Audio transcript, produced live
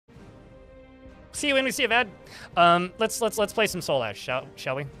See you when we see you, Vad. Let's play some Soulash,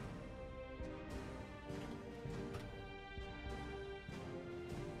 shall we?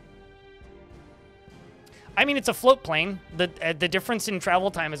 I mean, it's a float plane. The difference in travel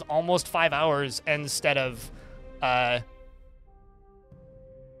time is almost 5 hours instead of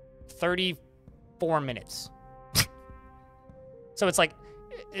 34 minutes. So it's like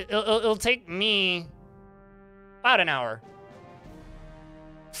it'll take me about an hour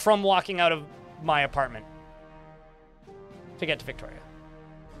from walking out of my apartment to get to Victoria.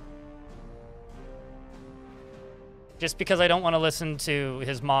 Just because I don't want to listen to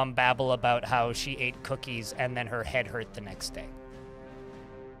his mom babble about how she ate cookies and then her head hurt the next day.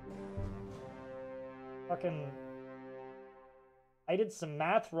 Fucking... I did some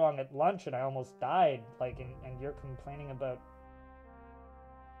math wrong at lunch and I almost died, like, and you're complaining about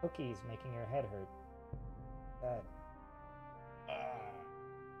cookies making your head hurt. Bad.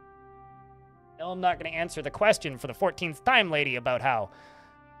 No, I'm not going to answer the question for the 14th time, lady, about how...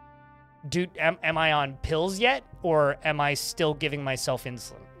 Dude, am I on pills yet, or am I still giving myself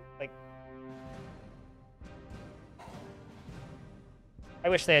insulin? Like, I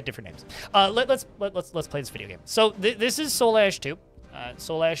wish they had different names. Let's play this video game. So this is Soulash 2.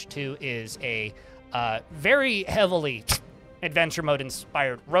 Soulash 2 is a very heavily adventure mode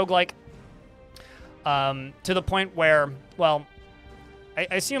inspired roguelike. To the point where, well, I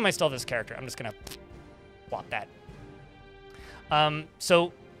assume I still have this character. I'm just gonna plot that.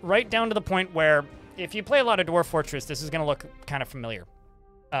 So right down to the point where if you play a lot of Dwarf Fortress, this is going to look kind of familiar.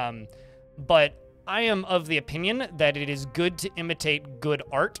 But I am of the opinion that it is good to imitate good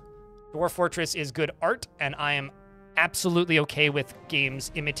art. Dwarf Fortress is good art, and I am absolutely okay with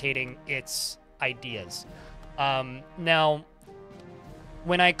games imitating its ideas. Now,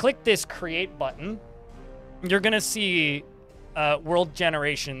 when I click this create button, you're going to see world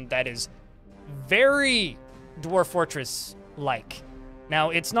generation that is very Dwarf Fortress-like. Now,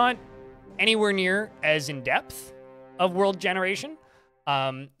 it's not anywhere near as in-depth of world generation.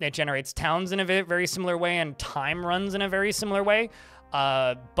 It generates towns in a very similar way and time runs in a very similar way.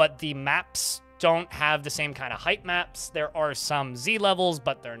 But the maps don't have the same kind of height maps. There are some Z levels,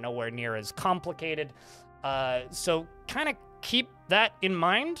 but they're nowhere near as complicated. So kind of keep that in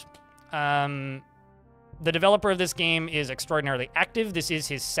mind. The developer of this game is extraordinarily active. This is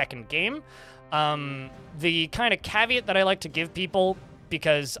his second game. The kind of caveat that I like to give people,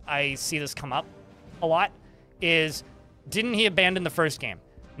 because I see this come up a lot, is didn't he abandon the first game?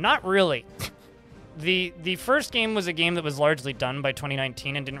 Not really. The first game was a game that was largely done by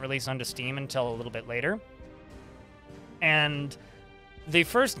 2019 and didn't release onto Steam until a little bit later. And the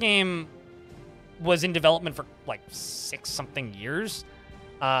first game was in development for like 6-something years,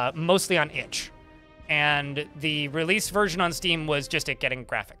 mostly on itch. And the release version on Steam was just it getting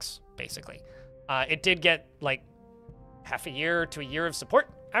graphics, basically. It did get like half a year to a year of support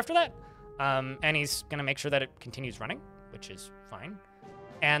after that. And he's going to make sure that it continues running, which is fine.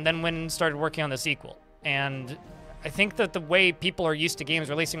 And then when started working on the sequel. And I think that the way people are used to games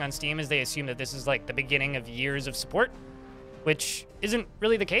releasing on Steam is they assume that this is like the beginning of years of support, which isn't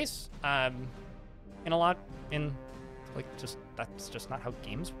really the case. That's just not how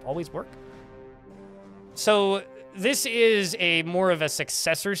games always work. So this is more of a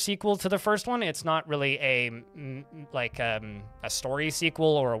successor sequel to the first one. It's not really a story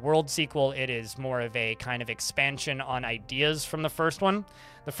sequel or a world sequel. It is more of a kind of expansion on ideas from the first one.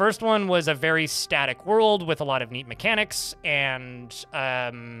 The first one was a very static world with a lot of neat mechanics and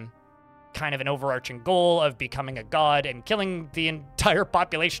kind of an overarching goal of becoming a god and killing the entire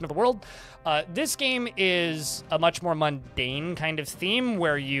population of the world. This game is a much more mundane kind of theme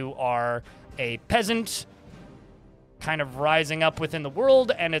where you are a peasant kind of rising up within the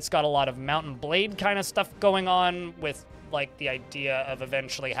world, and it's got a lot of Mount and Blade kind of stuff going on with like the idea of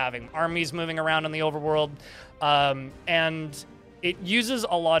eventually having armies moving around in the overworld. And it uses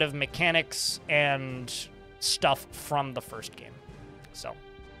a lot of mechanics and stuff from the first game. So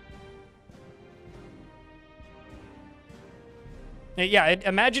yeah,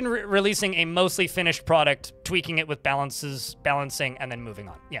 imagine releasing a mostly finished product, tweaking it with balancing, and then moving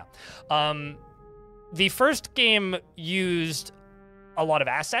on. Yeah. The first game used a lot of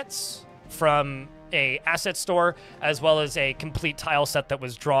assets from a asset store, as well as a complete tile set that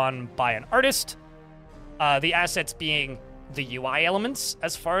was drawn by an artist. The assets being the UI elements,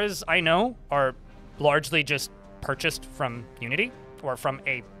 as far as I know, are largely just purchased from Unity or from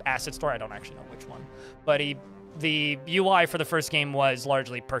a asset store. I don't actually know which one, but the UI for the first game was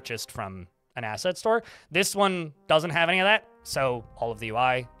largely purchased from an asset store. This one doesn't have any of that, so all of the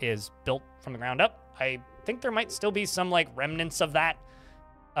UI is built from the ground up. I think there might still be some like remnants of that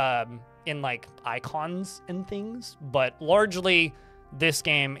in like icons and things, but largely this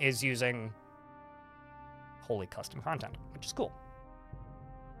game is using wholly custom content, which is cool.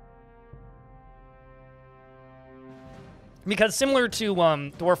 Because similar to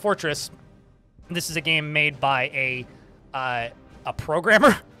Dwarf Fortress, this is a game made by a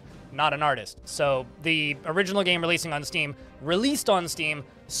programmer, not an artist. So the original game released on Steam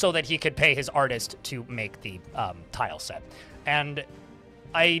so that he could pay his artist to make the tile set. And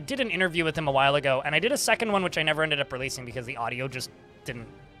I did an interview with him a while ago, and I did a second one, which I never ended up releasing because the audio just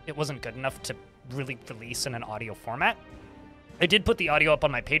it wasn't good enough to really release in an audio format. I did put the audio up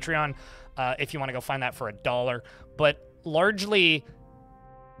on my Patreon if you want to go find that for $1, but largely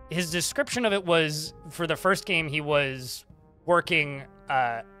his description of it was, for the first game, he was working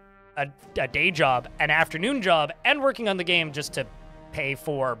a day job, an afternoon job, and working on the game just to pay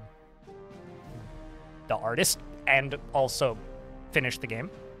for the artist and also finish the game.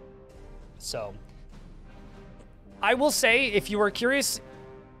 So I will say, if you are curious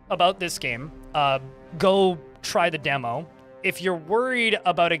about this game, go try the demo. If you're worried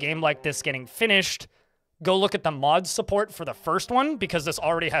about a game like this getting finished, go look at the mod support for the first one, because this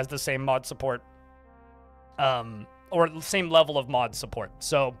already has the same mod support, or the same level of mod support.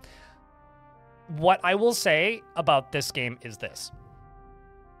 So what I will say about this game is this.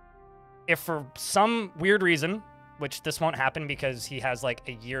 If for some weird reason, which this won't happen because he has like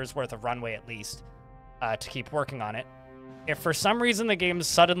a year's worth of runway at least to keep working on it, if for some reason the game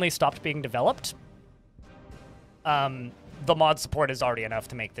suddenly stopped being developed, the mod support is already enough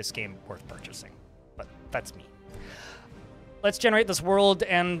to make this game worth purchasing. But that's me. Let's generate this world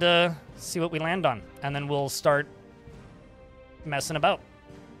and see what we land on, and then we'll start messing about.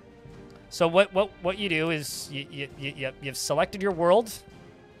 So what you do is you've selected your world,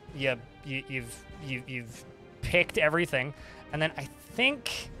 you've picked everything, and then I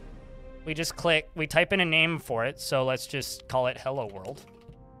think we just we type in a name for it. So let's just call it Hello World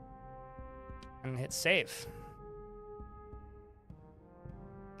and hit save.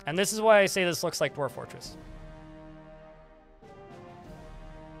 And this is why I say this looks like Dwarf Fortress.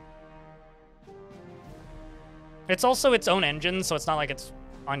 It's also its own engine, so it's not like it's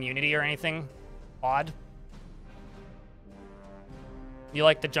on Unity or anything odd. You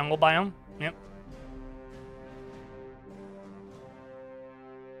like the jungle biome? Yep.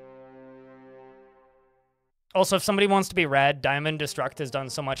 Also, if somebody wants to be rad, Diamond Destruct has done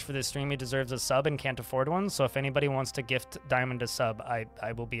so much for this stream, he deserves a sub and can't afford one. So if anybody wants to gift Diamond a sub, I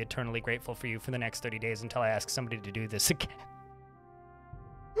will be eternally grateful for you for the next 30 days until I ask somebody to do this again.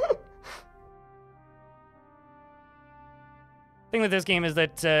 The thing with this game is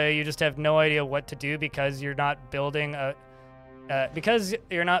that you just have no idea what to do because you're not building a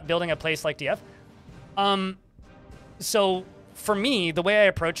place like DF. So for me, the way I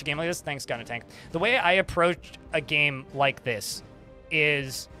approach a game like this, thanks, Gunna Tank. The way I approach a game like this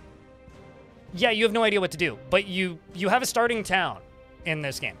is, yeah, you have no idea what to do, but you have a starting town in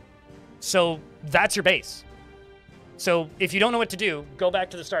this game. So that's your base. So if you don't know what to do, go back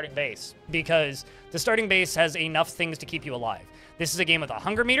to the starting base, because the starting base has enough things to keep you alive. This is a game with a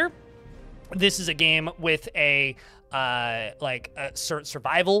hunger meter. This is a game with a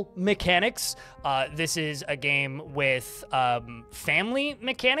survival mechanics. This is a game with family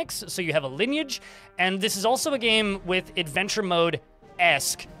mechanics, so you have a lineage. And this is also a game with adventure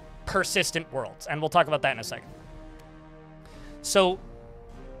mode-esque persistent worlds, and we'll talk about that in a second. So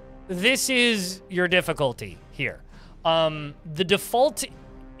this is your difficulty here. The default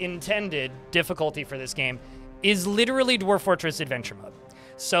intended difficulty for this game is literally Dwarf Fortress Adventure Mode.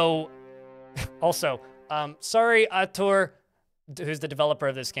 So, also, sorry, Atur, who's the developer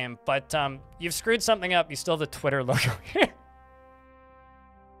of this game, but you've screwed something up. You still have the Twitter logo here.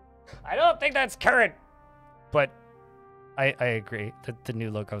 I don't think that's current, but I agree that the new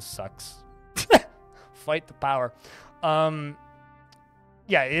logo sucks. Fight the power.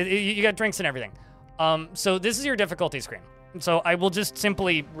 Yeah, you got drinks and everything. So this is your difficulty screen. So I will just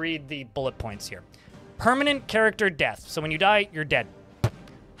simply read the bullet points here. Permanent character death. So when you die, you're dead.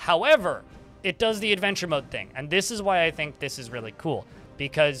 However, it does the adventure mode thing. And this is why I think this is really cool,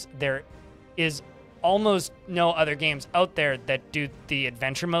 because there is almost no other games out there that do the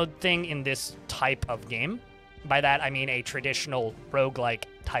adventure mode thing in this type of game. By that, I mean a traditional roguelike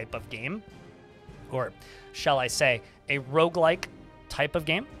type of game. Or shall I say, a roguelike type of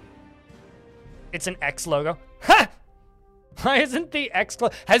game. It's an X logo. Ha! Why isn't the X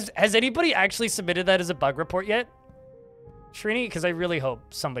logo? Has anybody actually submitted that as a bug report yet? Srini? Because I really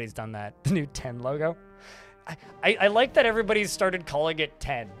hope somebody's done that. The new 10 logo. I like that everybody's started calling it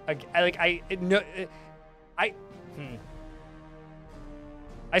 10.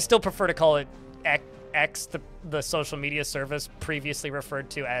 I still prefer to call it X, the social media service previously referred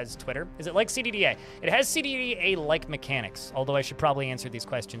to as Twitter. Is it like CDDA? It has CDDA-like mechanics, although I should probably answer these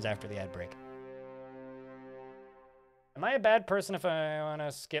questions after the ad break. Am I a bad person if I want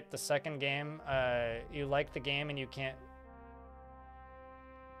to skip the second game? You like the game and you can't...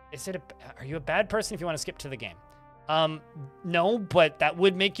 Are you a bad person if you want to skip to the game? No, but that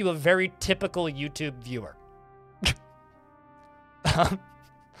would make you a very typical YouTube viewer.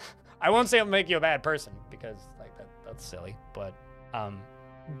 I won't say it'll make you a bad person because like that's silly,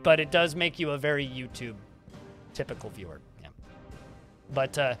 but it does make you a very YouTube typical viewer. Yeah.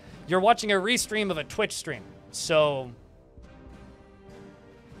 But you're watching a restream of a Twitch stream, so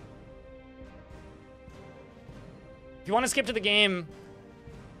if you want to skip to the game,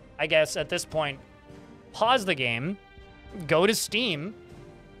 I guess at this point, pause the game, go to Steam,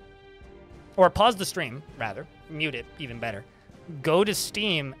 or pause the stream rather, mute it, even better. Go to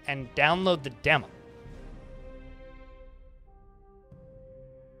Steam and download the demo.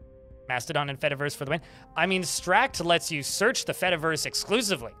 Mastodon and Fediverse for the win. I mean, Stract lets you search the Fediverse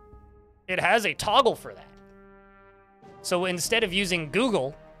exclusively. It has a toggle for that. So instead of using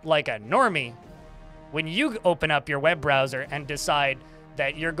Google like a normie, when you open up your web browser and decide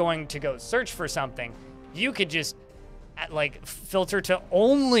that you're going to go search for something, you could just like filter to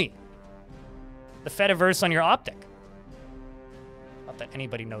only the Fediverse on your Optic. Not that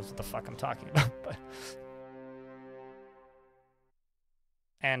anybody knows what the fuck I'm talking about, but...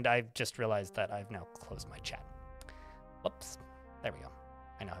 And I've just realized that I've now closed my chat. Whoops. There we go.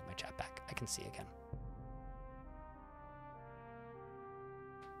 I now have my chat back. I can see again.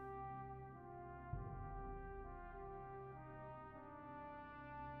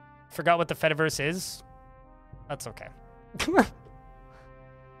 Forgot what the Fediverse is? That's okay.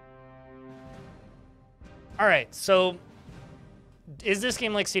 All right, so... Is this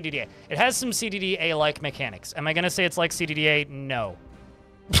game like CDDA? It has some CDDA-like mechanics. Am I going to say it's like CDDA? No.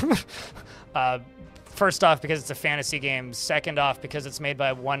 First off, because it's a fantasy game. Second off, because it's made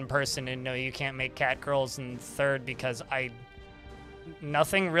by one person, and no, you can't make cat girls. And third, because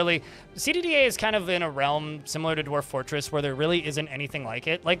nothing really... CDDA is kind of in a realm similar to Dwarf Fortress, where there really isn't anything like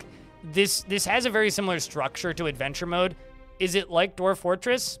it. Like, this has a very similar structure to Adventure Mode. Is it like Dwarf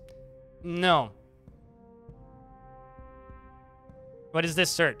Fortress? No. What is this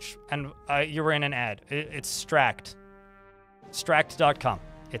search? And you were in an ad. It's Stract. Stract.com.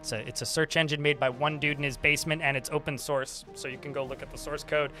 It's a search engine made by one dude in his basement, and it's open source, so you can go look at the source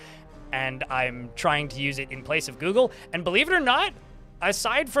code. And I'm trying to use it in place of Google. And believe it or not,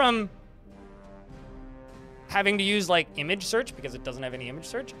 aside from having to use like image search, because it doesn't have any image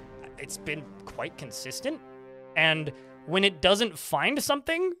search, it's been quite consistent. And when it doesn't find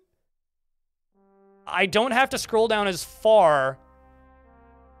something, I don't have to scroll down as far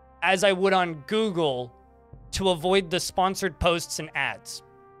as I would on Google to avoid the sponsored posts and ads.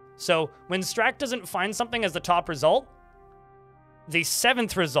 So when Stract doesn't find something as the top result, the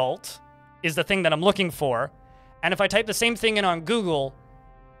 7th result is the thing that I'm looking for. And if I type the same thing in on Google,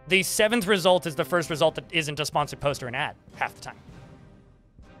 the 7th result is the first result that isn't a sponsored post or an ad half the time.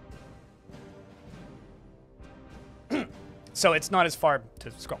 So it's not as far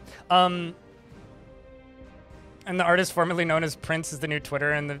to scroll. And the artist formerly known as Prince is the new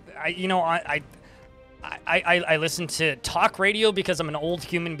Twitter. And I listen to talk radio because I'm an old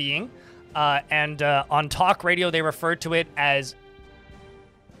human being. And on talk radio, they refer to it as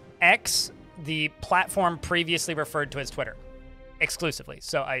X, the platform previously referred to as Twitter, exclusively.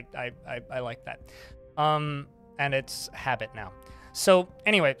 So I like that. And it's habit now. So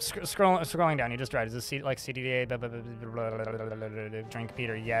anyway, scrolling down, you just tried. Is this like CDDA? Blah, blah, blah, blah, blah, blah, blah, blah, drink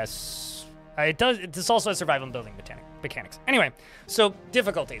Peter? Yes. It does. This also has survival and building mechanics. Anyway, so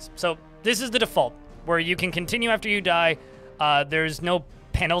difficulties. So this is the default, where you can continue after you die. There's no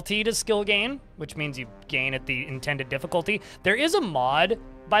penalty to skill gain, which means you gain at the intended difficulty. There is a mod,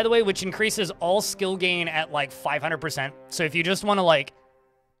 by the way, which increases all skill gain at like 500%. So if you just want to like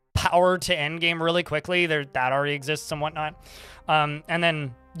power to end game really quickly, that already exists and whatnot. And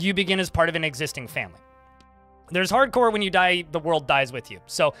then you begin as part of an existing family. There's hardcore. When you die, the world dies with you.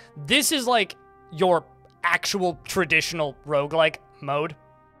 So this is like your actual traditional roguelike mode,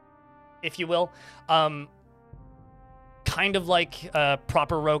 if you will. Kind of like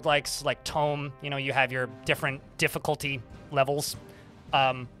proper roguelikes like Tome. You know, you have your different difficulty levels.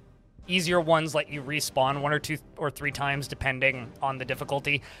 Easier ones let you respawn 1 or 2 or 3 times depending on the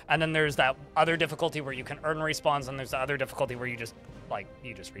difficulty. And then there's that other difficulty where you can earn respawns, and there's the other difficulty where you just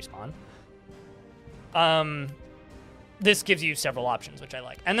respawn. This gives you several options, which I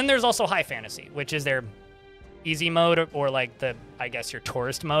like. And then there's also high fantasy, which is their easy mode, or like the, I guess, your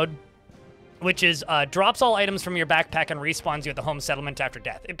tourist mode, which is drops all items from your backpack and respawns you at the home settlement after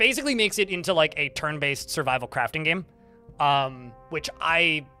death. It basically makes it into like a turn-based survival crafting game, which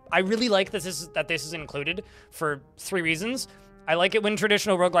I really like that this is included for 3 reasons. I like it when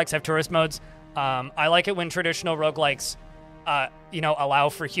traditional roguelikes have tourist modes. I like it when traditional roguelikes, allow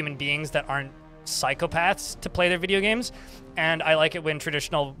for human beings that aren't psychopaths to play their video games. And I like it when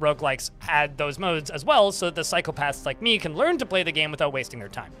traditional roguelikes had those modes as well, so that the psychopaths like me can learn to play the game without wasting their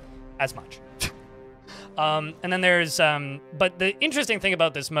time as much. And then there's, but the interesting thing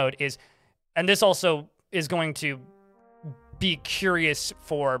about this mode is, and this also is going to be curious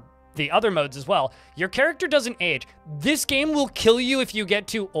for the other modes as well, your character doesn't age. This game will kill you if you get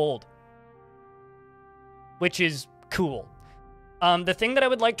too old, which is cool. The thing that I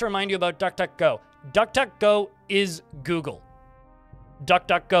would like to remind you about DuckDuckGo, DuckDuckGo is Google.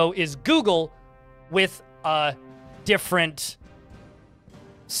 DuckDuckGo is Google with a different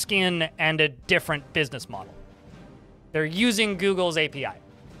skin and a different business model. They're using Google's API.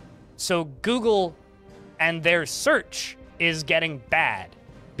 So Google and their search is getting bad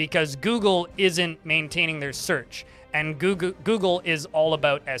because Google isn't maintaining their search, and Google is all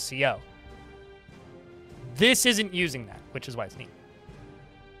about SEO. This isn't using that, which is why it's neat.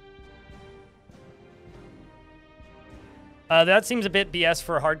 That seems a bit BS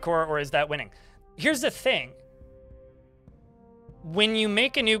for hardcore, or is that winning? Here's the thing. When you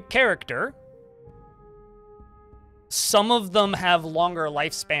make a new character, some of them have longer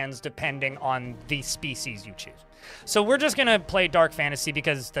lifespans depending on the species you choose. So we're just gonna play Dark Fantasy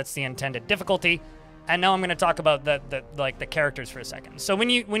because that's the intended difficulty. And now I'm gonna talk about the characters for a second. So when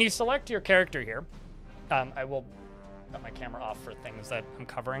you select your character here, I will cut my camera off for things that I'm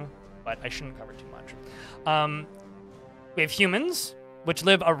covering, but I shouldn't cover too much. We have humans, which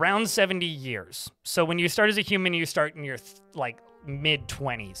live around 70 years. So when you start as a human, you start in your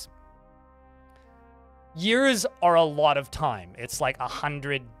mid-20s. Years are a lot of time. It's like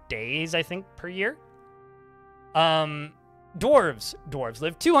 100 days, I think, per year. Dwarves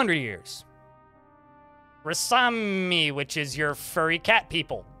live 200 years. Rasami, which is your furry cat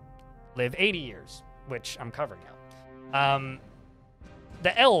people, live 80 years, which I'm covering now.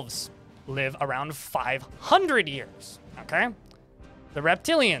 The elves live around 500 years, okay? The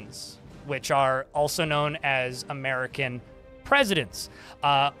reptilians, which are also known as American presidents,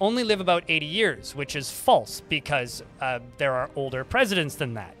 only live about 80 years, which is false because there are older presidents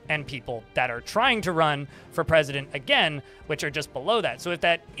than that, and people that are trying to run for president again, which are just below that. So if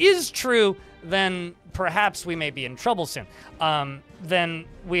that is true, then perhaps we may be in trouble soon. Then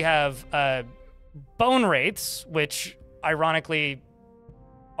we have bone wraiths, which ironically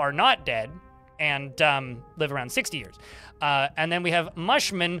are not dead and live around 60 years. And then we have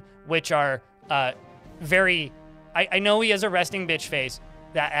mushmen, which are very... I know he has a resting bitch face.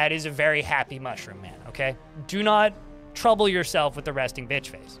 That is a very happy mushroom man, okay? Do not trouble yourself with the resting bitch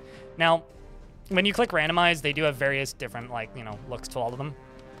face. Now, when you click randomize, they do have various different, looks to all of them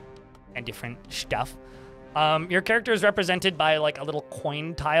and different stuff. Your character is represented by, a little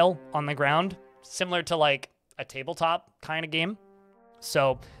coin tile on the ground, similar to, a tabletop kind of game.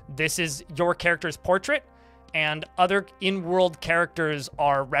 So this is your character's portrait, and other in-world characters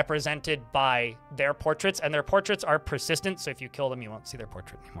are represented by their portraits, and their portraits are persistent, so if you kill them, you won't see their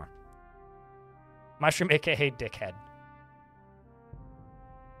portrait anymore. Mushroom, aka Dickhead.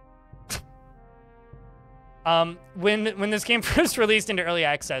 When this game first released into early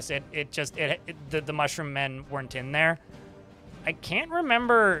access, the Mushroom Men weren't in there. I can't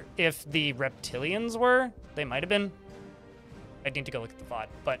remember if the reptilians were. They might have been. I need to go look at the VOD,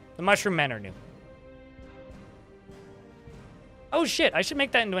 but the Mushroom Men are new. Oh shit, I should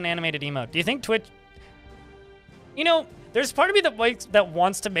make that into an animated emote. Do you think Twitch... there's part of me that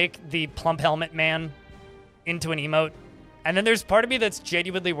wants to make the Plump Helmet Man into an emote, and then there's part of me that's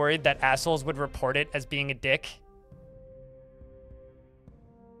genuinely worried that assholes would report it as being a dick.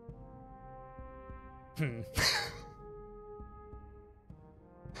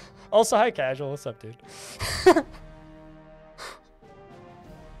 Also, hi Casual, what's up, dude?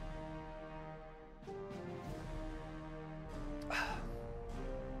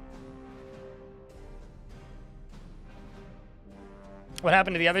 What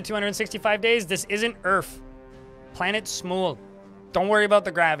happened to the other 265 days? This isn't Earth. Planet Smooth. Don't worry about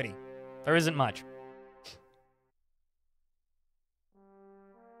the gravity. There isn't much.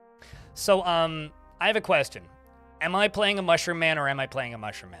 So, I have a question. Am I playing a Mushroom Man or am I playing a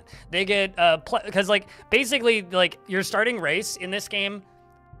Mushroom Man? They get, because, basically, your starting race in this game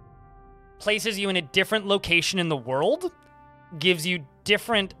places you in a different location in the world, gives you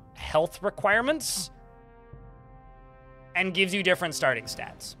different health requirements, and gives you different starting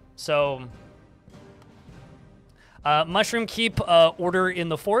stats. So mushroom keep order in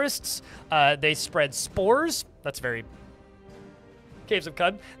the forests. They spread spores. That's very Caves of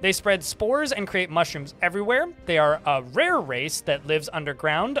Cud. They spread spores and create mushrooms everywhere. They are a rare race that lives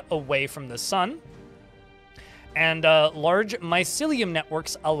underground, away from the sun. And large mycelium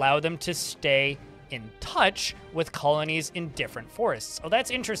networks allow them to stay in touch with colonies in different forests. Oh,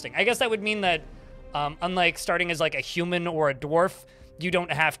 that's interesting. I guess that would mean that, unlike starting as like a human or a dwarf, you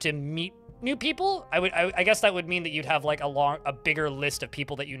don't have to meet new people. I guess that would mean that you'd have like a bigger list of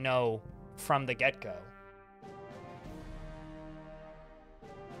people that you know from the get-go.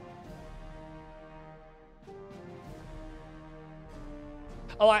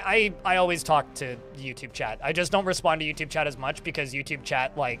 Oh, I always talk to YouTube chat. I just don't respond to YouTube chat as much because YouTube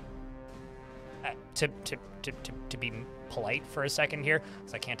chat, like, to be polite for a second here,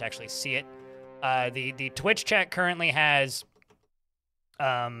 because I can't actually see it. The Twitch chat currently has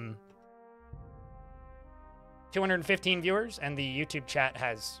 215 viewers, and the YouTube chat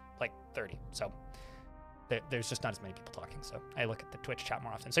has like 30. So there's just not as many people talking. So I look at the Twitch chat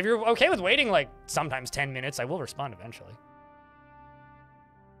more often. So if you're okay with waiting like sometimes 10 minutes, I will respond eventually.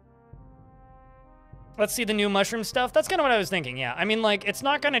 Let's see the new mushroom stuff. That's kind of what I was thinking, yeah. I mean, like, it's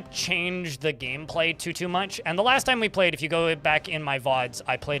not going to change the gameplay too much. And the last time we played, if you go back in my VODs,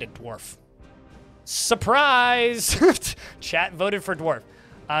 I played a dwarf. Surprise! Chat voted for dwarf.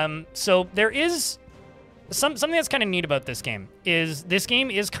 So there is something that's kind of neat about this game is this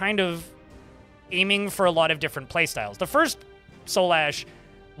game is kind of aiming for a lot of different playstyles. The first Soulash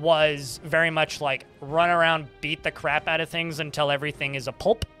was very much like run around, beat the crap out of things until everything is a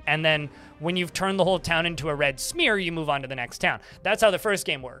pulp. And then when you've turned the whole town into a red smear, you move on to the next town. That's how the first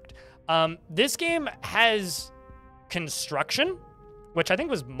game worked. This game has construction, which I think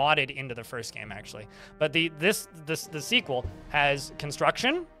was modded into the first game, actually. But the sequel has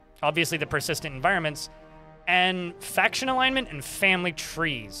construction, obviously the persistent environments, and faction alignment and family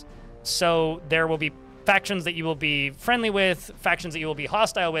trees. So there will be factions that you will be friendly with, factions that you will be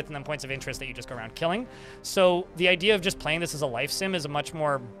hostile with, and then points of interest that you just go around killing. So the idea of just playing this as a life sim is a much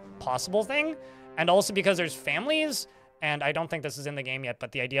more possible thing. And also because there's families, and I don't think this is in the game yet,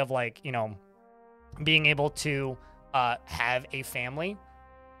 but the idea of like, you know, being able to have a family,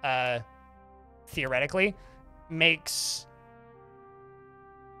 theoretically, makes,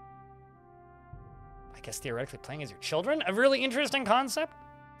 I guess theoretically playing as your children, a really interesting concept.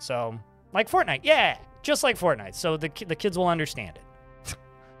 So, like Fortnite, yeah, just like Fortnite. So the kids will understand it.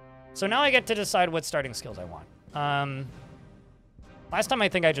 So now I get to decide what starting skills I want. Last time I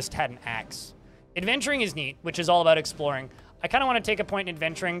think I just had an axe. Adventuring is neat, which is all about exploring. I kind of want to take a point in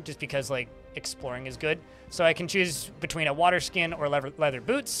adventuring just because, like, exploring is good. So I can choose between a water skin or leather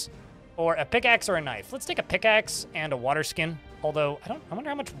boots, or a pickaxe or a knife. Let's take a pickaxe and a water skin. Although, I wonder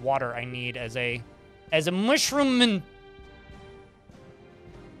how much water I need as a mushroom.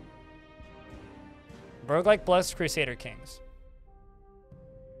 Roguelike Blessed Crusader Kings.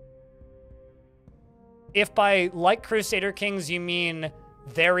 If by like Crusader Kings you mean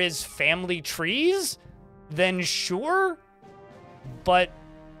there is family trees, then sure. But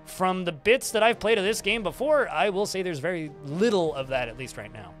from the bits that I've played of this game before, I will say there's very little of that, at least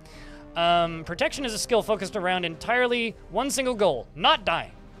right now. Protection is a skill focused around entirely one single goal, not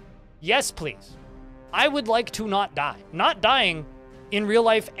dying. Yes, please. I would like to not die. Not dying in real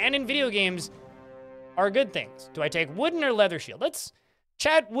life and in video games are good things. Do I take wooden or leather shield? Let's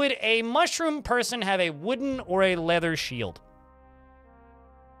chat. Would a mushroom person have a wooden or a leather shield?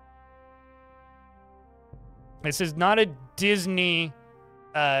 This is not a Disney,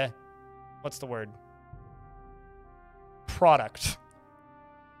 what's the word? Product.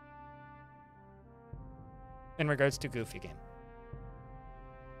 In regards to Goofy game.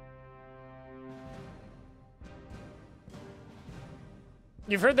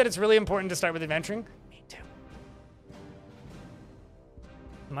 You've heard that it's really important to start with adventuring? Me too.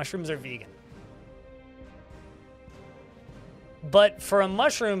 Mushrooms are vegan. But for a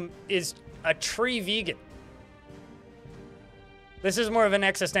mushroom, is a tree vegan? This is more of an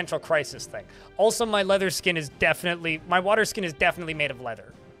existential crisis thing. Also, my water skin is definitely made of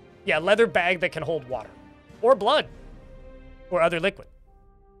leather. Yeah, leather bag that can hold water. Or blood. Or other liquid.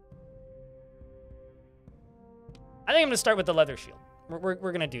 I think I'm gonna start with the leather shield.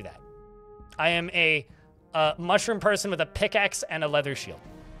 We're gonna do that. I am a mushroom person with a pickaxe and a leather shield.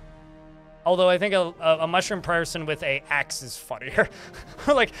 Although I think a mushroom person with a axe is funnier.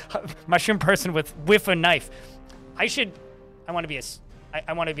 Like, a mushroom person with a knife. I want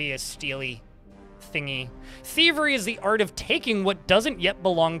to be a steely thingy. Thievery is the art of taking what doesn't yet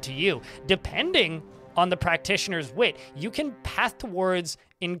belong to you. Depending on the practitioner's wit, you can path towards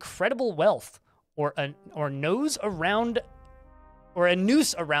incredible wealth or a noose around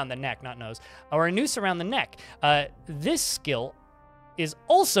the neck, not nose, or a noose around the neck. This skill is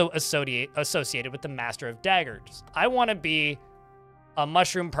also associated with the Master of Daggers. I want to be a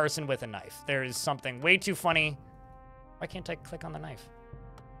mushroom person with a knife. There is something way too funny. Why can't I click on the knife?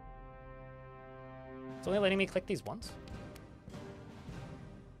 It's only letting me click these once.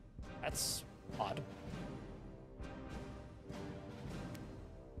 That's odd.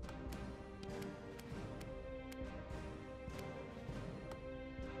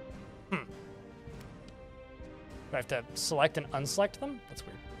 Do I have to select and unselect them? That's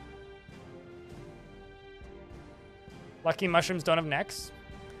weird. Lucky mushrooms don't have necks.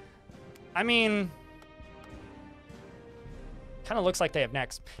 I mean, kind of looks like they have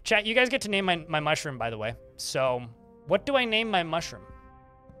necks. Chat, you guys get to name my mushroom, by the way. So what do I name my mushroom?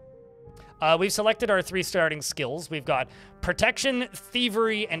 We've selected our 3 starting skills. We've got protection,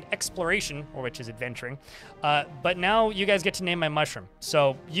 thievery, and exploration, or which is adventuring. But now you guys get to name my mushroom.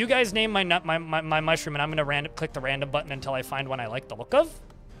 So you guys name my mushroom, and I'm gonna click the random button until I find one I like the look of.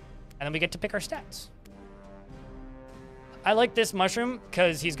 And then we get to pick our stats. I like this mushroom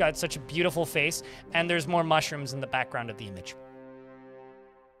because he's got such a beautiful face, and there's more mushrooms in the background of the image.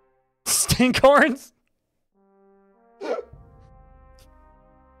 Stinkhorns?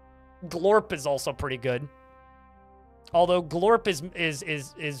 Glorp is also pretty good. Although Glorp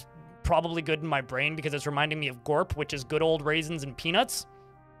is probably good in my brain because it's reminding me of Gorp, which is good old raisins and peanuts.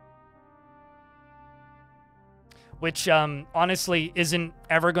 Which, honestly, isn't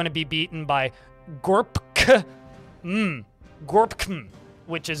ever going to be beaten by Gorpk. Gorpkm,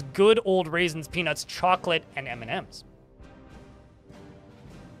 which is good old raisins, peanuts, chocolate, and M&Ms.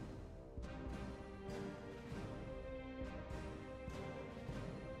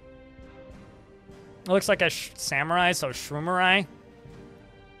 It looks like a samurai, so shroomerai.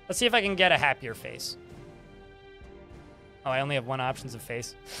 Let's see if I can get a happier face. Oh, I only have 1 options of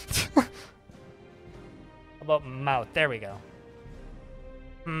face. How about mouth? There we go.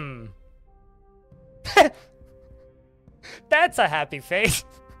 That's a happy face.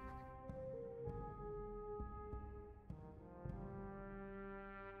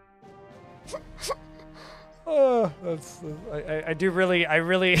 Oh, that's... I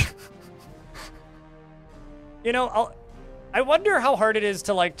really... You know, I wonder how hard it is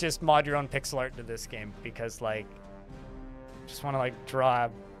to, like, just mod your own pixel art into this game, because, like, just want to, like, draw,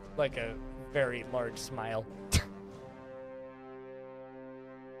 like, a very large smile.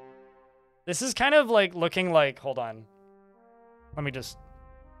 This is kind of, like, looking like... Hold on. Let me just...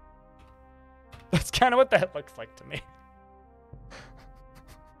 That's kind of what that looks like to me.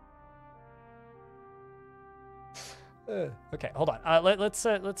 Okay, hold on. Let's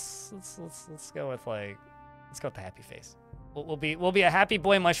go with, like... Let's go with the happy face. We'll be a happy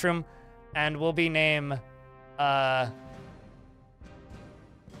boy mushroom, and we'll be name.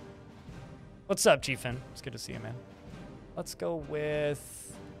 What's up, Chiefin? It's good to see you, man. Let's go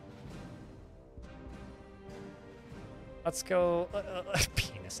with. Let's go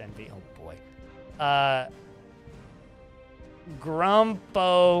penis envy. Oh boy.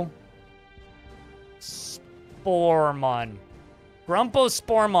 Grumpo Spormon. Grumpo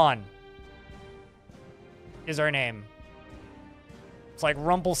Spormon is our name. It's like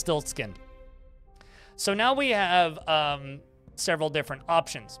Rumpelstiltskin. So now we have several different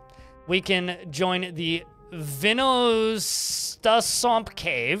options. We can join the Vinostasomp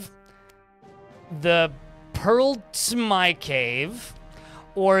Cave, the Pearltmy Cave,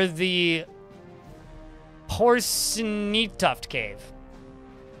 or the Porcinituft Cave.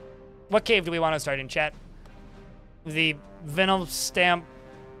 What cave do we want to start in, chat? The Venostamp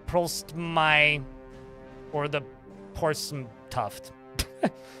Pearltmy or the Porcinituft?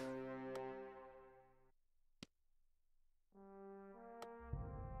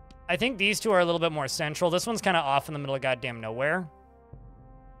 I think these two are a little bit more central. This one's kind of off in the middle of goddamn nowhere.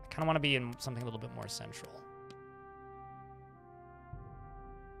 I kind of want to be in something a little bit more central.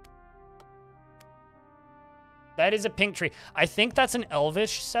 That is a pink tree. I think that's an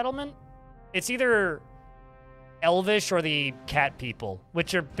Elvish settlement. It's either Elvish or the cat people,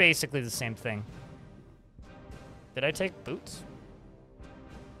 which are basically the same thing. Did I take boots?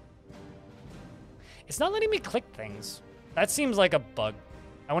 It's not letting me click things. That seems like a bug.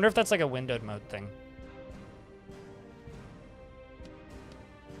 I wonder if that's like a windowed mode thing.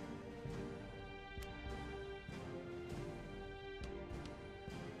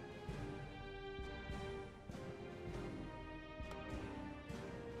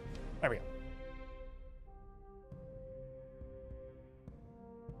 There we go.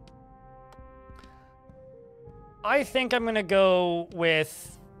 I think I'm gonna go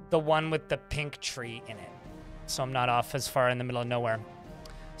with the one with the pink tree in it, so I'm not off as far in the middle of nowhere.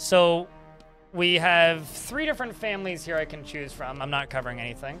 So we have 3 different families here I can choose from. I'm not covering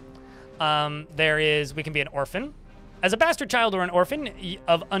anything. We can be an orphan. As a bastard child or an orphan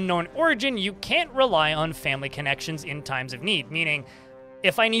of unknown origin, you can't rely on family connections in times of need, meaning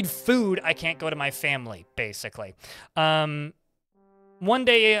if I need food, I can't go to my family, basically. One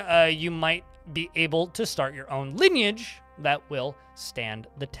day, you might be able to start your own lineage that will stand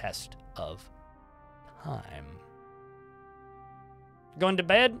the test of time. Going to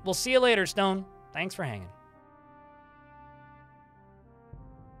bed? We'll see you later, Stone. Thanks for hanging.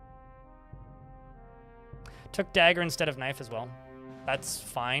 Took dagger instead of knife as well. That's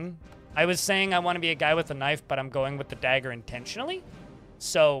fine. I was saying I want to be a guy with a knife, but I'm going with the dagger intentionally.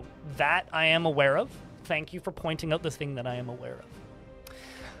 So that I am aware of. Thank you for pointing out the thing that I am aware of.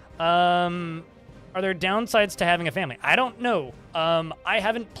 Are there downsides to having a family? I don't know. I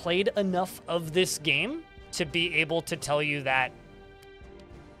haven't played enough of this game to be able to tell you that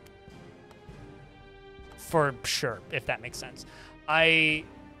for sure, if that makes sense. I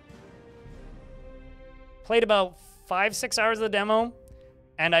played about 5-6 hours of the demo,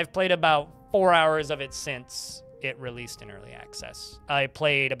 and I've played about 4 hours of it since it released in early access. I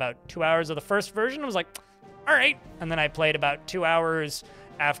played about 2 hours of the first version. I was like, all right. And then I played about 2 hours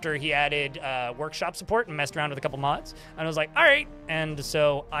after he added workshop support and messed around with a couple mods. And I was like, all right. And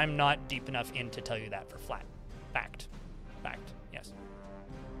so I'm not deep enough in to tell you that for flat. Fact, yes.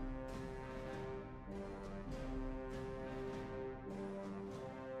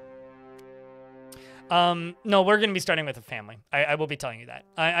 No, we're going to be starting with a family. I will be telling you that.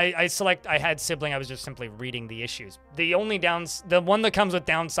 I had sibling. I was just simply reading the issues. The one that comes with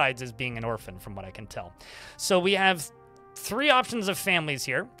downsides is being an orphan, from what I can tell. So we have 3 options of families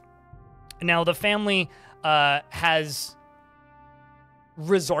here. Now, the family has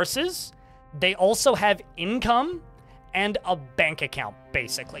resources. They also have income and a bank account,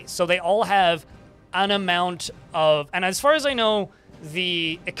 basically. So they all have an amount of, and as far as I know,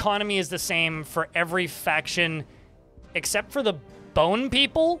 the economy is the same for every faction except for the bone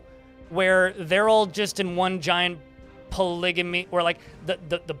people, where they're all just in one giant polygamy, or like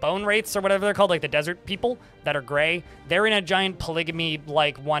the bone wraiths or whatever they're called, like the desert people that are gray. They're in a giant polygamy,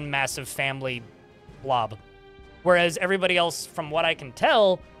 like one massive family blob. Whereas everybody else, from what I can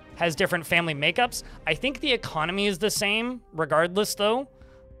tell, has different family makeups. I think the economy is the same regardless, though.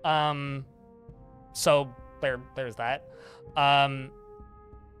 So there's that. And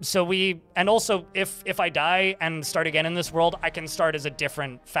also, if I die and start again in this world, I can start as a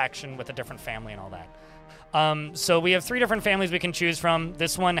different faction with a different family and all that. So we have 3 different families we can choose from.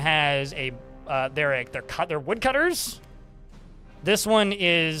 This one has they're woodcutters. This one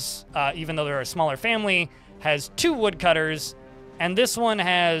is, even though they're a smaller family, has 2 woodcutters, and this one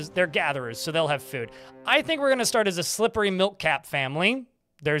they're gatherers, so they'll have food. I think we're gonna start as a slippery milk cap family.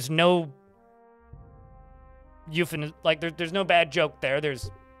 There's no there's no bad joke there.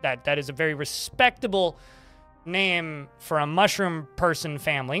 That is a very respectable name for a mushroom person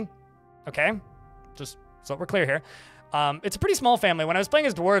family. Okay, just so we're clear here. It's a pretty small family. When I was playing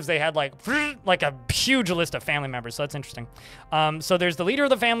as dwarves, they had like a huge list of family members, so that's interesting. So there's the leader of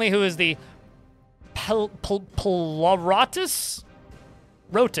the family, who is the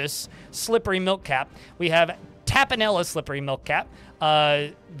Rotus Slippery Milk Cap. We have Tapanella Slippery Milk Cap,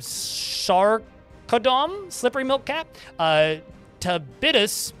 Sharkodom Slippery Milk Cap,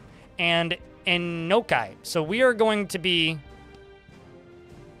 Tabidus, and Enokai. So we are going to be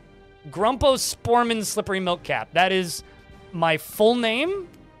Grumpos Sporman Slippery Milk Cap. That is my full name.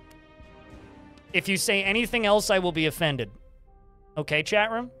 If you say anything else, I will be offended. Okay, chat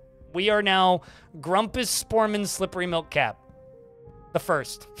room? We are now Grumpus Sporman Slippery Milk Cap. The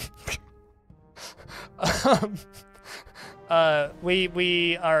first.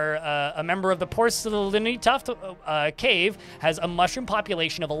 We are a member of the Porcelainy Tuft Cave, has a mushroom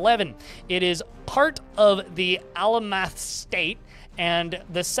population of 11. It is part of the Alamath state, and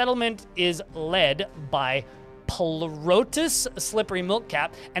the settlement is led by Pleurotus Slippery Milk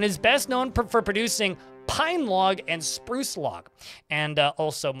Cap, and is best known for producing pine log and spruce log, and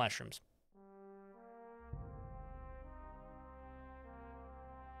also mushrooms.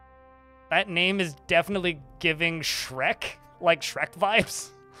 That name is definitely giving Shrek, like Shrek vibes.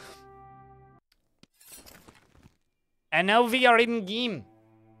 And now we are in game.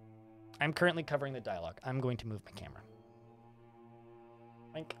 I'm currently covering the dialogue. I'm going to move my camera.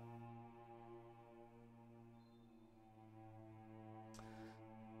 Thank you.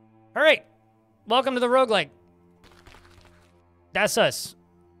 All right. Welcome to the roguelike. That's us.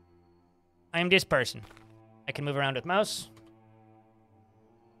 I am this person. I can move around with mouse.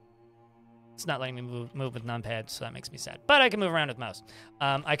 It's not letting me move with numpad, so that makes me sad. But I can move around with mouse.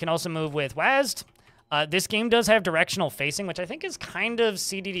 I can also move with WASD. This game does have directional facing, which I think is kind of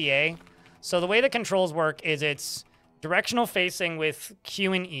CDDA. So the way the controls work is it's directional facing with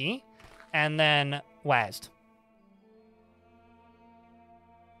Q and E, and then WASD.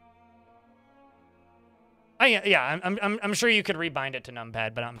 Oh, yeah. I'm sure you could rebind it to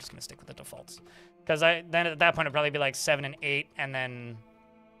numpad, but I'm just gonna stick with the defaults, because then at that point it'd probably be like 7 and 8, and then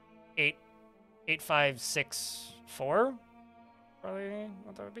 8, 8, 5, 6, 4. Probably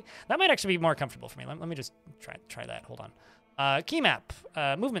what that would be. That might actually be more comfortable for me. Let me just try that. Hold on. Key map,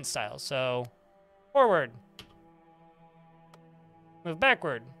 movement style. So forward, move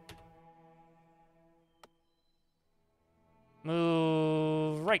backward,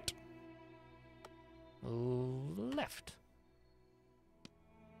 move right, move left,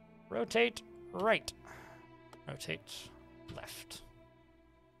 rotate right, rotate left.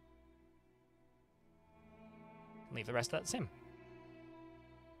 Leave the rest of that the same.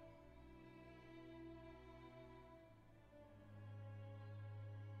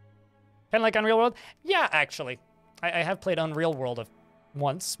 Kind of like Unreal World? Yeah, actually. I have played Unreal World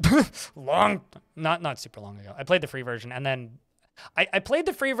once. Not super long ago. I played the free version, and then I played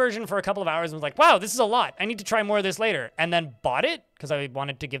the free version for a couple of hours and was like, wow, this is a lot. I need to try more of this later. And then bought it, because I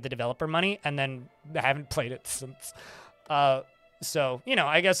wanted to give the developer money, and then I haven't played it since. So, you know,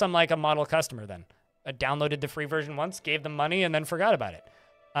 I guess I'm like a model customer then. I downloaded the free version once, gave them money, and then forgot about it.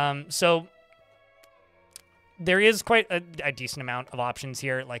 So there is quite a decent amount of options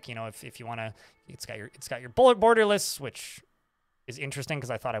here. Like, you know, if you want to, it's got your bullet borderless, which is interesting because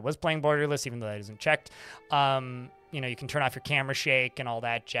I thought I was playing borderless, even though that isn't checked. You know, you can turn off your camera shake and all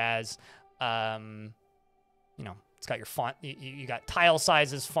that jazz. You know, it's got your font. You got tile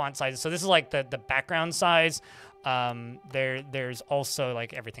sizes, font sizes. So this is like the background size. There's also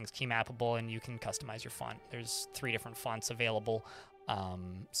like everything's key mappable, and you can customize your font. There's 3 different fonts available.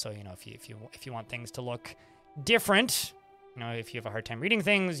 So you know, if you want things to look different, you know, if you have a hard time reading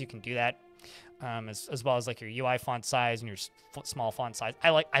things, you can do that. As well as like your UI font size and your small font size.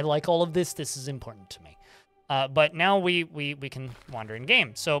 I like all of this. This is important to me. But now we can wander in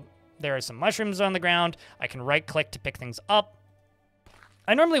game. So there are some mushrooms on the ground. I can right click to pick things up.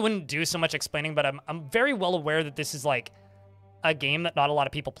 I normally wouldn't do so much explaining, but I'm very well aware that this is like a game that not a lot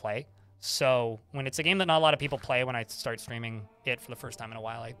of people play. So when it's a game that not a lot of people play, when I start streaming it for the first time in a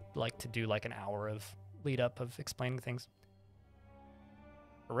while, I like to do like an hour of lead up of explaining things.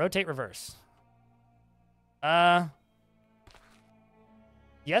 Rotate reverse. Yes,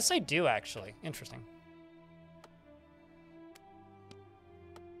 I do actually. Interesting.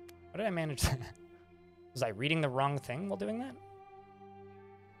 How did I manage that? Was I reading the wrong thing while doing that?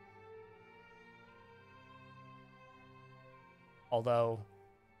 Although,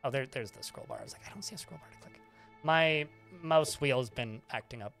 oh, there's the scroll bar. I was like, I don't see a scroll bar to click. My mouse wheel has been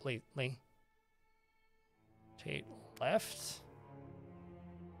acting up lately. Rotate left.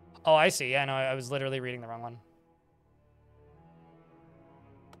 Oh, I see. Yeah, no, I was literally reading the wrong one.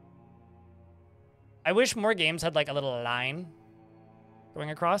 I wish more games had like a little line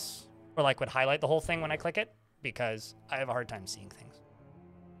going across, or like would highlight the whole thing when I click it, because I have a hard time seeing things.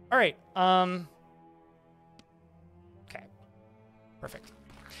 All right. Okay. Perfect.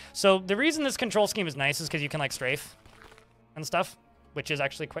 So the reason this control scheme is nice is because you can like strafe and stuff, which is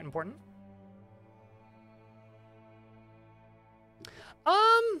actually quite important.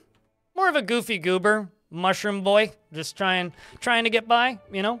 More of a goofy goober, mushroom boy, just trying to get by,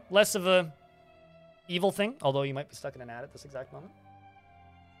 you know, less of a evil thing, although you might be stuck in an ad at this exact moment.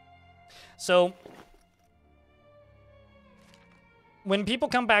 So when people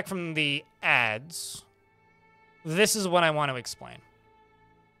come back from the ads, this is what I want to explain,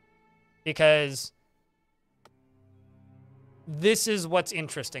 because this is what's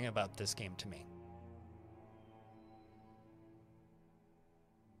interesting about this game to me.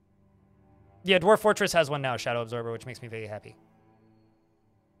 Yeah, Dwarf Fortress has one now, Shadow Absorber, which makes me very happy.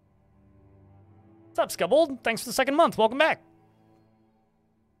 What's up, Scubbold? Thanks for the 2nd month. Welcome back.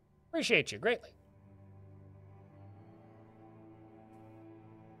 Appreciate you greatly.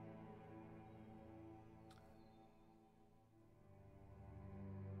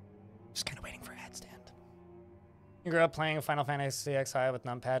 Just kind of waiting for ad stand. You grew up playing Final Fantasy XI with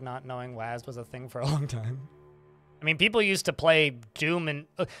numpad, not knowing WASD was a thing for a long time. I mean, people used to play Doom and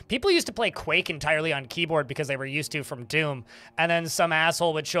people used to play Quake entirely on keyboard because they were used to from Doom, and then some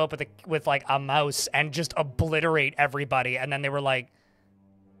asshole would show up with like a mouse and just obliterate everybody, and then they were like,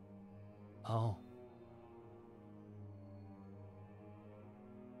 "Oh,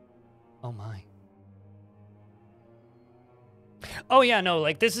 oh my." Oh yeah, no,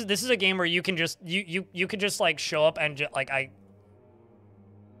 like this is a game where you can just you could just like show up and like I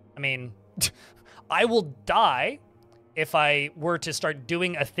mean, I will die if I were to start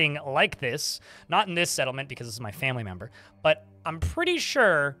doing a thing like this. Not in this settlement because this is my family member, but I'm pretty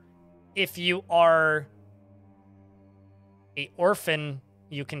sure if you are a orphan,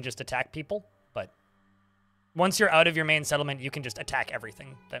 you can just attack people. But once you're out of your main settlement, you can just attack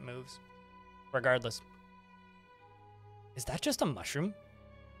everything that moves, regardless. Is that just a mushroom?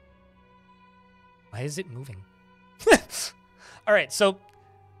 Why is it moving? All right, so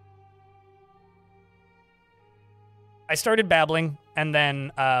I started babbling, and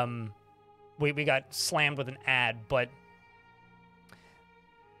then we got slammed with an ad, but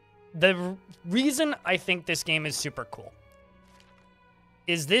the reason I think this game is super cool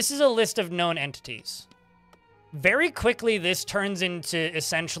is this is a list of known entities. Very quickly, this turns into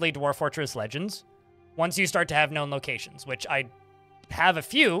essentially Dwarf Fortress Legends once you start to have known locations, which I have a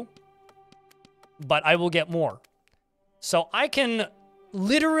few, but I will get more. So I can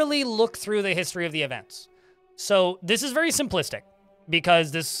literally look through the history of the events. So this is very simplistic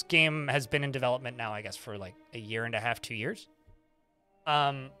because this game has been in development now, I guess, for like a year and a half, 2 years.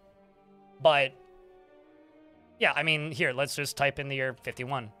 But yeah, I mean, here, let's just type in the year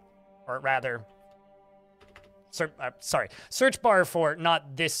 51, or rather, search bar for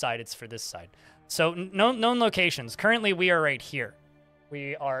not this side, it's for this side. So known locations. Currently, we are right here.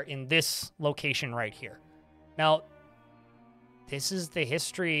 We are in this location right here. Now, this is the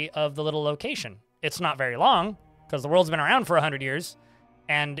history of the little location. It's not very long, because the world's been around for 100 years,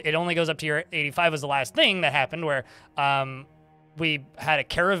 and it only goes up to year 85 was the last thing that happened, where we had a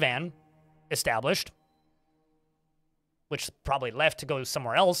caravan established, which probably left to go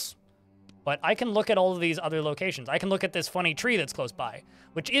somewhere else. But I can look at all of these other locations. I can look at this funny tree that's close by,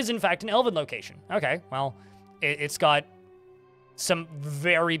 which is, in fact, an elven location. Okay, well, it's got some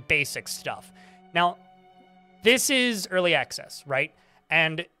very basic stuff. Now, this is early access, right?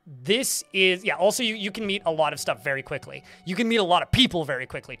 And this is, yeah, also you can meet a lot of stuff very quickly. You can meet a lot of people very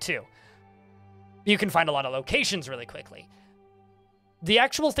quickly, too. You can find a lot of locations really quickly. The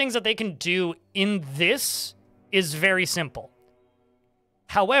actual things that they can do in this is very simple.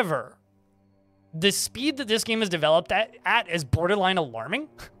 However, the speed that this game is developed at is borderline alarming.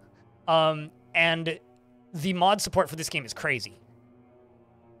 And the mod support for this game is crazy.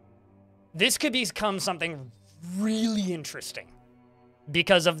 This could become something really interesting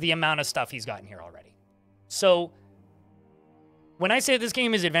because of the amount of stuff he's gotten here already. So when I say this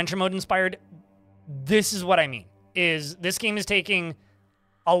game is adventure mode inspired, this is what I mean. Is this game is taking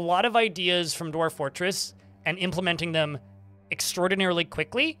a lot of ideas from Dwarf Fortress and implementing them extraordinarily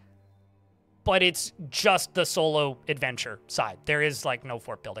quickly, but it's just the solo adventure side. There is like no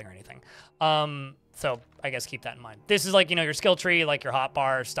fort building or anything. So I guess keep that in mind. This is like, you know, your skill tree, like your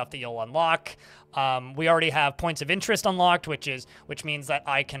hotbar, stuff that you'll unlock. We already have points of interest unlocked, which means that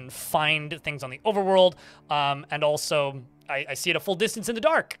I can find things on the overworld. And also I see it a full distance in the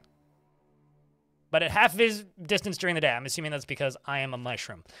dark, but at half his distance during the day. I'm assuming that's because I am a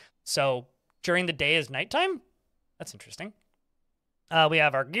mushroom. So during the day is nighttime. That's interesting. We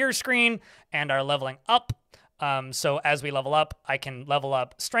have our gear screen and our leveling up. So as we level up, I can level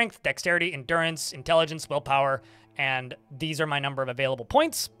up strength, dexterity, endurance, intelligence, willpower, and these are my number of available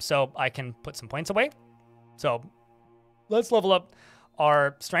points. So I can put some points away. So let's level up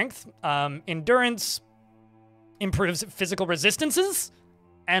our strength. Endurance improves physical resistances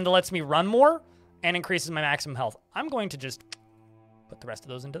and lets me run more and increases my maximum health. I'm going to just put the rest of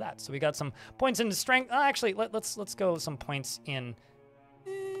those into that. So we got some points into strength. Actually, let's go some points in.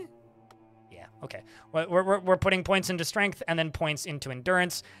 Yeah, okay. We're putting points into strength and then points into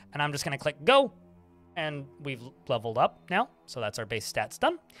endurance, and I'm just gonna click go, and we've leveled up now. So that's our base stats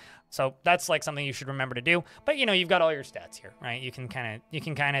done. So that's like something you should remember to do. But you know, you've got all your stats here, right? You can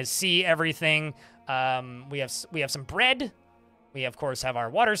kind of see everything. We have some bread. We of course have our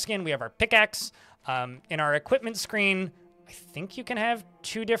water skin. We have our pickaxe. In our equipment screen, I think you can have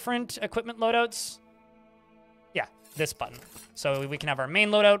 2 different equipment loadouts. Yeah, this button. So we can have our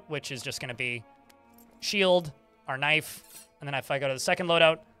main loadout, which is just going to be shield, our knife, and then if I go to the second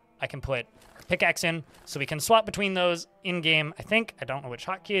loadout, I can put our pickaxe in. So we can swap between those in-game, I think. I don't know which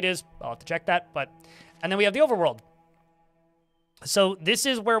hotkey it is. I'll have to check that. And then we have the overworld. So this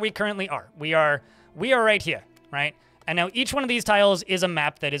is where we currently are. We are right here, right? And now each one of these tiles is a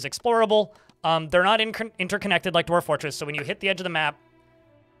map that is explorable. They're not interconnected like Dwarf Fortress, so when you hit the edge of the map,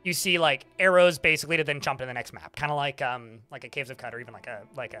 you see like arrows basically to then jump to the next map, kind of like a Caves of Cut or even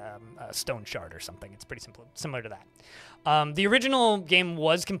like a Stone Shard or something. It's pretty similar to that. The original game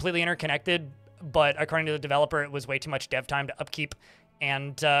was completely interconnected but according to the developer, it was way too much dev time to upkeep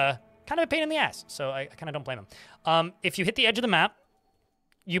and kind of a pain in the ass. So I kind of don't blame him. If you hit the edge of the map,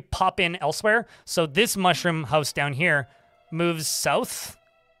 you pop in elsewhere. So this mushroom house down here moves south,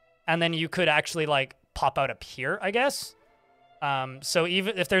 and then you could actually like pop out up here, I guess. So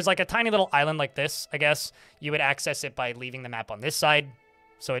even if there's like a tiny little island like this, I guess you would access it by leaving the map on this side.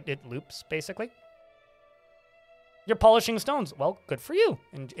 So it loops basically. You're polishing stones. Well, good for you.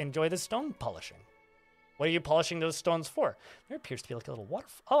 Enjoy the stone polishing. What are you polishing those stones for? There appears to be like a little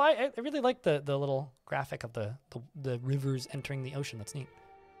waterfall. Oh, I really like the little graphic of the rivers entering the ocean. That's neat.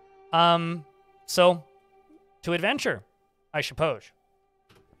 So to adventure, I suppose.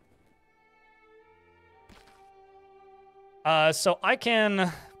 So I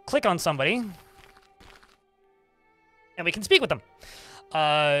can click on somebody and we can speak with them.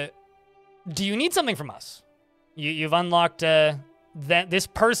 Do you need something from us? You've unlocked that this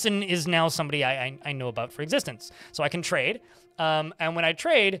person is now somebody I know about for existence. So I can trade. And when I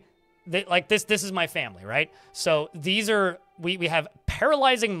trade, like this is my family, right? So these are, we have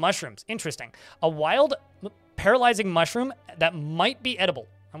paralyzing mushrooms. Interesting. A wild paralyzing mushroom that might be edible.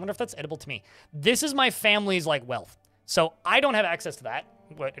 I wonder if that's edible to me. This is my family's like wealth. So I don't have access to that,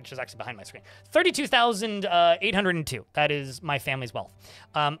 which is actually behind my screen. 32,802. That is my family's wealth.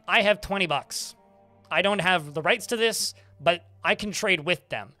 I have 20 bucks. I don't have the rights to this, but I can trade with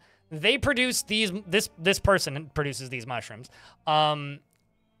them. They produce these, this person produces these mushrooms. I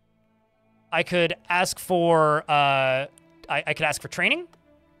could ask for, I could ask for training.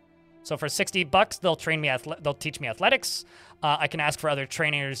 So for 60 bucks, they'll train me, they'll teach me athletics. I can ask for other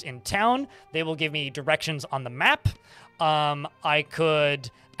trainers in town. They will give me directions on the map. I could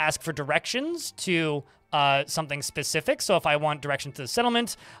ask for directions to something specific. So if I want directions to the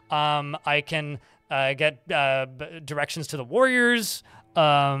settlement, I can get directions to the warriors.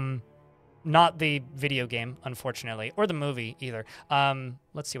 Not the video game, unfortunately, or the movie either.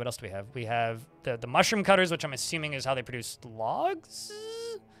 Let's see, what else do we have? We have the mushroom cutters, which I'm assuming is how they produce logs.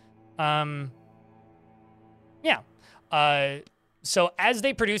 Yeah. So as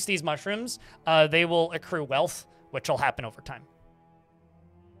they produce these mushrooms, they will accrue wealth, which will happen over time.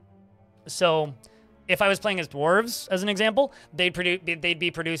 So if I was playing as dwarves, as an example, they'd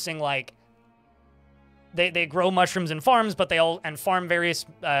be producing like, they grow mushrooms in farms, but farm various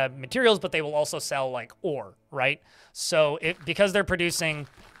materials, but they will also sell like ore, right? So because they're producing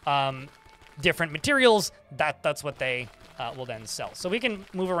different materials, that's what they will then sell. So we can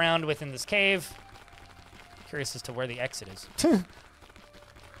move around within this cave. Curious as to where the exit is.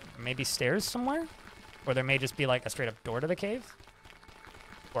 Maybe stairs somewhere? Or there may just be like a straight up door to the cave?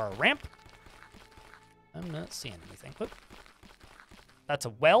 Or a ramp? I'm not seeing anything. Whoop. That's a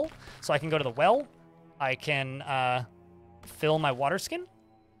well, so I can go to the well. I can fill my water skin.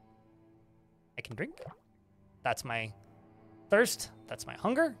 I can drink. That's my thirst. That's my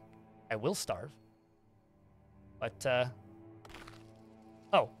hunger. I will starve. But,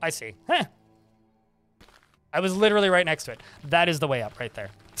 oh, I see. Huh. I was literally right next to it. That is the way up right there.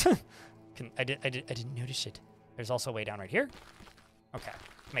 I didn't notice it. There's also a way down right here. Okay,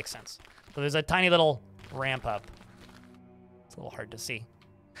 makes sense. So there's a tiny little ramp up. It's a little hard to see.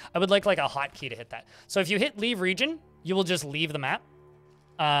 I would like a hotkey to hit that. So if you hit leave region, you will just leave the map.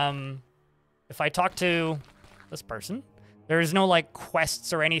 If I talk to this person, there's no like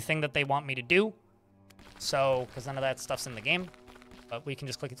quests or anything that they want me to do. So, because none of that stuff's in the game. But we can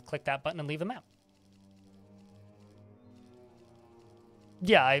just click that button and leave the map.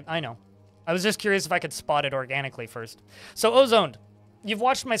 Yeah, I know. I was just curious if I could spot it organically first. So, Ozoned, you've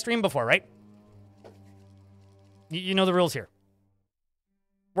watched my stream before, right? You know the rules here.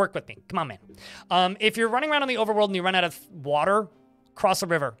 Work with me. Come on, man. If you're running around on the overworld and you run out of water, cross a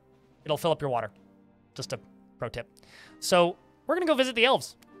river. It'll fill up your water. Just a pro tip. So, we're going to go visit the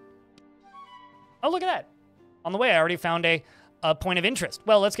elves. Oh, look at that. On the way, I already found a point of interest.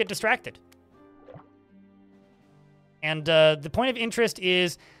 Well, let's get distracted. And the point of interest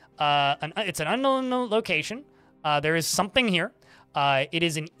is, it's an unknown location. There is something here. It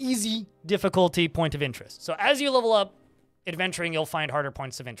is an easy difficulty point of interest. So as you level up adventuring, you'll find harder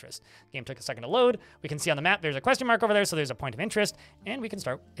points of interest. Game took a second to load. We can see on the map, there's a question mark over there, so there's a point of interest, and we can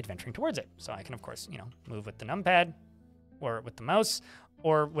start adventuring towards it. So I can, of course, move with the numpad, or with the mouse,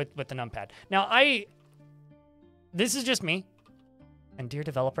 or with the numpad. Now, this is just me. And dear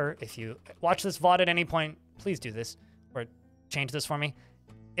developer, if you watch this VOD at any point, please do this, or change this for me.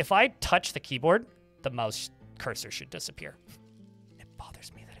 If I touch the keyboard, the mouse cursor should disappear. It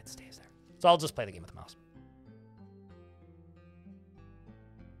bothers me that it stays there. So I'll just play the game with the mouse.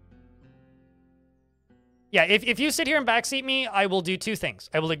 Yeah, if you sit here and backseat me, I will do two things.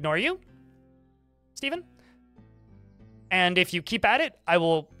 I will ignore you, Steven. And if you keep at it, I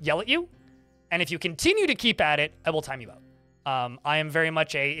will yell at you. And if you continue to keep at it, I will time you out. I am very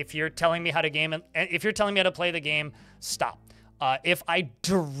much if you're telling me how to if you're telling me how to play the game, stop. If I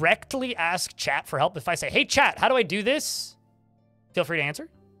directly ask chat for help, if I say, hey, chat, how do I do this? Feel free to answer.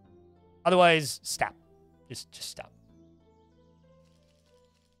 Otherwise, stop. Just stop.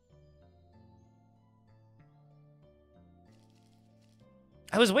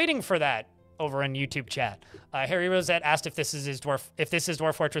 I was waiting for that over on YouTube chat. Harry Rosette asked if this is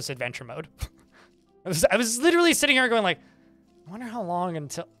Dwarf Fortress Adventure Mode. I was literally sitting here going like, I wonder how long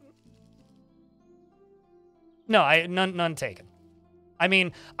until. No, none taken. I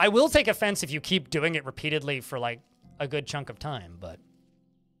mean, I will take offense if you keep doing it repeatedly for like a good chunk of time, but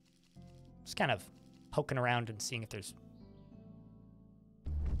just kind of poking around and seeing if there's. I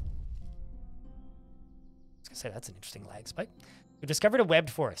was gonna say that's an interesting lag spike. We discovered a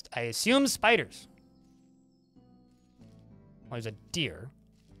webbed forest. I assume spiders. Well, there's a deer.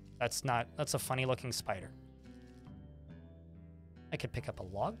 That's a funny looking spider. I could pick up a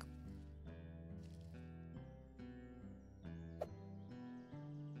log.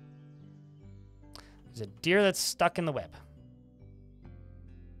 There's a deer that's stuck in the web.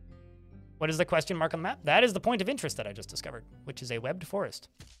 What is the question mark on the map? That is the point of interest that I just discovered, which is a webbed forest.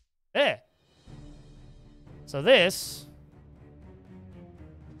 There. So this.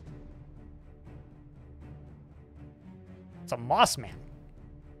 It's a moss man.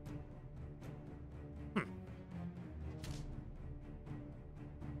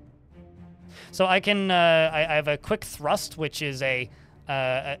 So I can, I have a quick thrust, which is a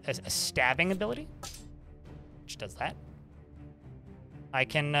stabbing ability, which does that. I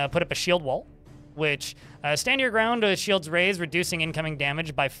can put up a shield wall, which stand your ground, shields raised, reducing incoming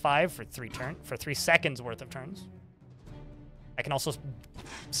damage by 5 for 3 seconds worth of turns. I can also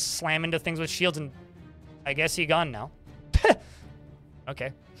slam into things with shields, and I guess he gone now.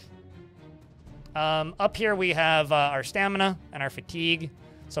 Okay. Up here we have our stamina and our fatigue.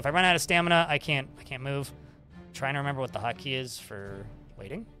 So if I run out of stamina, I can't move. I'm trying to remember what the hotkey is for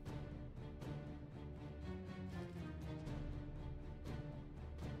waiting.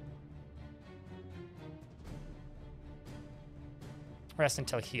 Rest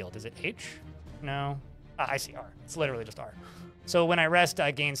until healed. Is it H? No. I see R. It's literally just R. So when I rest,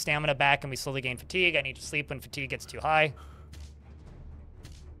 I gain stamina back, and we slowly gain fatigue. I need to sleep when fatigue gets too high.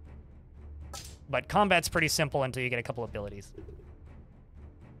 But combat's pretty simple until you get a couple abilities.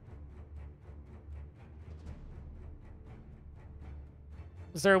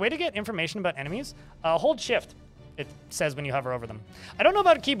 Is there a way to get information about enemies? Hold shift, it says when you hover over them. I don't know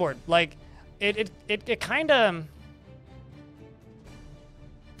about a keyboard. Like, it kind of...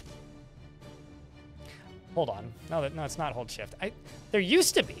 Hold on. No, it's not hold shift. There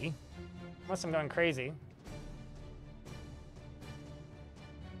used to be, unless I'm going crazy.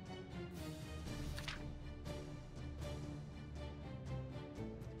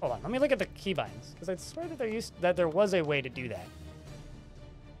 Hold on, let me look at the keybinds, because I swear that there was a way to do that.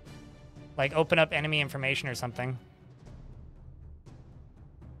 Like open up enemy information or something.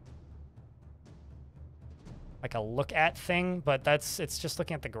 Like a look at thing, but it's just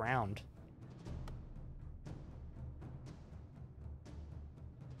looking at the ground.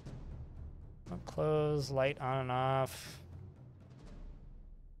 Close, light on and off.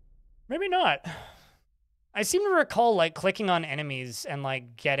 Maybe not. I seem to recall like clicking on enemies and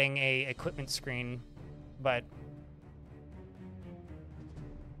like getting a equipment screen, but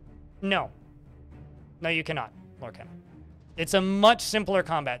no. No, you cannot, Lorcan. It's a much simpler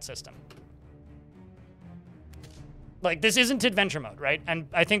combat system. Like, this isn't adventure mode, right? And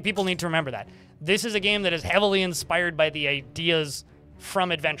I think people need to remember that. This is a game that is heavily inspired by the ideas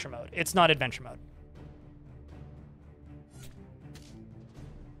from adventure mode. It's not adventure mode.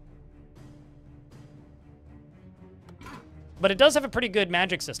 But it does have a pretty good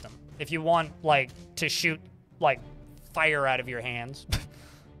magic system if you want, like, to shoot, like, fire out of your hands.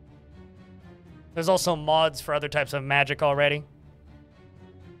 There's also mods for other types of magic already.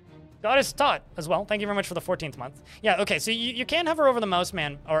 Goddess Taught as well. Thank you very much for the 14th month. Yeah, okay, so you can hover over the mouse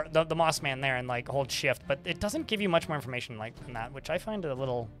man, or the moss man there and, like, hold shift, but it doesn't give you much more information like than that, which I find a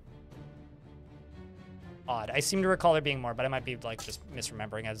little odd. I seem to recall there being more, but I might be, like, just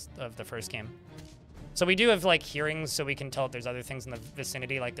misremembering as of the first game. So we do have, like, hearings, so we can tell if there's other things in the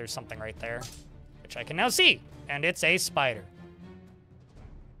vicinity, like there's something right there, which I can now see, and it's a spider.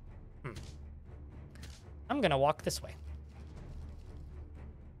 I'm gonna walk this way.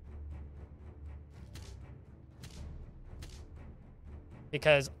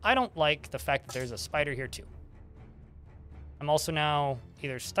 Because I don't like the fact that there's a spider here too. I'm also now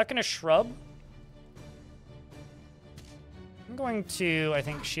either stuck in a shrub going to, I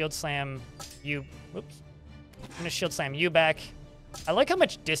think, shield slam you. Whoops. I'm gonna shield slam you back. I like how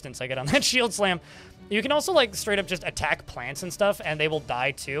much distance I get on that shield slam. You can also, like, straight up just attack plants and stuff, and they will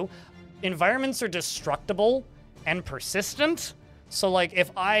die too. Environments are destructible and persistent. So, like,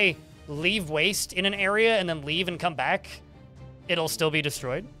 if I leave waste in an area and then leave and come back, it'll still be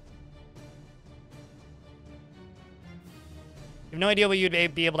destroyed. You have no idea what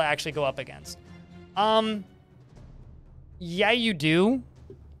you'd be able to actually go up against. Yeah, you do,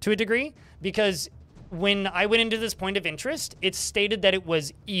 to a degree, because when I went into this point of interest, it stated that it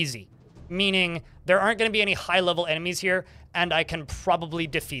was easy, meaning there aren't going to be any high-level enemies here, and I can probably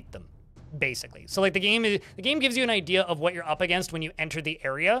defeat them, basically. So, like, the game gives you an idea of what you're up against when you enter the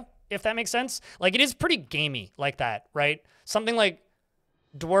area, if that makes sense. Like, it is pretty gamey like that, right? Something like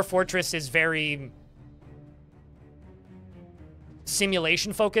Dwarf Fortress is very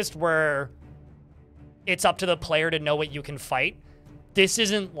simulation-focused, where it's up to the player to know what you can fight. This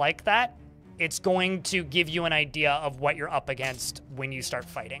isn't like that. It's going to give you an idea of what you're up against when you start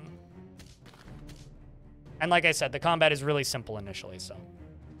fighting. And like I said, the combat is really simple initially, so.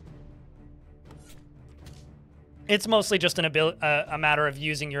 It's mostly just a matter of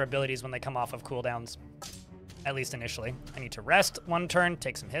using your abilities when they come off of cooldowns, at least initially. I need to rest one turn,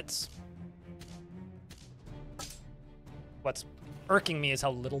 take some hits. What's irking me is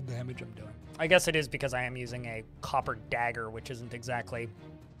how little damage I'm doing. I guess it is because I am using a copper dagger, which isn't exactly,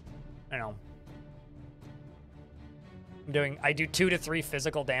 I don't know. I do 2 to 3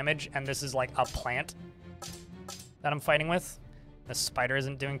 physical damage, and this is like a plant that I'm fighting with. The spider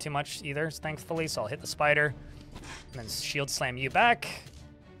isn't doing too much either, thankfully, so I'll hit the spider, and then shield slam you back.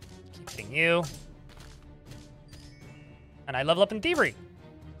 Keep hitting you. And I level up in Thievery.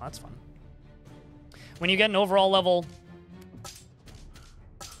 Oh, that's fun. When you get an overall level...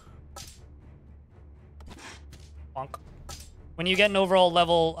 Bonk. When you get an overall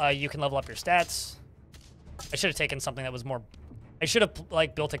level, you can level up your stats. I should have taken something that was more... I should have,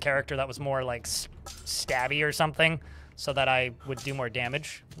 like, built a character that was more, like, stabby or something, so that I would do more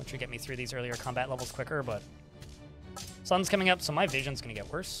damage, which would get me through these earlier combat levels quicker, but... Sun's coming up, so my vision's gonna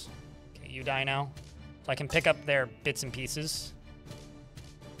get worse. Okay, you die now. So I can pick up their bits and pieces.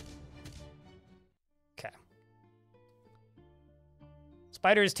 Okay.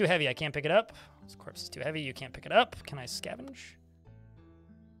 Spider is too heavy, I can't pick it up. This corpse is too heavy, you can't pick it up. Can I scavenge?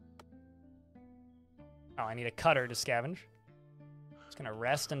 Oh, I need a cutter to scavenge. Just gonna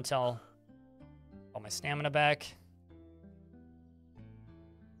rest until all my stamina back.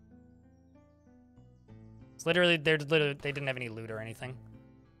 It's literally, they didn't have any loot or anything.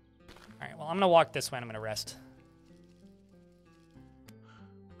 All right, well, I'm gonna walk this way and I'm gonna rest.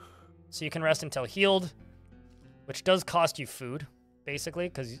 So you can rest until healed, which does cost you food, basically,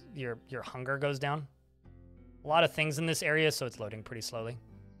 because your hunger goes down. A lot of things in this area, so it's loading pretty slowly.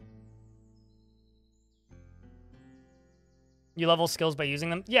 You level skills by using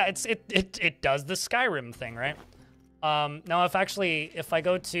them? Yeah, it does the Skyrim thing, right? Now, if I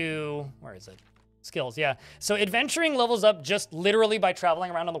go to, where is it? Skills, yeah. So adventuring levels up just literally by traveling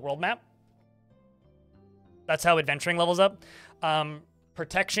around on the world map. That's how adventuring levels up.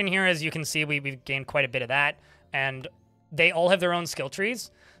 Protection here, as you can see, we've gained quite a bit of that. And they all have their own skill trees.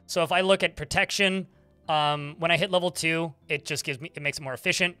 So if I look at protection, when I hit level 2, it just it makes it more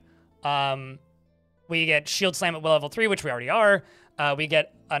efficient. We get shield slam at level 3, which we already are. We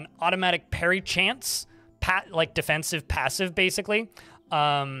get an automatic parry chance, like defensive passive, basically.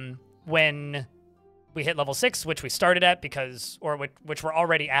 When we hit level 6, which we started at which we're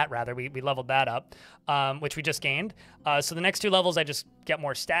already at, rather. We leveled that up, which we just gained. So the next 2 levels, I just get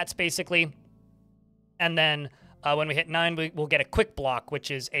more stats, basically. And then when we hit 9, we'll get a quick block,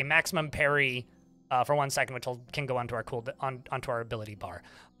 which is a maximum parry for 1 second, which can go onto our ability bar.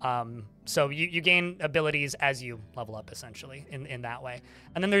 So you gain abilities as you level up, essentially, in that way.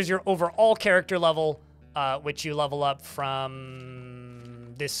 And then there's your overall character level, which you level up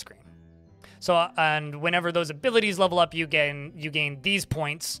from this screen. So, and whenever those abilities level up, you gain these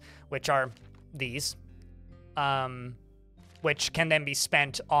points, which are these, which can then be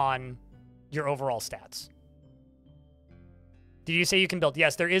spent on your overall stats. Did you say you can build?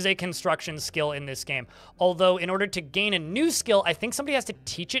 Yes, there is a construction skill in this game. Although, in order to gain a new skill, I think somebody has to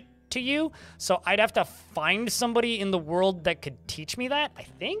teach it to you. So I'd have to find somebody in the world that could teach me that, I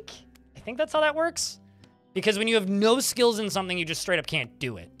think. I think that's how that works. Because when you have no skills in something, you just straight up can't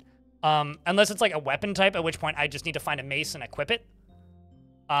do it. Unless it's like a weapon type, at which point I just need to find a mace and equip it.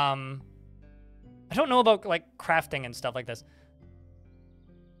 I don't know about like crafting and stuff like this.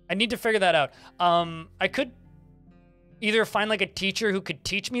 I need to figure that out. I could either find like a teacher who could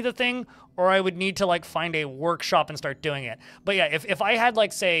teach me the thing, or I would need to like find a workshop and start doing it. But yeah, if I had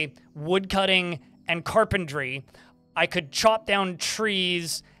like, say, wood cutting and carpentry, I could chop down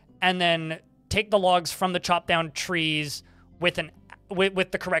trees and then take the logs from the chopped down trees with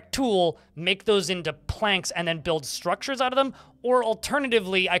the correct tool, make those into planks, and then build structures out of them. Or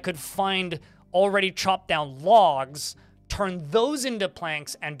alternatively, I could find already chopped down logs, turn those into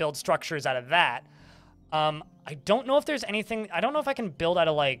planks, and build structures out of that. I don't know if there's anything, I don't know if I can build out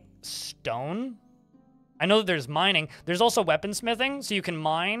of like stone. I know that there's mining. There's also weaponsmithing, so you can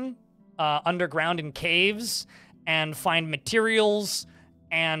mine underground in caves and find materials.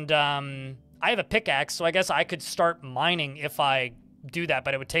 And I have a pickaxe, so I guess I could start mining if I do that,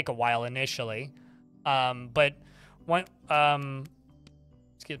 but it would take a while initially. But when,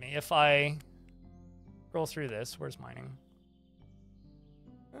 excuse me, if I roll through this, where's mining?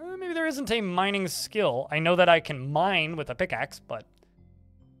 Maybe there isn't a mining skill. I know that I can mine with a pickaxe, but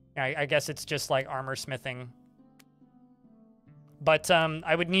I guess it's just like armor smithing. But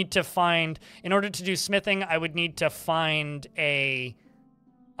I would need to find, in order to do smithing, I would need to find an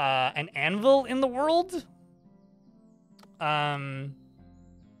anvil in the world.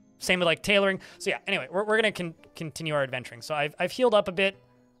 Same with like tailoring. So yeah, anyway, we're gonna continue our adventuring. So I've healed up a bit.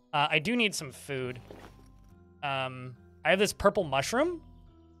 I do need some food. I have this purple mushroom,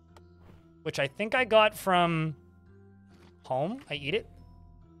 which I think I got from home. I eat it,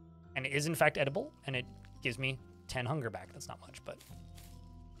 and it is in fact edible, and it gives me 10 hunger back. That's not much, but...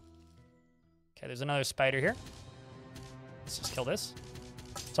 Okay, there's another spider here. Let's just kill this.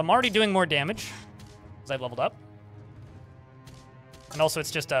 So I'm already doing more damage, because I've leveled up. And also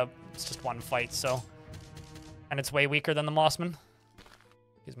it's just one fight, so... And it's way weaker than the Mossman.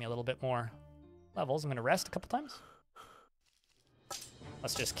 Gives me a little bit more levels. I'm gonna rest a couple times.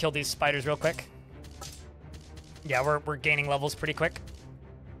 Let's just kill these spiders real quick. Yeah, we're gaining levels pretty quick.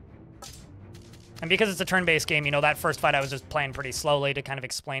 And because it's a turn-based game, you know, that first fight I was just playing pretty slowly to kind of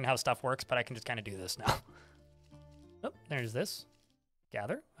explain how stuff works, but I can just kind of do this now. Oh, there's this.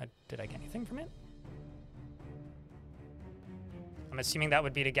 Gather. Did I get anything from it? I'm assuming that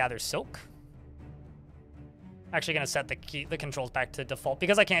would be to gather silk. Actually gonna set the controls back to default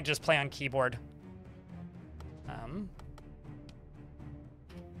because I can't just play on keyboard.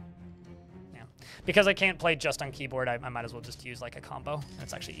 Yeah. Because I can't play just on keyboard, I might as well just use like a combo. And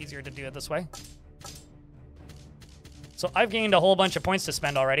it's actually easier to do it this way. So I've gained a whole bunch of points to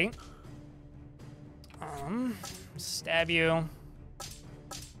spend already. Stab you.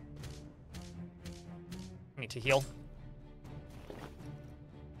 I need to heal.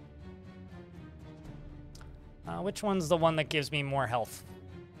 Which one's the one that gives me more health?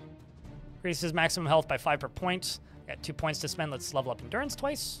 Increases maximum health by 5 per point. Got 2 points to spend. Let's level up endurance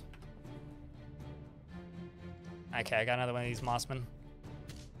twice. Okay, I got another one of these Mossmen.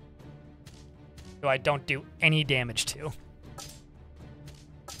 Who I don't do any damage to.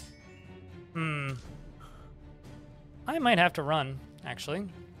 I might have to run, actually.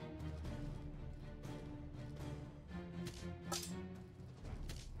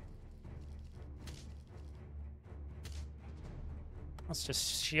 Let's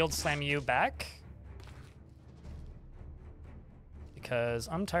just shield slam you back. Because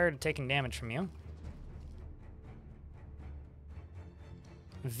I'm tired of taking damage from you.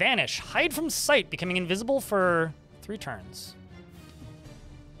 Vanish. Hide from sight, becoming invisible for 3 turns.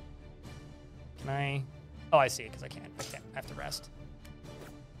 Can I... Oh, I see, because I can't. I have to rest.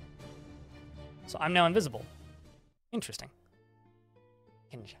 So I'm now invisible. Interesting.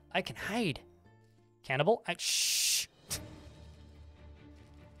 I can hide. Cannibal? Shh.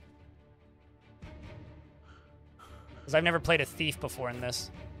 Because I've never played a thief before in this.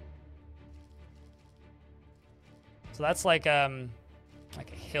 So that's like a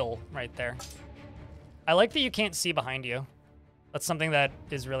hill right there. I like that you can't see behind you. That's something that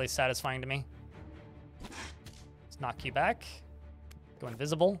is really satisfying to me. Let's knock you back. Go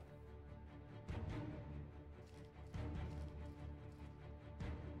invisible.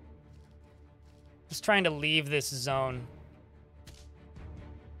 Just trying to leave this zone.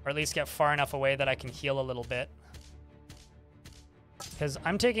 Or at least get far enough away that I can heal a little bit. Because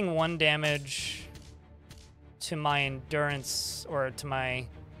I'm taking 1 damage to my endurance or to my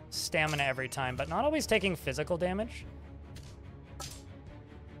stamina every time, but not always taking physical damage.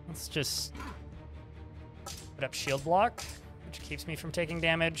 Let's just put up shield block, which keeps me from taking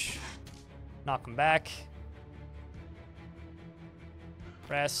damage. Knock him back.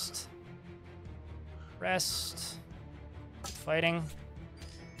 Rest. Rest. Keep fighting.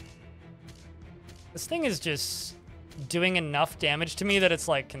 This thing is just doing enough damage to me that it's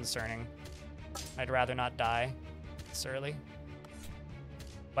like concerning. I'd rather not die. this early.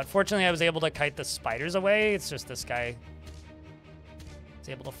 But fortunately, I was able to kite the spiders away. It's just this guy is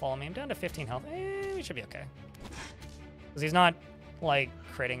able to follow me. I'm down to 15 health. We should be okay. Because he's not, like,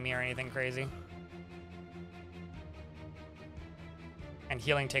 critting me or anything crazy. And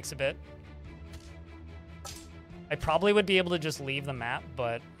healing takes a bit. I probably would be able to just leave the map,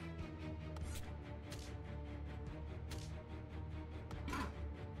 but...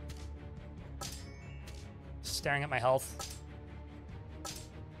 Staring at my health.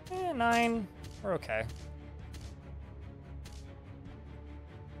 9. We're okay.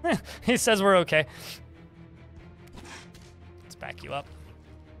 He says we're okay. Let's back you up.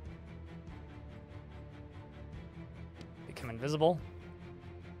 Become invisible.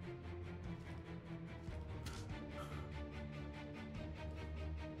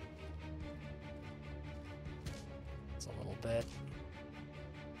 It's a little bit.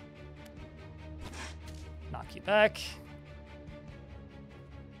 Knock you back.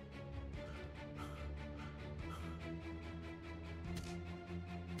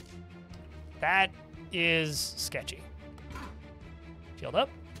 That is sketchy. Shield up.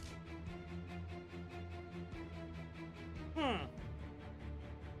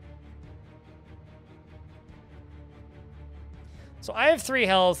 So I have 3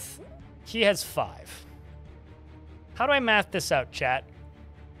 health. He has 5. How do I math this out, chat?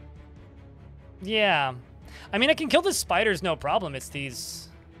 Yeah. I mean, I can kill the spiders, no problem. It's these...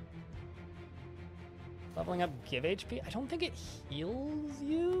 Leveling up, give HP? I don't think it heals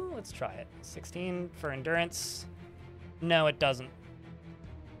you. Let's try it. 16 for endurance. No, it doesn't.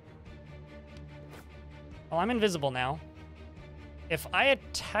 Well, I'm invisible now. If I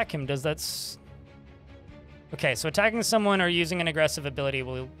attack him, does that... Okay, so attacking someone or using an aggressive ability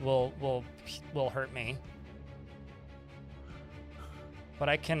will hurt me. But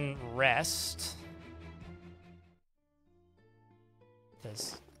I can rest.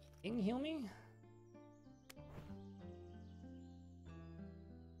 Does King heal me?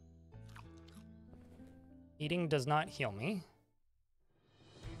 Eating does not heal me.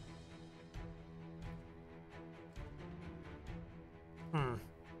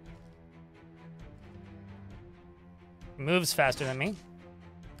 Moves faster than me.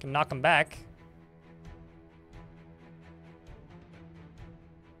 Can knock him back.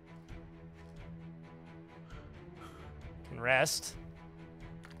 Can rest.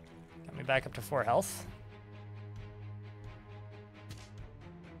 Got me back up to 4 health.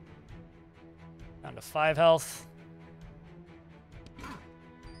 Down to 5 health.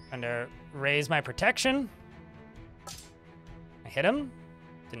 Trying to raise my protection. I hit him.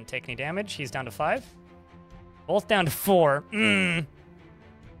 Didn't take any damage. He's down to 5. Both down to 4. I'm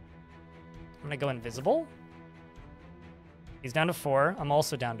gonna go invisible. He's down to 4. I'm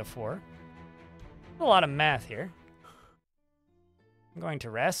also down to 4. A lot of math here. I'm going to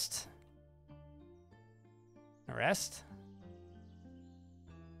rest. Rest.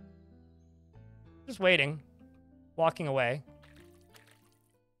 Just waiting. Walking away.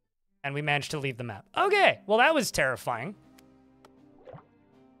 And we managed to leave the map. Okay, well that was terrifying.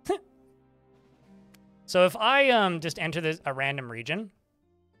 So if I just enter a random region,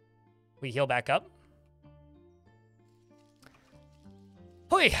 we heal back up.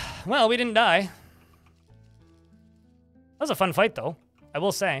 Hoi! Well, we didn't die. That was a fun fight, though, I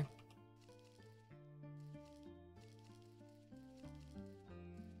will say.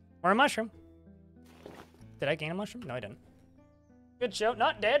 Or a mushroom. Did I gain a mushroom? No, I didn't. Good show.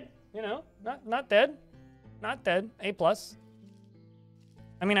 Not dead. You know, not dead. Not dead. A+.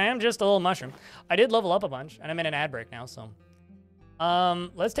 I mean, I am just a little mushroom. I did level up a bunch, and I'm in an ad break now, so.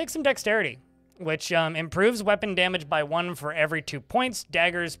 Let's take some dexterity, which improves weapon damage by 1 for every 2 points.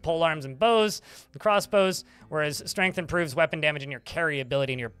 Daggers, polearms, and bows, and crossbows, whereas strength improves weapon damage and your carry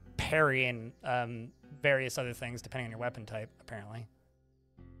ability and your parry and various other things, depending on your weapon type, apparently.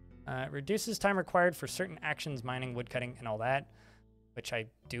 Reduces time required for certain actions, mining, woodcutting, and all that, which I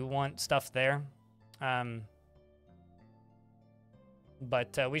do want stuff there.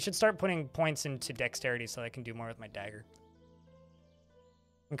 But we should start putting points into dexterity so I can do more with my dagger.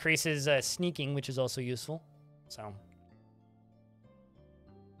 Increases sneaking, which is also useful.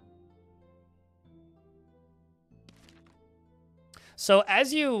 So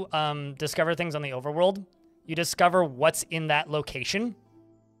as you discover things on the overworld, you discover what's in that location,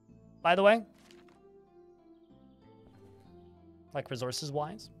 by the way. Like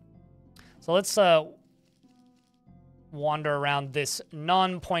resources-wise. So let's wander around this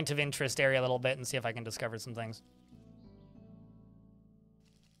non-point of interest area a little bit and see if I can discover some things.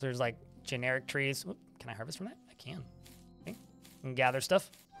 There's like generic trees. Oop, can I harvest from that? I can. Okay. I can gather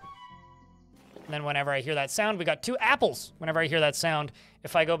stuff. And then whenever I hear that sound, we got 2 apples. Whenever I hear that sound,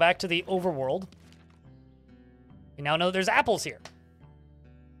 if I go back to the overworld, we now know there's apples here.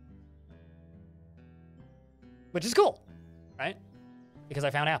 Which is cool, right? Because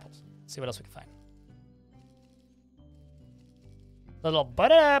I found apples. Let's see what else we can find. The little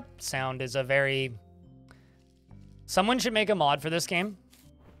but-up sound is a very... Someone should make a mod for this game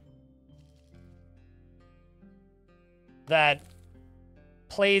that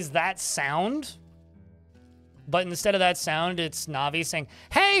plays that sound, but instead of that sound, it's Navi saying,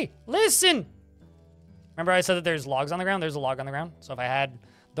 hey, listen! Remember I said that there's logs on the ground? There's a log on the ground. So if I had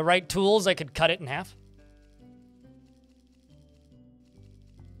the right tools, I could cut it in half.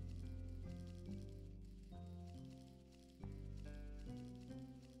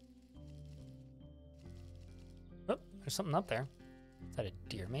 Oh, there's something up there. Is that a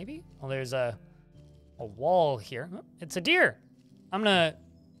deer, maybe? Well, there's a wall here. Oh, it's a deer. I'm gonna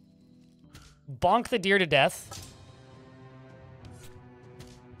bonk the deer to death.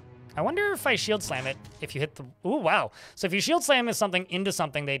 I wonder if I shield slam it, if you hit the... Ooh, wow. So if you shield slam something into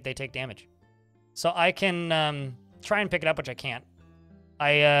something, they take damage. So I can try and pick it up, which I can't.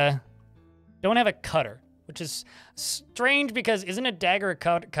 I don't have a cutter, which is strange because isn't a dagger a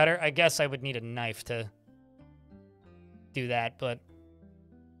cutter? I guess I would need a knife to do that, but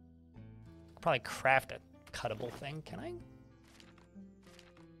I'll probably craft a cuttable thing. Can I?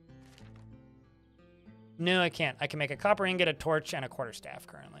 No, I can't. I can make a copper ingot, a torch, and a quarterstaff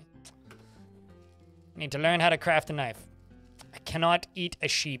currently. I need to learn how to craft a knife. I cannot eat a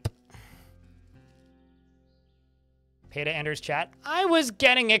sheep. Pay to Ender's chat. I was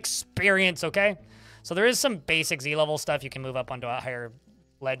getting experience, okay? So there is some basic Z-level stuff. You can move up onto a higher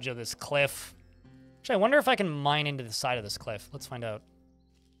ledge of this cliff. Actually, I wonder if I can mine into the side of this cliff. Let's find out.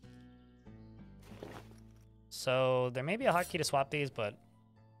 So there may be a hotkey to swap these, but...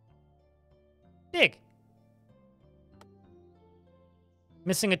 Dig.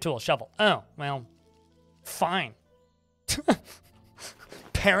 Missing a tool. Shovel. Oh, well, fine.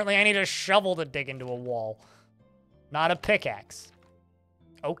 Apparently I need a shovel to dig into a wall. Not a pickaxe.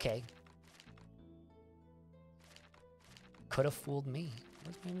 Okay. Could have fooled me.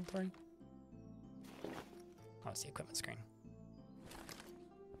 Where's my inventory? Oh, it's the equipment screen.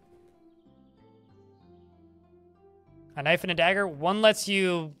 A knife and a dagger. One lets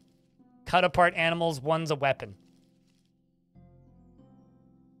you cut apart animals. One's a weapon.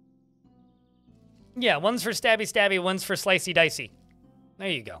 Yeah, one's for stabby, one's for slicey-dicey. There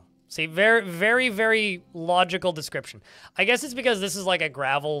you go. See, very, very, very logical description. I guess it's because this is like a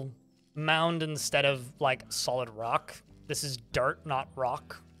gravel mound instead of like solid rock. This is dirt, not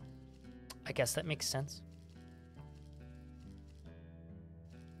rock. I guess that makes sense.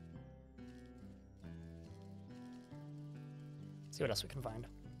 See what else we can find.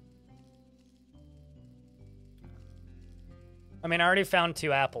 I mean, I already found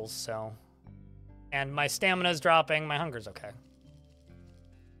 2 apples, so... And my stamina's dropping, my hunger's okay.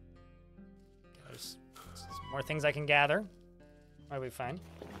 There's more things I can gather. What do we find?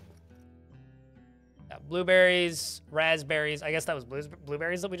 Yeah, blueberries, raspberries. I guess that was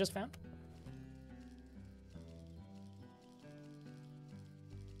blueberries that we just found.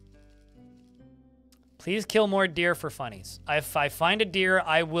 Please kill more deer for funnies. If I find a deer,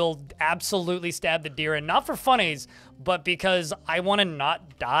 I will absolutely stab the deer, and not for funnies, but because I want to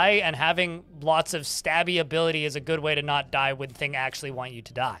not die, and having lots of stabby ability is a good way to not die when things actually want you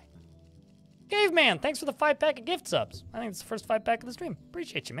to die. Caveman, thanks for the 5-pack of gift subs. I think it's the first 5-pack of the stream.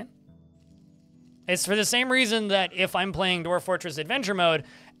 Appreciate you, man. It's for the same reason that if I'm playing Dwarf Fortress Adventure Mode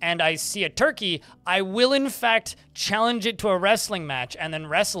and I see a turkey, I will in fact challenge it to a wrestling match and then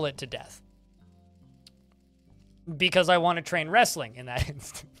wrestle it to death. Because I want to train wrestling in that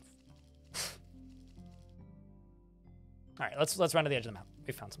instance. All right, let's run to the edge of the map.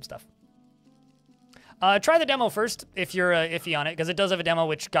 We found some stuff. Try the demo first if you're iffy on it, because it does have a demo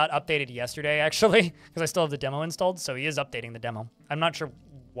which got updated yesterday, actually, because I still have the demo installed, so he is updating the demo. I'm not sure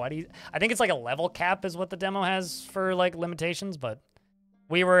what I think it's like a level cap is what the demo has for like limitations, but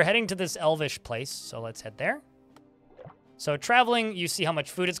we were heading to this elvish place, so let's head there. So traveling, you see how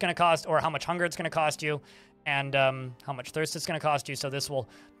much food it's going to cost, or how much hunger it's going to cost you, and how much thirst it's going to cost you. So this will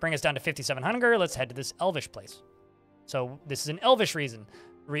bring us down to 57 hunger. Let's head to this elvish place. So this is an elvish region,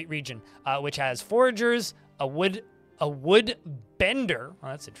 which has foragers, a wood bender. Oh,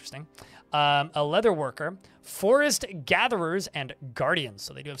 that's interesting. A leather worker, forest gatherers, and guardians.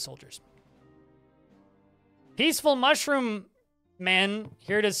 So they do have soldiers. Peaceful mushroom man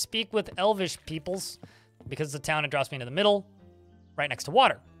here to speak with elvish peoples. Because the town, it drops me into the middle, right next to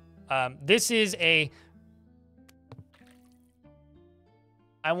water. This is a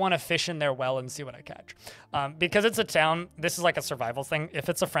I want to fish in their well and see what I catch. Because it's a town, this is like a survival thing. If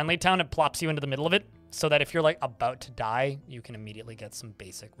it's a friendly town, it plops you into the middle of it so that if you're like about to die, you can immediately get some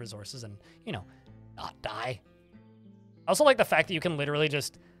basic resources and, you know, not die. I also like the fact that you can literally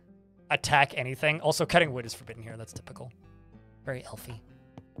just attack anything. Also, cutting wood is forbidden here. That's typical. Very elfy.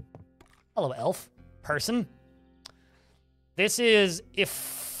 Hello, elf. Person. This is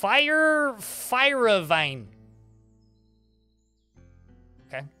Firavine.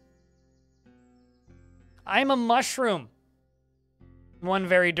 Okay. I'm a mushroom. One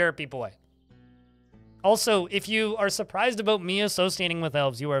very derpy boy. Also, if you are surprised about me associating with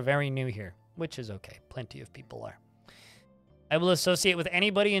elves, you are very new here, which is okay. Plenty of people are. I will associate with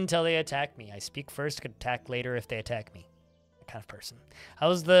anybody until they attack me. I speak first, could attack later if they attack me. That kind of person.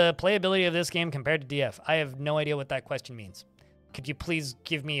 How's the playability of this game compared to DF? I have no idea what that question means. Could you please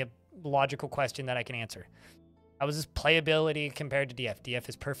give me a logical question that I can answer? How is this playability compared to DF? DF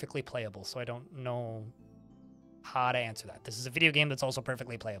is perfectly playable, so I don't know how to answer that. This is a video game that's also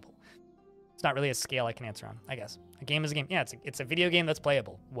perfectly playable. It's not really a scale I can answer on, I guess. A game is a game. Yeah, it's a video game that's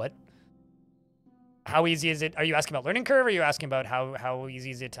playable. What? How easy is it? Are you asking about learning curve? Or are you asking about how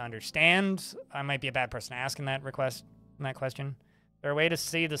easy is it to understand? I might be a bad person to ask in that question. Is there a way to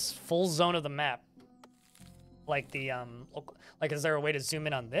see this full zone of the map? Like the, like, is there a way to zoom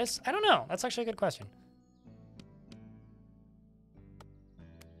in on this? I don't know. That's actually a good question.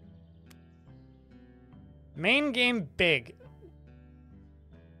 Main game big.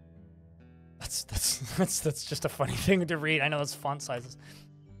 That's just a funny thing to read. I know it's font sizes.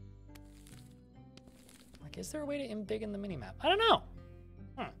 Like, is there a way to big in the minimap? I don't know.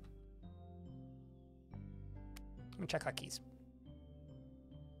 Let me check hotkeys.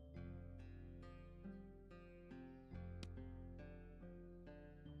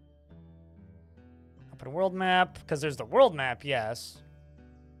 I'll put a world map, because there's the world map, yes.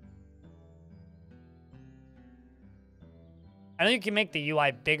 I know you can make the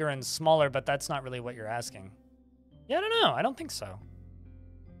UI bigger and smaller, but that's not really what you're asking. Yeah, I don't know. I don't think so.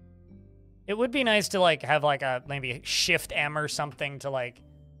 It would be nice to like have like a maybe Shift M or something to like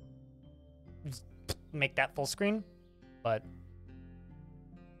make that full screen, but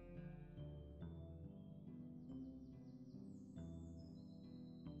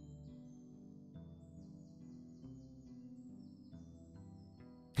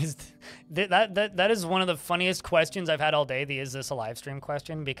that is one of the funniest questions I've had all day, the is this a live stream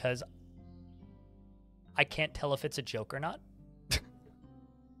question, because I can't tell if it's a joke or not.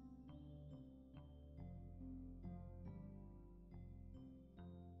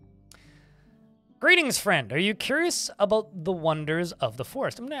 Greetings, friend. Are you curious about the wonders of the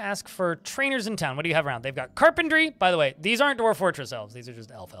forest? I'm going to ask for trainers in town. What do you have around? They've got carpentry. By the way, these aren't Dwarf Fortress elves. These are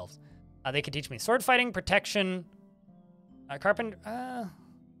just elves. They could teach me sword fighting, protection, carpenter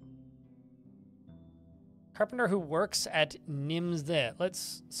who works at Nims there.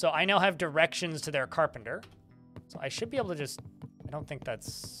 So I now have directions to their carpenter. So I should be able to just, I don't think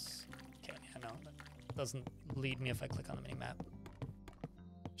that's, okay, yeah, no, that doesn't lead me if I click on the mini map.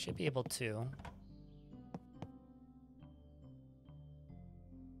 Should be able to.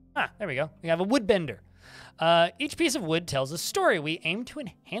 There we go. We have a woodbender. Each piece of wood tells a story. We aim to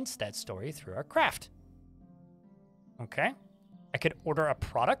enhance that story through our craft. Okay. I could order a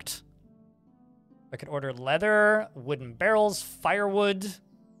product. I could order leather, wooden barrels, firewood,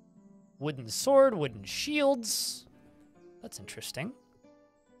 wooden sword, wooden shields. That's interesting.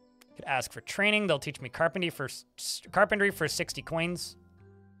 Could ask for training. They'll teach me carpentry for 60 coins.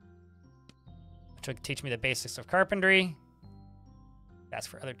 Which will teach me the basics of carpentry. Ask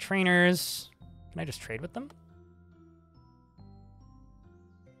for other trainers. Can I just trade with them?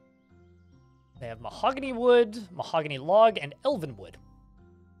 They have mahogany wood, mahogany log, and elven wood.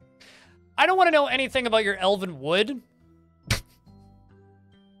 I don't want to know anything about your elven wood.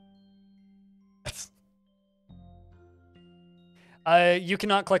 You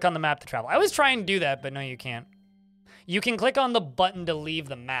cannot click on the map to travel. I was trying to do that, but no, you can't. You can click on the button to leave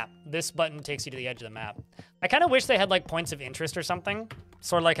the map. This button takes you to the edge of the map. I kind of wish they had like points of interest or something.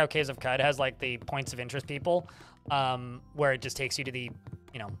 Sort of like how Caves of Cud has like the points of interest people, where it just takes you to the,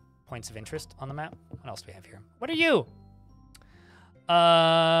 you know, points of interest on the map. What else do we have here? What are you?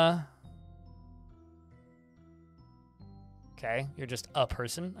 Okay, you're just a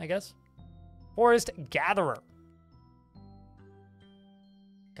person, I guess. Forest Gatherer.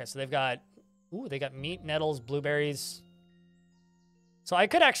 Okay, so they've got, ooh, they got meat, nettles, blueberries. So I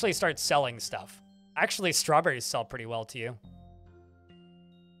could actually start selling stuff. Actually, strawberries sell pretty well to you.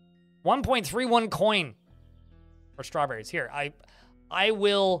 1.31 coin for strawberries. Here, I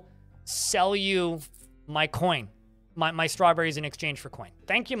will sell you my coin. my strawberries in exchange for coin.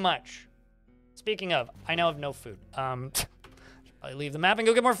 Thank you much. Speaking of, I now have no food. Should probably leave the map and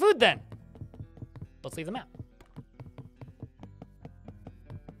go get more food then. Let's leave the map.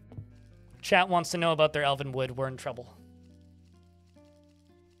 Chat wants to know about their elven wood. We're in trouble.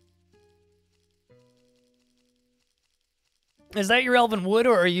 Is that your elven wood,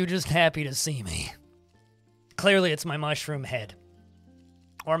 or are you just happy to see me? Clearly, it's my mushroom head.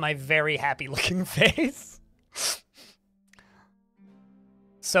 Or my very happy-looking face.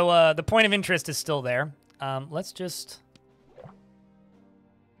 So, the point of interest is still there. Let's just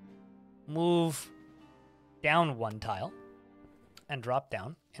move down one tile and drop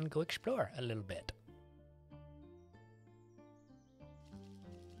down and go explore a little bit.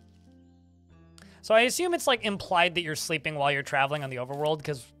 So I assume it's like implied that you're sleeping while you're traveling on the overworld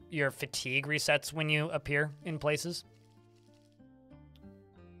because your fatigue resets when you appear in places.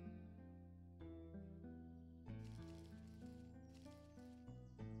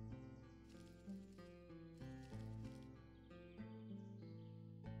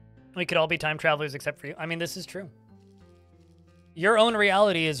 We could all be time travelers except for you. I mean, this is true. Your own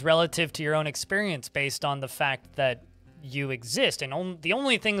reality is relative to your own experience based on the fact that you exist. And the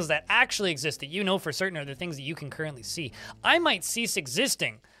only things that actually exist that you know for certain are the things that you can currently see. I might cease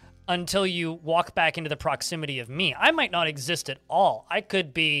existing until you walk back into the proximity of me. I might not exist at all. I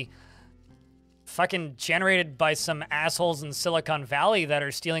could be fucking generated by some assholes in Silicon Valley that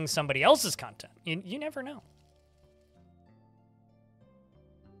are stealing somebody else's content. You never know.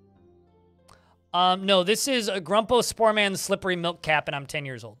 No, this is a Grumpo Sporeman Slippery Milk Cap, and I'm 10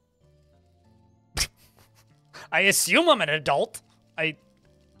 years old. I assume I'm an adult. I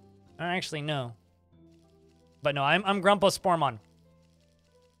don't actually know. But no, I'm Grumpo Sporemon.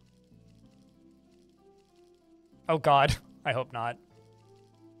 Oh god, I hope not.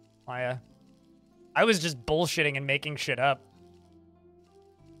 I was just bullshitting and making shit up.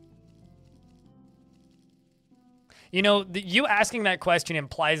 You know, you asking that question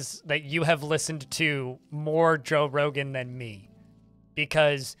implies that you have listened to more Joe Rogan than me.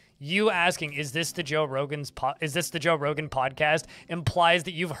 Because you asking, is this the Joe Rogan podcast, implies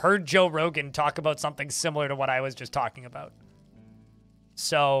that you've heard Joe Rogan talk about something similar to what I was just talking about.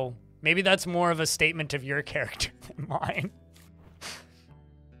 So maybe that's more of a statement of your character than mine.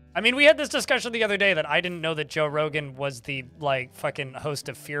 I mean, we had this discussion the other day that I didn't know that Joe Rogan was the, like, fucking host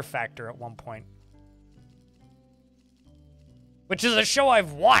of Fear Factor at one point. Which is a show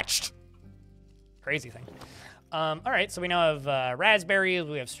I've watched. Crazy thing. All right, so we now have raspberries,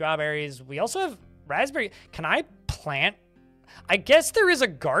 we have strawberries, we also have raspberry. Can I plant? I guess there is a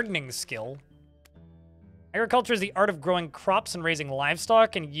gardening skill. Agriculture is the art of growing crops and raising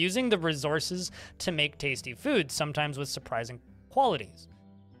livestock and using the resources to make tasty food, sometimes with surprising qualities.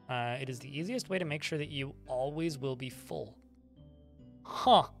 It is the easiest way to make sure that you always will be full.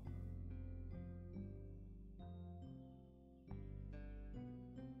 Huh.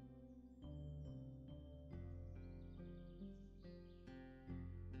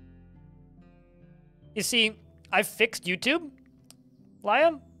 You see, I've fixed YouTube,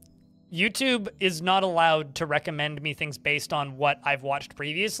 Laya. YouTube is not allowed to recommend me things based on what I've watched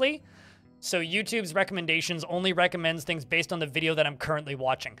previously. So YouTube's recommendations only recommends things based on the video that I'm currently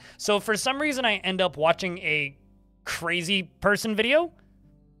watching. So for some reason, I end up watching a crazy person video.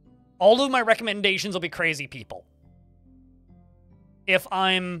 All of my recommendations will be crazy people. If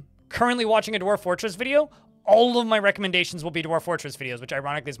I'm currently watching a Dwarf Fortress video, all of my recommendations will be Dwarf Fortress videos, which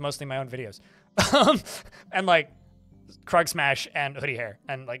ironically is mostly my own videos. And like Krug Smash and Hoodie Hair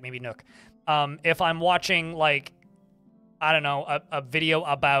and like maybe Nook. If I'm watching like, I don't know, a video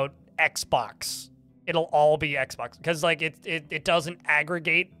about Xbox, it'll all be Xbox because like it doesn't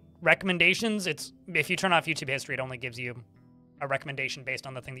aggregate recommendations. It's if you turn off YouTube history, it only gives you a recommendation based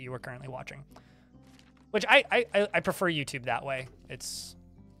on the thing that you were currently watching. Which I prefer YouTube that way. It's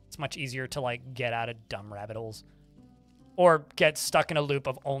much easier to like get out of dumb rabbit holes or get stuck in a loop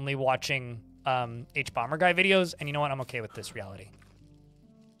of only watching H Bomber Guy videos. And you know what? I'm okay with this reality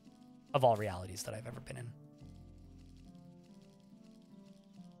of all realities that I've ever been in.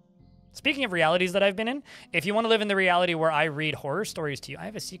 Speaking of realities that I've been in, if you want to live in the reality where I read horror stories to you, I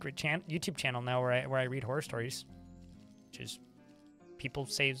have a secret YouTube channel now where I read horror stories, which is people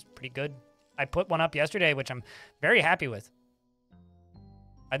say is pretty good. I put one up yesterday, which I'm very happy with.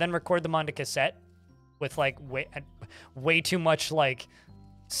 I then record them onto cassette with like way too much like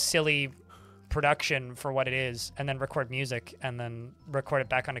silly production for what it is, and then record music and then record it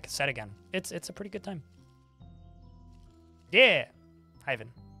back onto cassette again. It's a pretty good time. Yeah,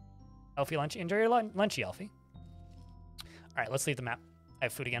 Ivan. Elfie lunch. Enjoy your lunchy, Elfie. All right, let's leave the map. I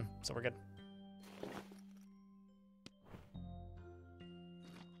have food again, so we're good.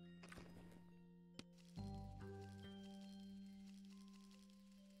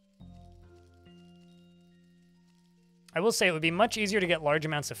 I will say it would be much easier to get large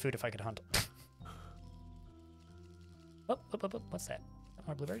amounts of food if I could hunt. Oh, what's that?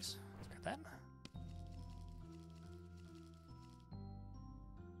 More blueberries? Let's grab that.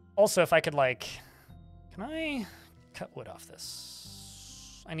 Also, if I could, like... Can I cut wood off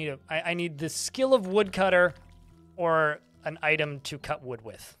this? I need the skill of woodcutter or an item to cut wood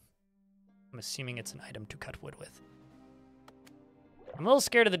with. I'm assuming it's an item to cut wood with. I'm a little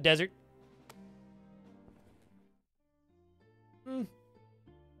scared of the desert.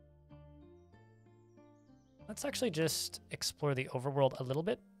 Let's actually just explore the overworld a little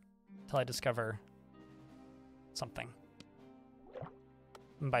bit until I discover something.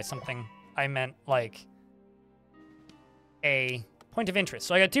 And by something, I meant like a point of interest.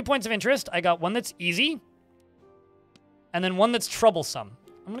 So I got 2 points of interest. I got one that's easy and then one that's troublesome.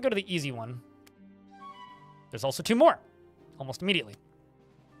 I'm gonna go to the easy one. There's also 2 more, almost immediately.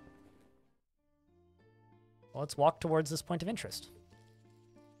 Well, let's walk towards this point of interest.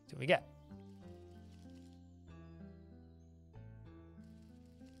 See what we get.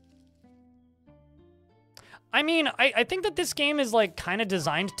 I mean, I think that this game is like kind of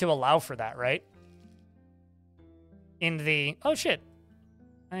designed to allow for that, right? In the, oh shit,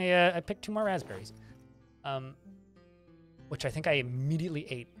 I picked 2 more raspberries, which I think I immediately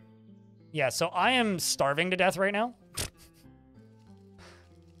ate. Yeah, so I am starving to death right now,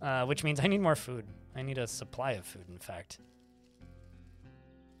 which means I need more food. I need a supply of food, in fact.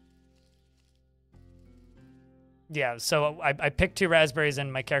 Yeah, so I picked 2 raspberries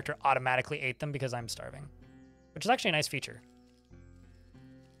and my character automatically ate them because I'm starving, which is actually a nice feature.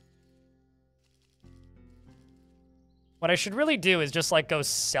 What I should really do is just like go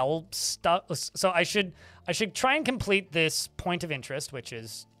sell stuff. So I should try and complete this point of interest, which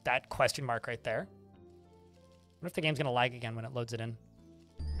is that question mark right there. What if the game's gonna lag again when it loads it in?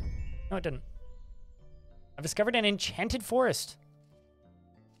 No, it didn't. I've discovered an enchanted forest.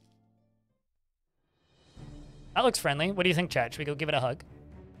 That looks friendly. What do you think, chat? Should we go give it a hug?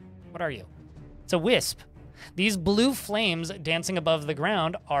 What are you? It's a wisp. These blue flames dancing above the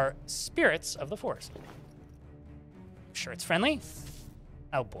ground are spirits of the forest. Sure, it's friendly.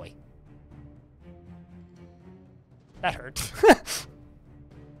 Oh boy. That hurt.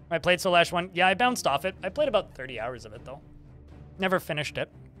 I played Soulash 1. Yeah, I bounced off it. I played about 30 hours of it, though. Never finished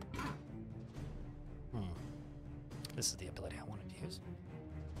it. This is the ability I wanted to use.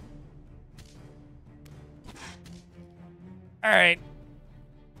 All right.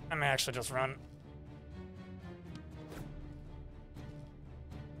 I may actually just run.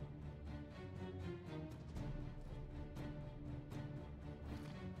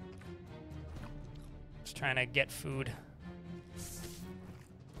 Just trying to get food.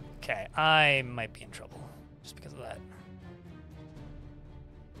 Okay, I might be in trouble just because of that.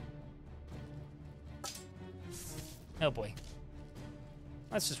 Oh boy.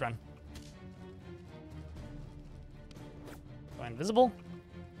 Let's just run. Go invisible.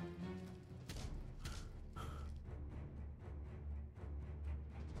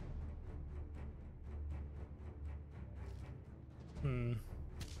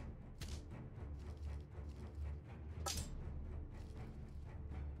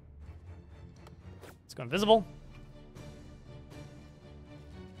 Let's go invisible.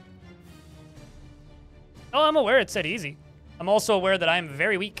 Oh, I'm aware it said easy. I'm also aware that I am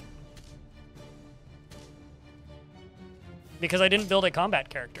very weak. Because I didn't build a combat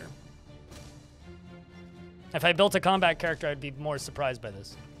character. If I built a combat character, I'd be more surprised by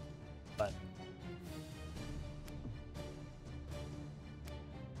this. But...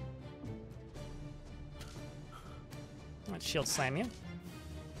 let's shield slam you.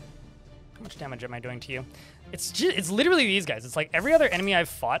 How much damage am I doing to you? It's literally these guys. It's like every other enemy I've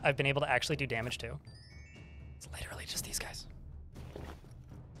fought, I've been able to actually do damage to. It's literally just these guys.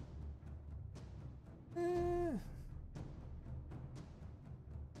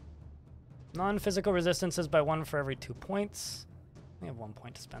 Non-physical resistances by 1 for every 2 points. I have 1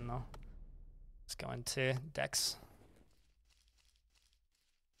 point to spend though. Let's go into Dex.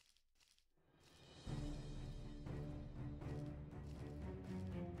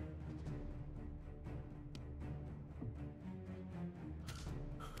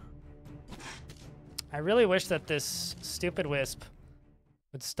 I really wish that this stupid wisp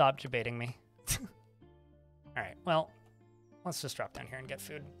would stop debating me. All right, well, let's just drop down here and get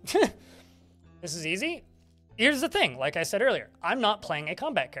food. This is easy. Here's the thing, like I said earlier, I'm not playing a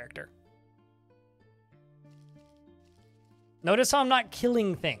combat character. Notice how I'm not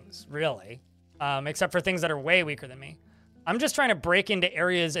killing things, really, except for things that are way weaker than me. I'm just trying to break into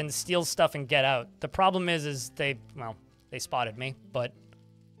areas and steal stuff and get out. The problem is they spotted me, but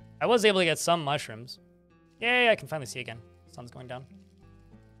I was able to get some mushrooms. Yay, I can finally see again. Sun's going down.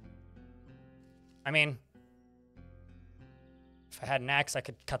 I mean, if I had an axe, I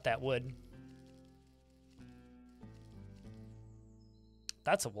could cut that wood.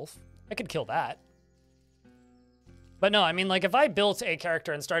 That's a wolf. I could kill that. But no, I mean, like, if I built a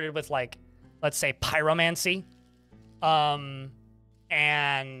character and started with, like, let's say pyromancy, and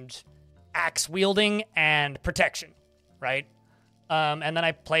axe wielding and protection, right? And then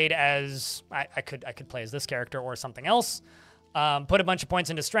I played as, I could play as this character or something else, put a bunch of points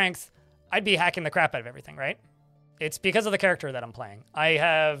into strength, I'd be hacking the crap out of everything, right? It's because of the character that I'm playing. I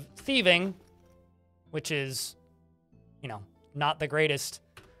have thieving, which is, you know, not the greatest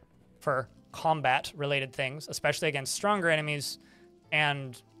for combat-related things, especially against stronger enemies.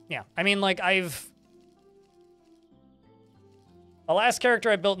 And, yeah, I mean, like, the last character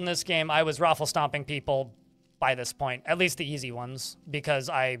I built in this game, I was raffle stomping people by this point, at least the easy ones, because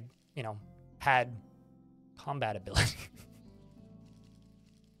I, you know, had combat ability.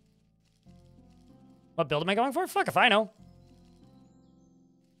 What build am I going for? Fuck if I know.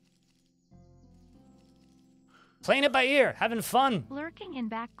 Playing it by ear, having fun. Lurking in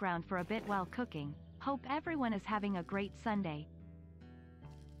background for a bit while cooking. Hope everyone is having a great Sunday.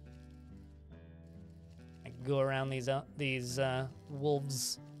 I go around these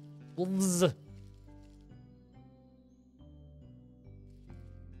wolves. Wolves.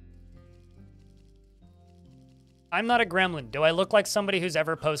 I'm not a gremlin. Do I look like somebody who's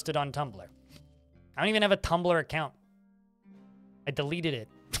ever posted on Tumblr? I don't even have a Tumblr account. I deleted it.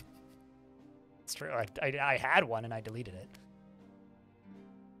 It's true. I had one and I deleted it.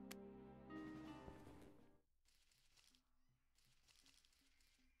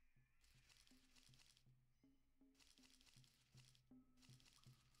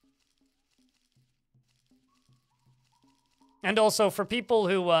 And also, for people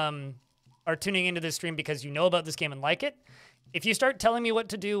who are tuning into this stream because you know about this game and like it, if you start telling me what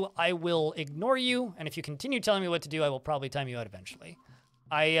to do, I will ignore you. And if you continue telling me what to do, I will probably time you out eventually.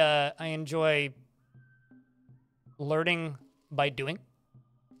 I enjoy learning by doing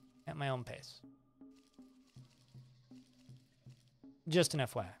at my own pace. Just an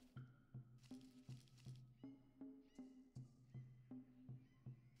FYI.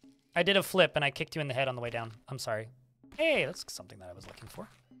 I did a flip and I kicked you in the head on the way down. I'm sorry. Hey, that's something that I was looking for.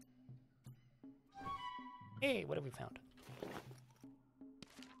 Hey, what have we found?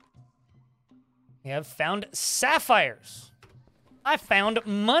 We have found sapphires. I found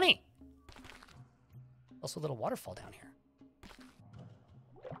money. Also a little waterfall down here.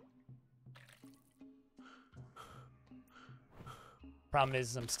 Problem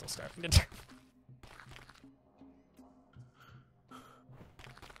is, I'm still starving to death.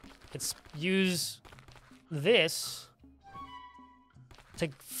 Let's use this to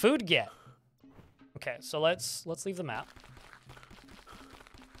food get. Okay, so let's leave the map.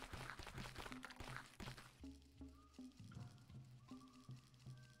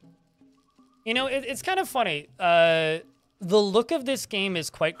 You know, it's kind of funny. The look of this game is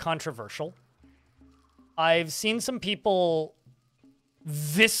quite controversial. I've seen some people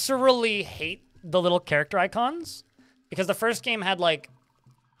viscerally hate the little character icons because the first game had, like,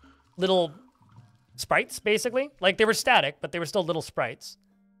 little sprites, basically. Like, they were static, but they were still little sprites.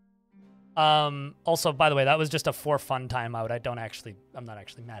 Also, by the way, that was just a for fun timeout. I'm not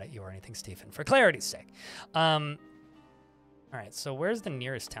actually mad at you or anything, Stephen, for clarity's sake. All right, so where's the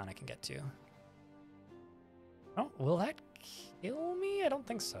nearest town I can get to? Oh, will that kill me? I don't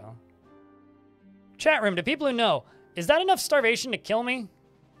think so. Chat room, to people who know, is that enough starvation to kill me?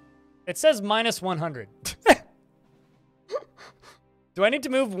 It says minus 100. Do I need to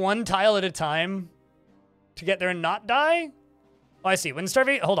move one tile at a time to get there and not die? Oh, I see. When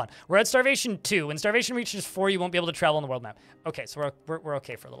starvation, hold on. We're at starvation 2. When starvation reaches 4, you won't be able to travel on the world map. Okay, so we're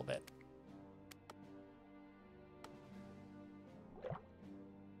okay for a little bit.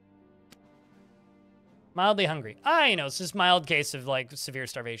 Mildly hungry. You know, it's just mild case of, like, severe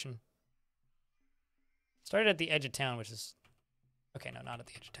starvation. Started at the edge of town, which is... Okay, no, not at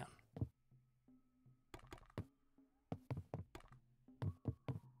the edge of town.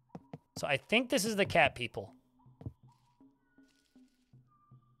 So I think this is the cat people.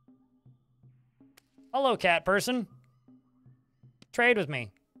 Hello, cat person. Trade with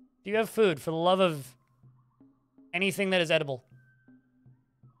me. Do you have food for the love of anything that is edible?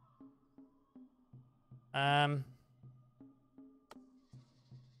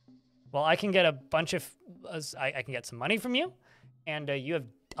 Well, I can get a bunch of... I can get some money from you, and you have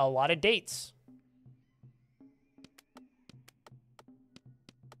a lot of dates.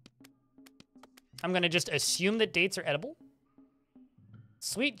 I'm going to just assume that dates are edible.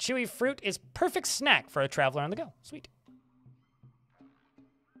 Sweet, chewy fruit is perfect snack for a traveler on the go. Sweet.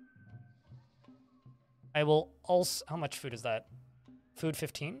 I will also... How much food is that? Food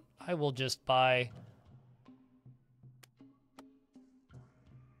 15? I will just buy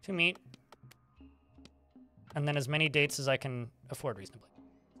 2 meat. And then as many dates as I can afford reasonably.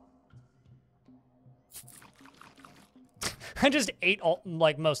 I just ate all,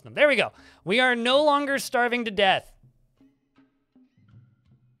 like most of them. There we go. We are no longer starving to death.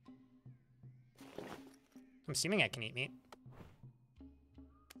 I'm assuming I can eat meat.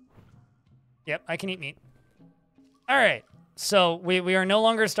 Yep, I can eat meat. All right, so we are no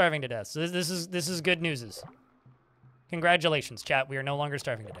longer starving to death. So this is good news. Congratulations, chat. We are no longer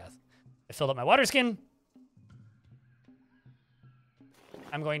starving to death. I filled up my water skin.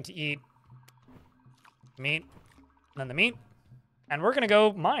 I'm going to eat meat, and then the meat, and we're gonna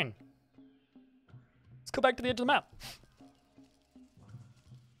go mine. Let's go back to the edge of the map.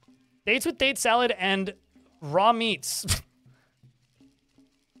 Dates with date salad and raw meats.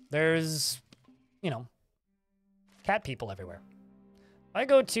 There's, you know, cat people everywhere. If I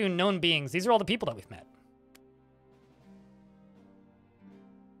go to known beings, these are all the people that we've met.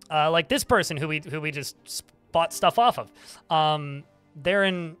 Like this person who we just bought stuff off of. They're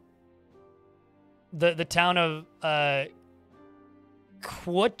in the town of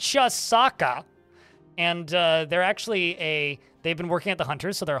Kwachasaka, and they're actually they've been working at the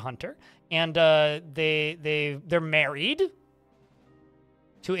Hunters, so they're a hunter, and they're married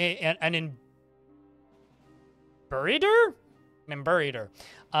to an Imburider,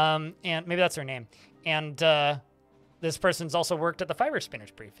 and maybe that's her name, and this person's also worked at the fiber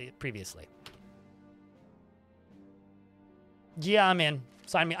spinners previously. Yeah, I'm in.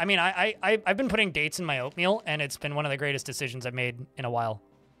 Sign me. I mean, I've been putting dates in my oatmeal, and it's been one of the greatest decisions I've made in a while.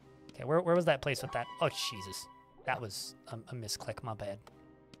 Okay, where was that place with that? Oh, Jesus. That was a misclick, my bad.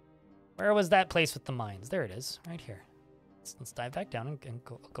 Where was that place with the mines? There it is, right here. Let's dive back down and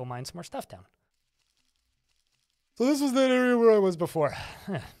go mine some more stuff down. So this was that area where I was before.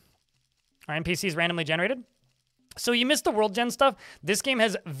 Our NPCs randomly generated. So you missed the world gen stuff. This game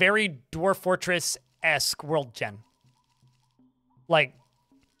has very Dwarf Fortress-esque world gen. Like,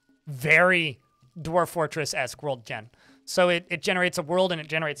 very Dwarf Fortress-esque world gen. So it generates a world and it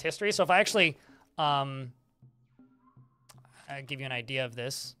generates history. So if I actually I give you an idea of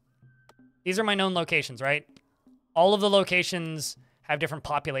this. These are my known locations, right? All of the locations have different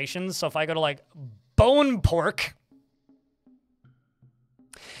populations. So if I go to like Bone Pork,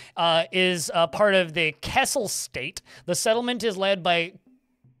 is a part of the Kessel State. The settlement is led by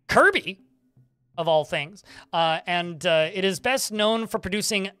Kirby, of all things, and it is best known for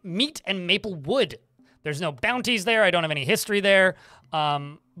producing meat and maple wood. There's no bounties there. I don't have any history there,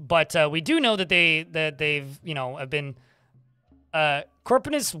 but we do know that they've have been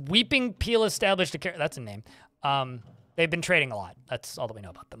Corpinus Weeping Peel established a that's a name. They've been trading a lot. That's all that we know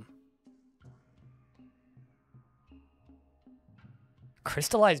about them.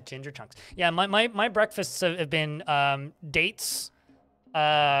 Crystallized ginger chunks. Yeah, my breakfasts have been dates,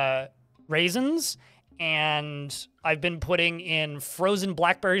 raisins, and I've been putting in frozen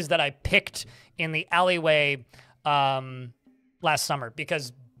blackberries that I picked in the alleyway last summer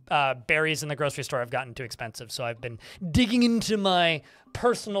because berries in the grocery store have gotten too expensive. So I've been digging into my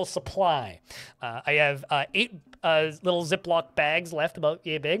personal supply. I have 8 little Ziploc bags left, about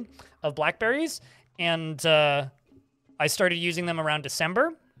yay big, of blackberries, and I started using them around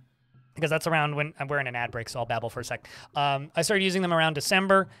December because that's around when we're in an ad break, so I'll babble for a sec. I started using them around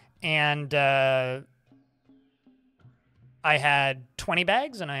December, and I had 20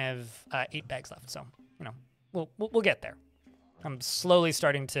 bags, and I have 8 bags left. So, we'll get there. I'm slowly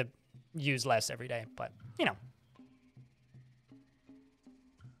starting to use less every day, but,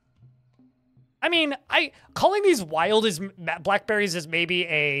 I mean, calling these wild blackberries is maybe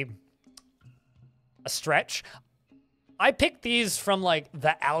a stretch. I picked these from, like,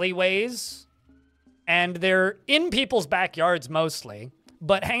 the alleyways, and they're in people's backyards mostly,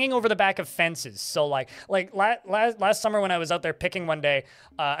 but hanging over the back of fences. So, like last summer when I was out there picking one day,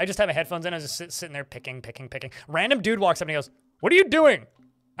 I just had my headphones in. I was just sitting there picking. Random dude walks up and he goes, "What are you doing?"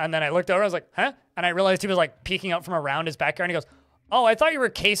 And then I looked over, I was like, "Huh?" And I realized he was, like, peeking out from around his backyard, and he goes, "Oh, I thought you were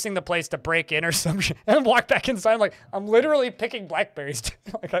casing the place to break in or some shit." And I walked back inside. I'm like, "I'm literally picking blackberries."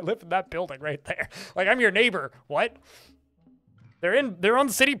 Like, I live in that building right there. Like, I'm your neighbor. What? They're on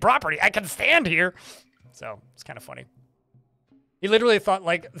city property. I can stand here. So it's kind of funny. He literally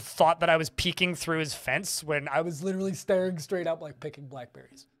thought that I was peeking through his fence when I was literally staring straight up, like, picking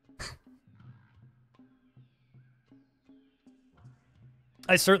blackberries.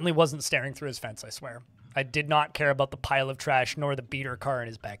 I certainly wasn't staring through his fence, I swear. I did not care about the pile of trash nor the beater car in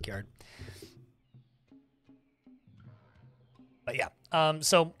his backyard. But yeah,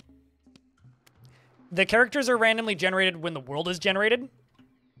 so the characters are randomly generated when the world is generated.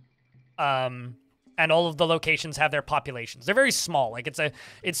 And all of the locations have their populations. They're very small. Like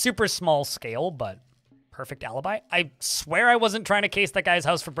it's super small scale, but perfect alibi. I swear I wasn't trying to case that guy's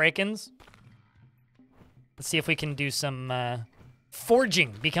house for break-ins. Let's see if we can do some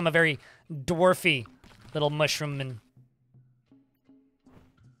forging. Become a very dwarfy little mushroom and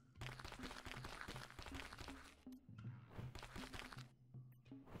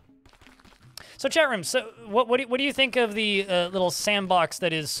so chat room. So what do you think of the little sandbox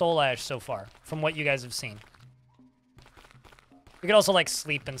that is Soulash so far, from what you guys have seen? You could also like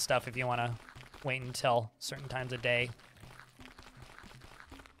sleep and stuff if you want to wait until certain times of day.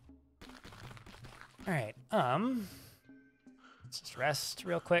 All right. Let's just rest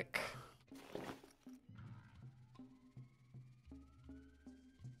real quick.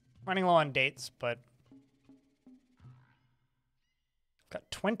 Running low on dates, but got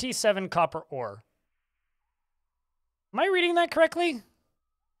 27 copper ore. Am I reading that correctly?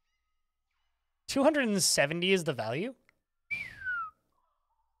 270 is the value?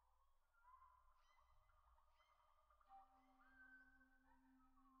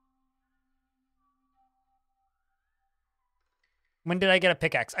 When did I get a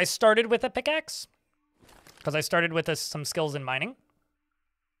pickaxe? I started with a pickaxe because I started with some skills in mining.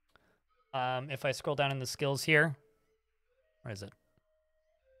 If I scroll down in the skills here, where is it?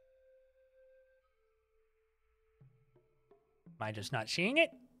 Am I just not seeing it?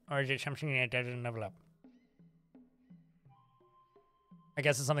 Or is it something that doesn't level up? I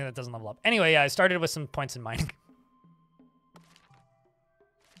guess it's something that doesn't level up. Anyway, yeah, I started with some points in mining.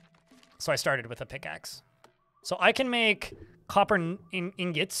 So I started with a pickaxe. So I can make copper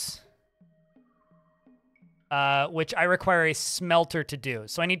ingots, which I require a smelter to do.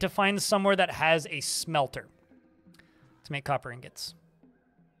 So I need to find somewhere that has a smelter to make copper ingots.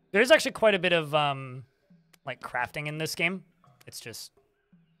 There's actually quite a bit of like crafting in this game. It's just,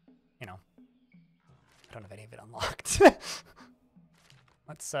 you know, I don't have any of it unlocked.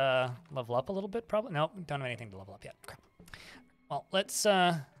 Let's level up a little bit, probably. Nope, don't have anything to level up yet. Crap. Well, let's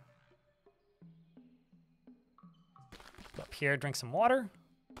go up here, drink some water.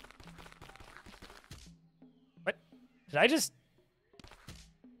 What? Did I just...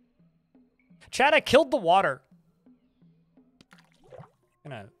 Chad, I killed the water.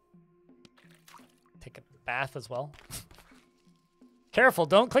 I'm gonna take a bath as well. Careful,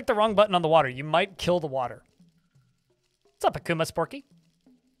 don't click the wrong button on the water. You might kill the water. What's up, Akuma Sporky?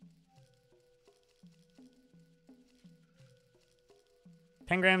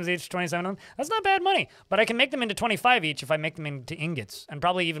 $10 each, 27 of them. That's not bad money, but I can make them into 25 each if I make them into ingots, and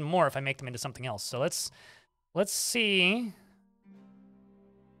probably even more if I make them into something else. So let's see.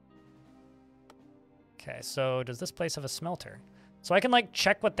 Okay, so does this place have a smelter? So I can like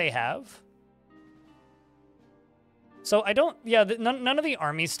check what they have. So I don't, yeah, none of the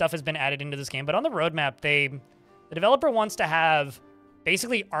army stuff has been added into this game, but on the roadmap, the developer wants to have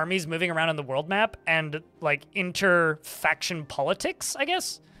basically armies moving around on the world map and like inter-faction politics, I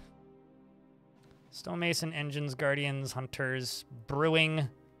guess. Stonemason, engines, guardians, hunters, brewing,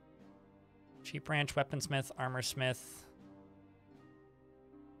 sheep ranch, weaponsmith, armorsmith.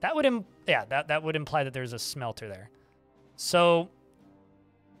 That would, that would imply that there's a smelter there. So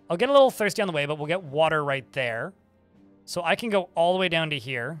I'll get a little thirsty on the way, but we'll get water right there. So I can go all the way down to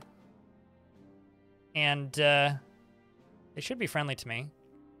here. And they should be friendly to me.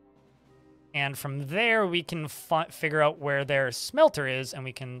 And from there, we can figure out where their smelter is, and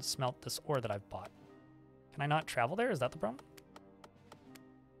we can smelt this ore that I've bought. Can I not travel there? Is that the problem?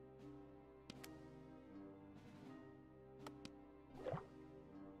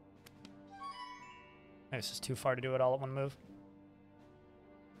 Maybe it's just too far to do it all at one move.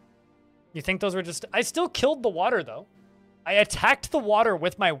 You think those were just... I still killed the water, though. I attacked the water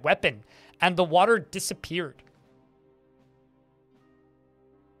with my weapon, and the water disappeared.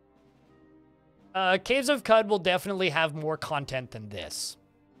 Caves of Cud will definitely have more content than this.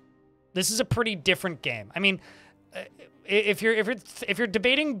 This is a pretty different game. I mean, if you're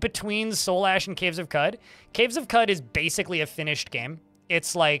debating between Soulash and Caves of Cud is basically a finished game.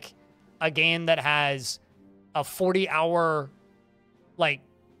 It's like a game that has a 40-hour, like...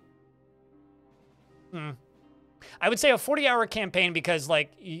 I would say a 40-hour campaign because,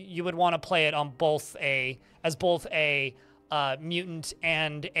 like, you would want to play it on both as both a mutant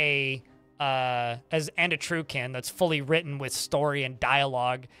and a and a Truekin that's fully written with story and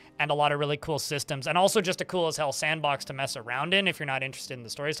dialogue and a lot of really cool systems, and also just a cool as hell sandbox to mess around in if you're not interested in the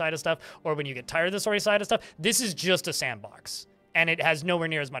story side of stuff, or when you get tired of the story side of stuff. This is just a sandbox, and it has nowhere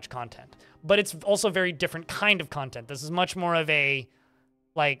near as much content. But it's also a very different kind of content. This is much more of a,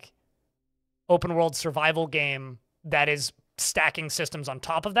 like, open world survival game that is stacking systems on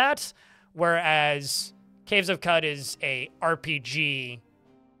top of that, whereas Caves of Cud is a RPG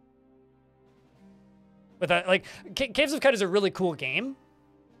with a, like, Caves of Cud is a really cool game,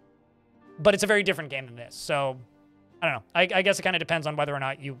 but it's a very different game than this. So, I don't know. I guess it kind of depends on whether or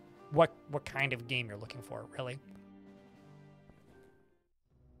not you, what kind of game you're looking for, really.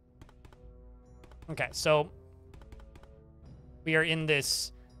 Okay, so we are in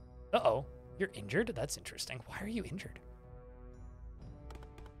this, uh-oh, you're injured? That's interesting. Why are you injured?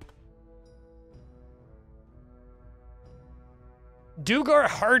 Dugar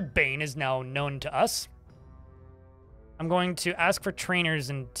Hardbane is now known to us. I'm going to ask for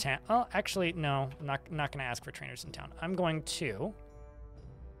trainers in town. Oh, actually, no. I'm not going to ask for trainers in town. I'm going to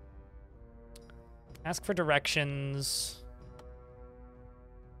ask for directions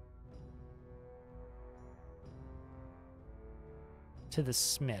to the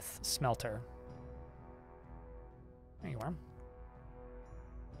smelter. There you are.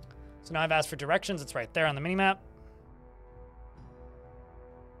 So now I've asked for directions. It's right there on the minimap.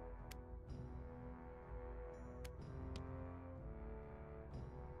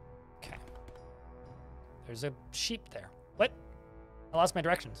 There's a sheep there. What? I lost my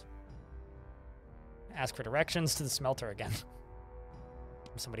directions. Ask for directions to the smelter again.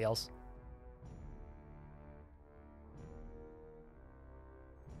 From somebody else.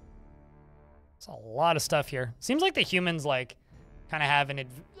 There's a lot of stuff here. Seems like the humans, like, kind of have an...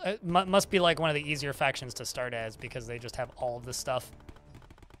 must be, like, one of the easier factions to start as because they just have all of this stuff.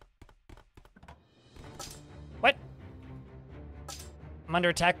 What? I'm under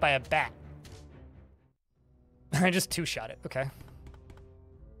attack by a bat. I just two-shot it. Okay.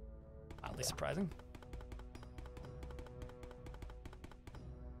 Oddly surprising.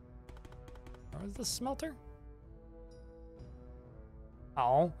 Where is the smelter?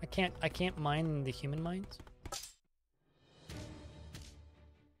 Oh, I can't mine the human mines.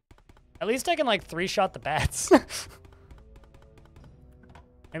 At least I can, like, three-shot the bats.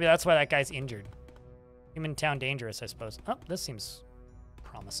 Maybe that's why that guy's injured. Human town dangerous, I suppose. Oh, this seems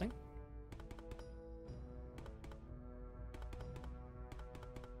promising.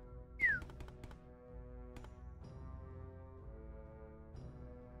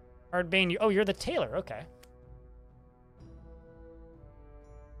 Hardbane, oh, you're the tailor, okay.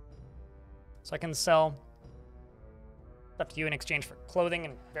 So I can sell stuff to you in exchange for clothing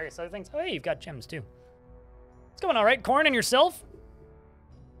and various other things. Oh, hey, you've got gems too. It's going all right, Corn, and yourself?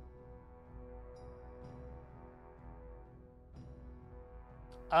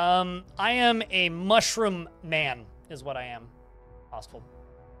 I am a mushroom man, is what I am. Possible.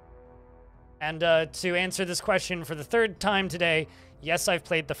 And to answer this question for the third time today, yes, I've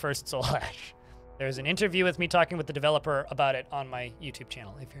played the first Soulash. There's an interview with me talking with the developer about it on my YouTube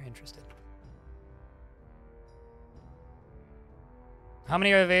channel, if you're interested. How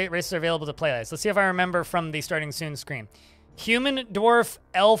many races are available to play as? Let's see if I remember from the starting soon screen. Human, dwarf,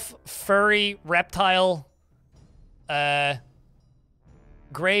 elf, furry, reptile,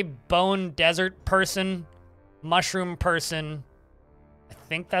 gray bone desert person, mushroom person. I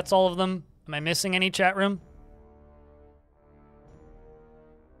think that's all of them. Am I missing any, chat room?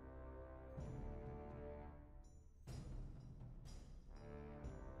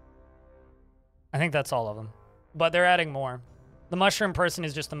 I think that's all of them. But they're adding more. The mushroom person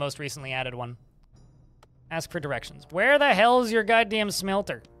is just the most recently added one. Ask for directions. Where the hell is your goddamn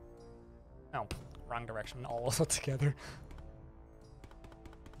smelter? Oh, wrong direction all together.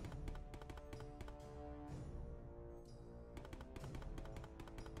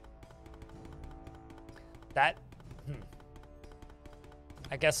 That,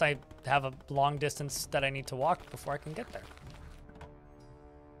 I guess I have a long distance that I need to walk before I can get there.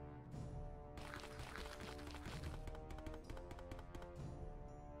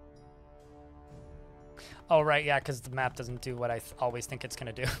 Oh, right, yeah, because the map doesn't do what I always think it's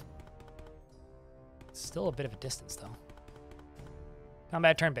going to do. It's still a bit of a distance, though.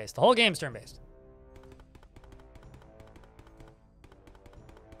 Combat turn-based. The whole game's turn-based.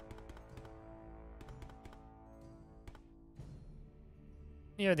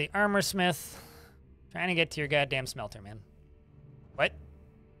 You're the armor smith. Trying to get to your goddamn smelter, man. What?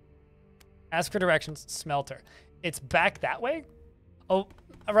 Ask for directions. Smelter. It's back that way? Oh,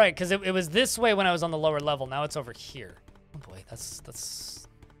 right, because it was this way when I was on the lower level. Now it's over here. Oh boy, that's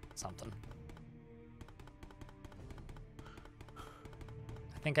something.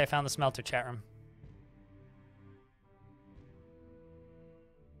 think I found the smelter, chat room.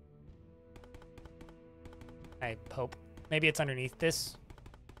 I hope. Maybe it's underneath this.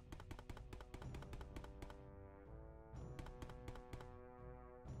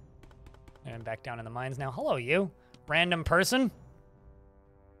 And back down in the mines now. Hello, you. Random person.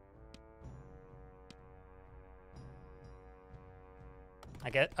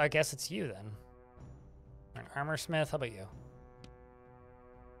 I guess it's you then. An armor smith. How about you?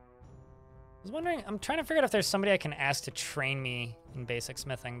 I was wondering, I'm trying to figure out if there's somebody I can ask to train me in basic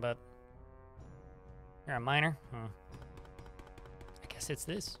smithing, but you're a miner? I guess it's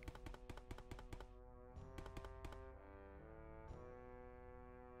this.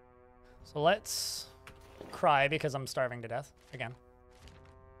 So let's cry because I'm starving to death again.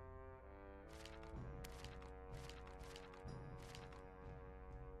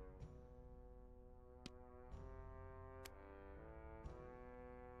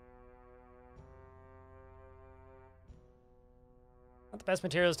 Not the best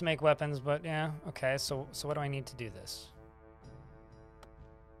materials to make weapons, but yeah, okay, so what do I need to do this?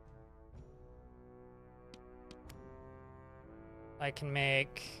 I can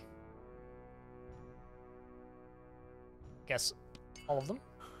make, guess, all of them.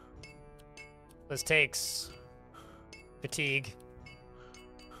 This takes fatigue.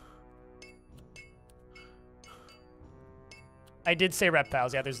 I did say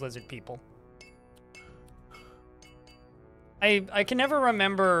reptiles, yeah, there's lizard people. I can never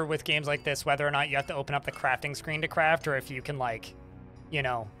remember with games like this whether or not you have to open up the crafting screen to craft, or if you can, like, you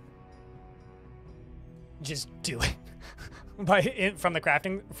know, just do it from the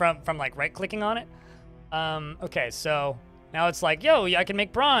crafting, from like right clicking on it. Okay, so now it's like, yo, I can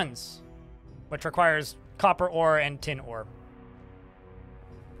make bronze, which requires copper ore and tin ore.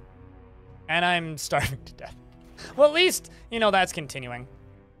 And I'm starving to death. Well, at least, you know, that's continuing.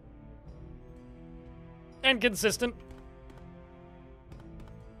 And consistent.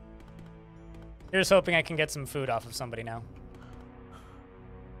 Here's hoping I can get some food off of somebody now.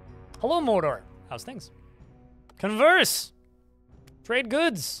 Hello, Mordor. How's things? Converse. Trade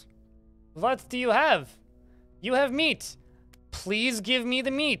goods. What do you have? You have meat. Please give me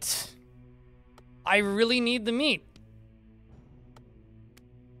the meat. I really need the meat.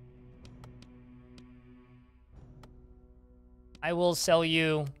 I will sell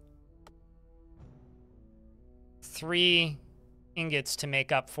you 3 ingots to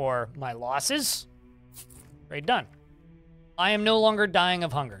make up for my losses. Trade done. I am no longer dying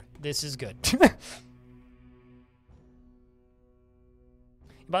of hunger. This is good. You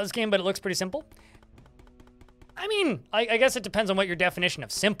bought this game, but it looks pretty simple. I mean, I guess it depends on what your definition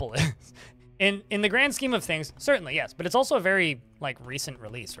of simple is. In the grand scheme of things, certainly, yes. But it's also a very, like, recent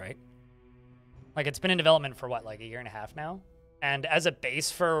release, right? Like, it's been in development for, what, like a year and a half now? And as a base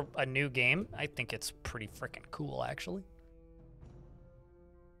for a new game, I think it's pretty freaking cool, actually.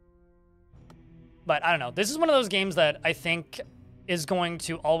 But I don't know. This is one of those games that I think is going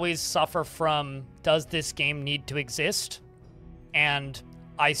to always suffer from, does this game need to exist? And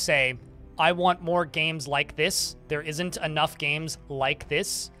I say, I want more games like this. There isn't enough games like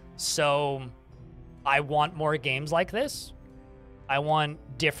this, so I want more games like this. I want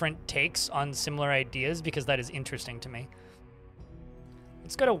different takes on similar ideas because that is interesting to me.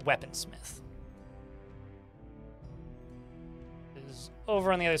 Let's go to Weaponsmith. Is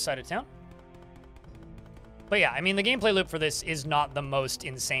over on the other side of town. But yeah, I mean, the gameplay loop for this is not the most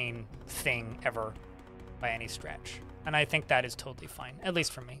insane thing ever by any stretch. And I think that is totally fine, at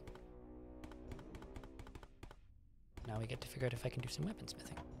least for me. Now we get to figure out if I can do some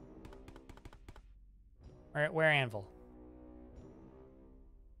weaponsmithing. Where anvil?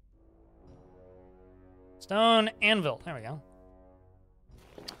 Stone anvil. There we go.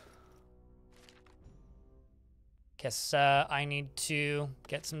 Guess I need to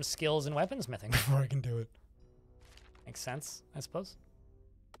get some skills in weaponsmithing before I can do it. Makes sense, I suppose.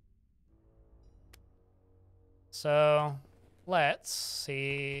 So let's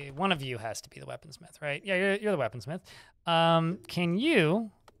see. One of you has to be the weaponsmith, right? Yeah, you're the weaponsmith. Can you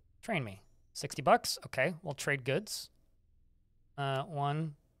train me? 60 bucks. Okay, we'll trade goods.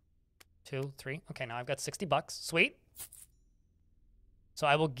 1, 2, 3. Okay, now I've got 60 bucks. Sweet. So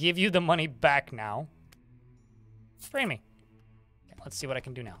I will give you the money back now. Train me. Okay, let's see what I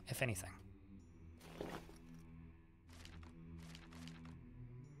can do now, if anything.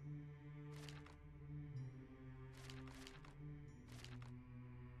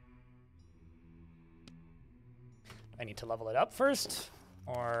 I need to level it up first,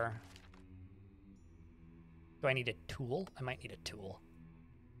 or do I need a tool? I might need a tool.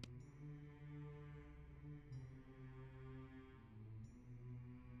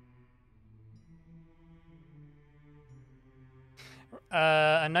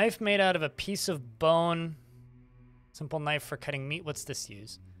 A knife made out of a piece of bone. Simple knife for cutting meat. What's this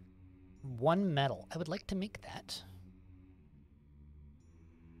use? 1 metal. I would like to make that.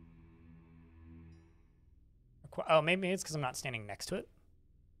 Oh, maybe it's because I'm not standing next to it.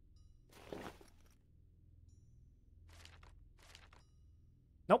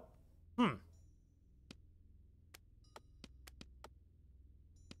 Nope.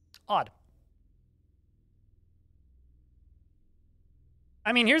 Odd.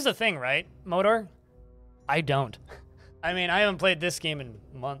 I mean, here's the thing, right, Modor? I don't. I mean, I haven't played this game in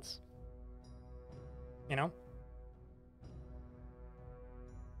months. You know?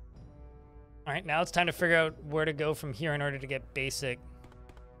 All right, now it's time to figure out where to go from here in order to get basic.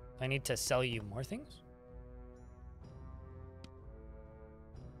 I need to sell you more things?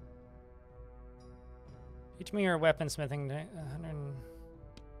 Teach me your weaponsmithing.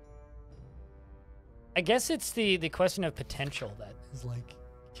 I guess it's the question of potential that is, like,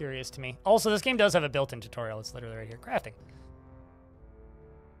 curious to me. Also, this game does have a built-in tutorial. It's literally right here. Crafting.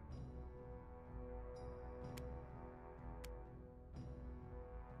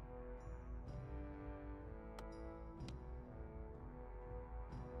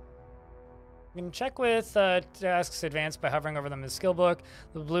 You can check with tasks advanced by hovering over them in the skill book.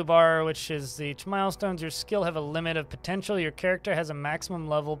 The blue bar, which is each milestones, your skill have a limit of potential. Your character has a maximum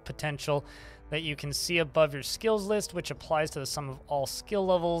level potential that you can see above your skills list, which applies to the sum of all skill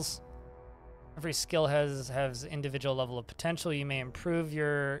levels. Every skill has individual level of potential. You may improve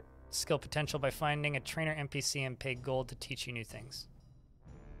your skill potential by finding a trainer NPC and pay gold to teach you new things.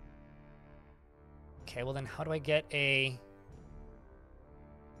 Okay, well then how do I get a...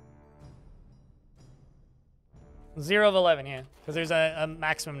 0 of 11, yeah. Because there's a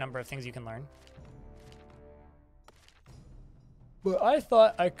maximum number of things you can learn. But I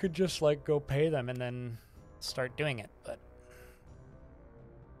thought I could just, like, go pay them and then start doing it, but...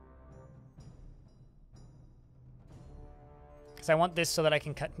 Because I want this so that I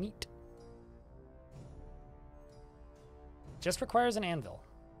can cut meat. Just requires an anvil.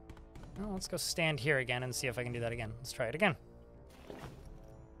 Well, let's go stand here again and see if I can do that again. Let's try it again.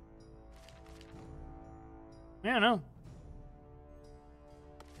 Yeah, no.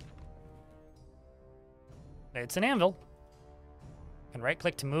 It's an anvil. I can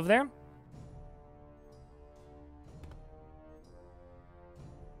right-click to move there.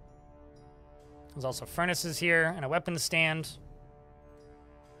 There's also furnaces here and a weapons stand.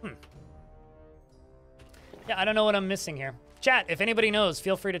 Yeah, I don't know what I'm missing here. Chat, if anybody knows,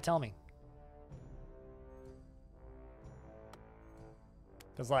 feel free to tell me.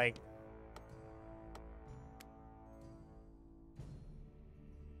 Because, like...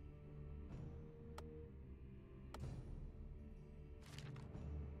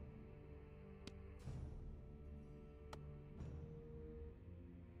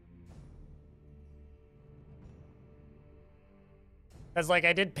 Because, like,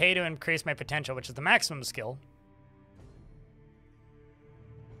 I did pay to increase my potential, which is the maximum skill.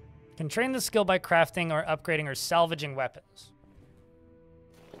 Can train the skill by crafting or upgrading or salvaging weapons.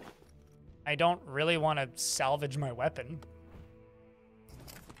 I don't really want to salvage my weapon.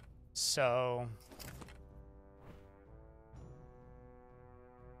 So...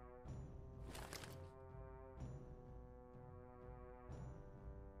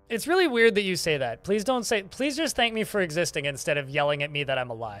 It's really weird that you say that. Please don't say... Please just thank me for existing instead of yelling at me that I'm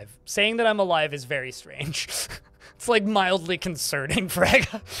alive. Saying that I'm alive is very strange. It's, like, mildly concerning, Frag.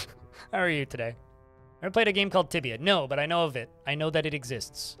 How are you today? Ever played a game called Tibia? No, but I know of it. I know that it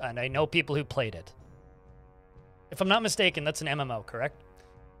exists, and I know people who played it. If I'm not mistaken, that's an MMO, correct?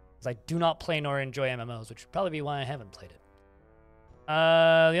 Because I do not play nor enjoy MMOs, which would probably be why I haven't played it.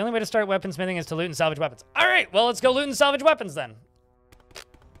 The only way to start weaponsmithing is to loot and salvage weapons. All right, well, let's go loot and salvage weapons then.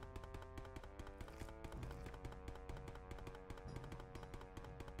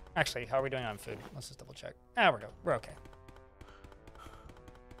 Actually, how are we doing on food? Let's just double check. Ah, we're okay.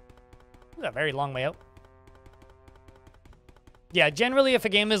 This is a very long way out. Yeah, generally if a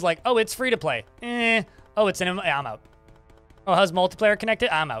game is like, oh, it's free to play. Oh, it's an I'm out. Oh, has multiplayer connected?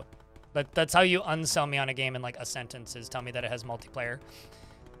 I'm out. That's how you unsell me on a game in like a sentence, is tell me that it has multiplayer.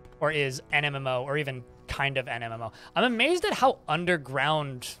 Or is an MMO, or even kind of an MMO. I'm amazed at how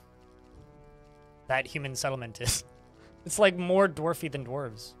underground that human settlement is. It's like more dwarfy than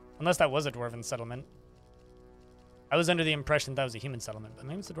dwarves. Unless that was a dwarven settlement. I was under the impression that was a human settlement, but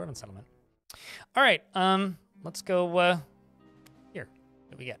maybe it's a dwarven settlement. All right, let's go here.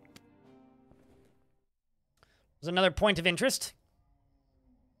 What do we get? There's another point of interest.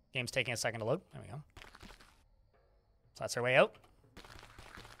 Game's taking a second to load. There we go. So that's our way out.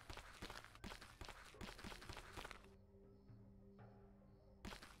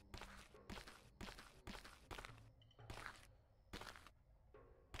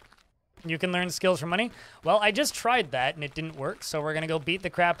 You can learn skills for money. Well, I just tried that and it didn't work, so we're gonna go beat the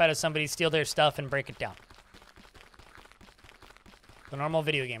crap out of somebody, steal their stuff, and break it down. The normal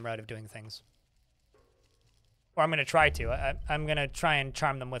video game route of doing things. Or I'm gonna try to. I'm gonna try and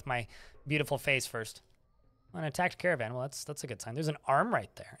charm them with my beautiful face first. An attacked caravan. Well, that's a good sign. There's an arm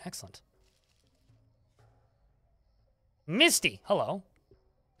right there. Excellent. Misty, hello.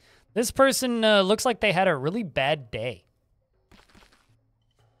 This person looks like they had a really bad day.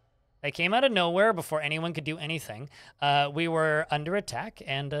 They came out of nowhere before anyone could do anything. We were under attack,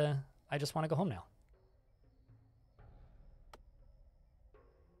 and I just want to go home now.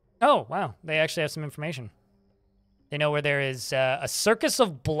 Oh, wow. They actually have some information. They know where there is a circus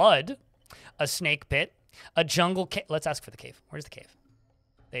of blood, a snake pit, a jungle cave. Let's ask for the cave. Where's the cave?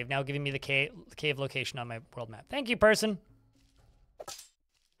 They've now given me the cave location on my world map. Thank you, person.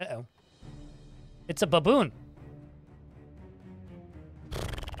 Uh-oh. It's a baboon.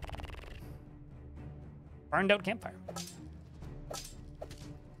 Burned out campfire.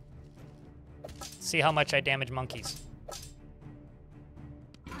 See how much I damage monkeys.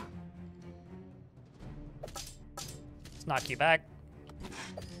 Let's knock you back.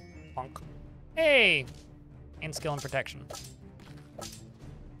 Bonk. Hey! And skill and protection.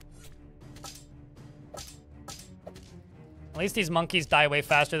 At least these monkeys die way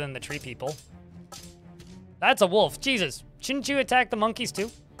faster than the tree people. That's a wolf. Jesus. Shouldn't you attack the monkeys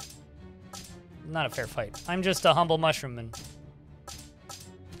too? Not a fair fight. I'm just a humble mushroomman.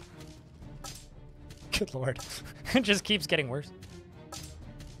 Good lord. It just keeps getting worse.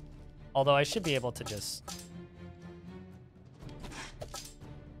 Although I should be able to just...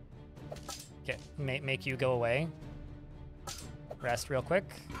 Okay, make you go away. Rest real quick.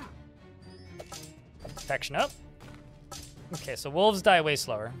 Protection up. Okay, so wolves die way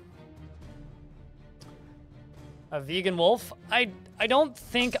slower. A vegan wolf? I don't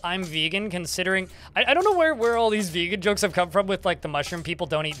think I'm vegan, considering... I don't know where all these vegan jokes have come from with, like, the mushroom people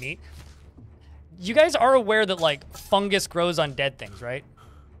don't eat meat. You guys are aware that, like, fungus grows on dead things, right?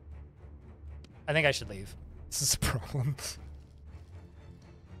 I think I should leave. This is a problem.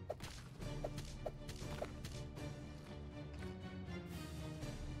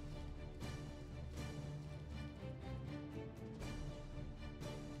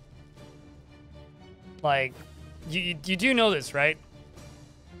 Like... You do know this, right?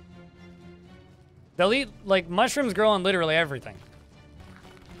 They'll eat, like, mushrooms grow on literally everything.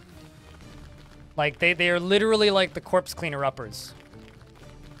 Like, they are literally like the corpse cleaner-uppers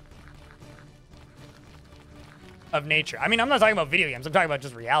of nature. I mean, I'm not talking about video games. I'm talking about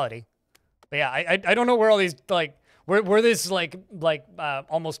just reality. But yeah, I don't know where all these, like, where this, like,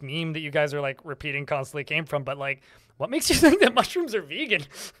 almost meme that you guys are, like, repeating constantly came from. But, like, what makes you think that mushrooms are vegan?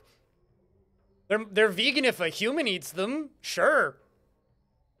 They're vegan if a human eats them, sure.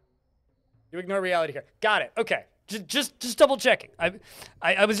 You ignore reality here. Got it. Okay. Just double checking.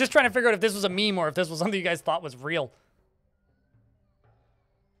 I was just trying to figure out if this was a meme or if this was something you guys thought was real.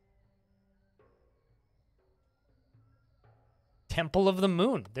 Temple of the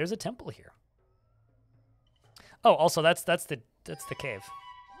Moon. There's a temple here. Oh, also that's the cave.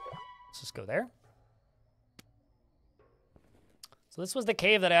 Let's just go there. So this was the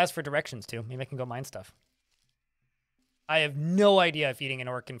cave that I asked for directions to. Maybe I can go mine stuff. I have no idea if eating an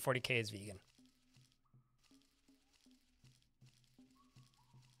orc in 40k is vegan.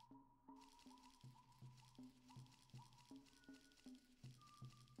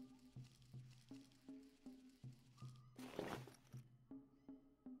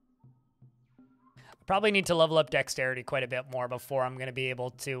 I probably need to level up dexterity quite a bit more before I'm going to be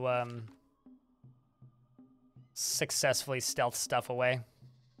able to successfully stealth stuff away.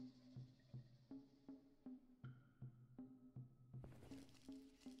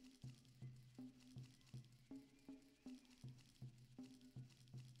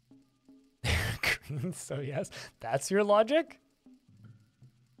 So yes, that's your logic?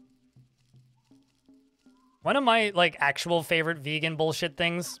 One of my, like, actual favorite vegan bullshit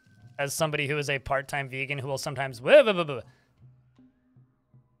things, as somebody who is a part-time vegan who will sometimes...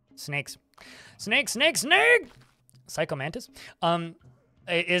 Snakes. Snake, snake, snake! Psycho mantis.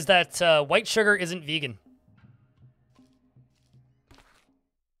 Is that white sugar isn't vegan.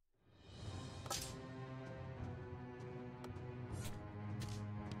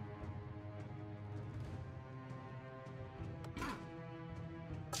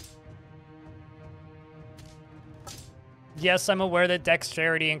 Yes, I'm aware that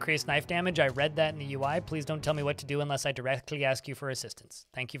dexterity increased knife damage. I read that in the UI. Please don't tell me what to do unless I directly ask you for assistance.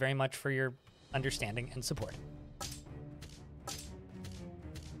 Thank you very much for your understanding and support.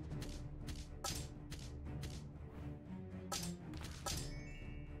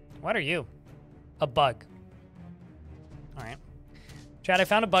 What are you? A bug. All right. Chad, I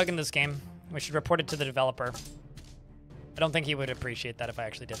found a bug in this game. We should report it to the developer. I don't think he would appreciate that if I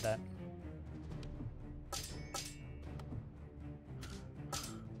actually did that.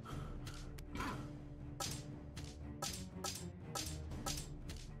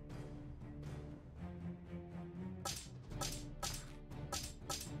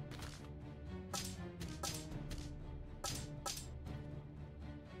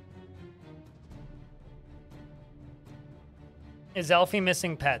 Is Elfie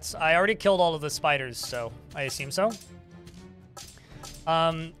missing pets? I already killed all of the spiders, so I assume so.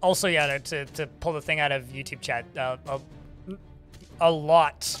 Also, yeah, to pull the thing out of YouTube chat, a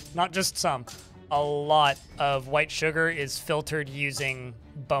lot, not just some, a lot of white sugar is filtered using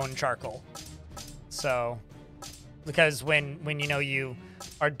bone charcoal. So, because when you know you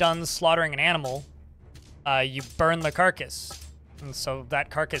are done slaughtering an animal, you burn the carcass, and so that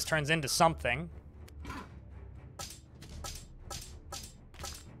carcass turns into something.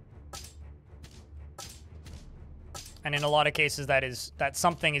 And in a lot of cases, that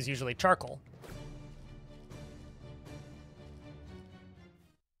something is usually charcoal.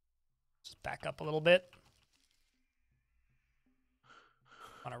 Just back up a little bit.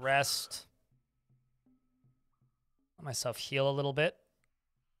 Want to rest. Let myself heal a little bit.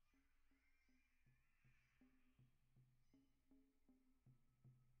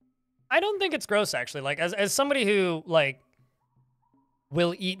 I don't think it's gross, actually. Like, as somebody who, like,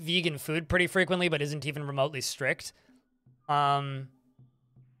 will eat vegan food pretty frequently but isn't even remotely strict, I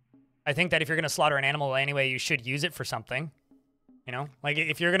think that if you're gonna slaughter an animal anyway, you should use it for something. You know, like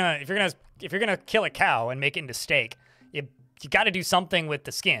if you're gonna kill a cow and make it into steak, you got to do something with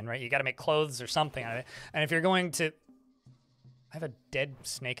the skin, right? You got to make clothes or something out of it. And if you're going to, I have a dead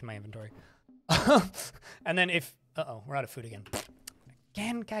snake in my inventory. And then if, we're out of food again.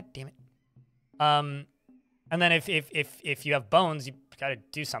 God damn it. And then if you have bones, you got to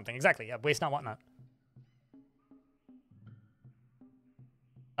do something. Exactly. Yeah. Waste not, want not.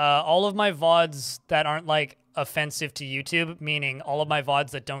 All of my VODs that aren't, like, offensive to YouTube, meaning all of my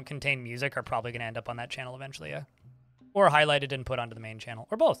VODs that don't contain music, are probably going to end up on that channel eventually, yeah. Or highlighted and put onto the main channel.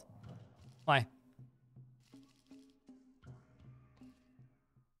 Or both. Why?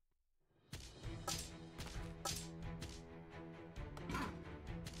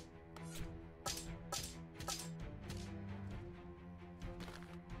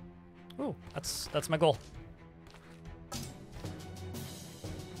 Ooh, that's my goal.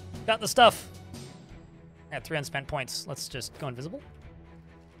 Got the stuff. I got 3 unspent points. Let's just go invisible.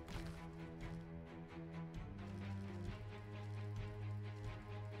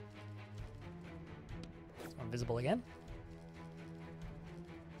 Let's go invisible again.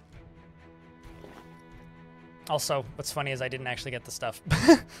 Also, what's funny is I didn't actually get the stuff.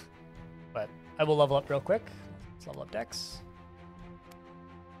 But I will level up real quick. Let's level up Dex.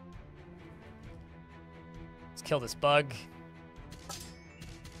 Let's kill this bug.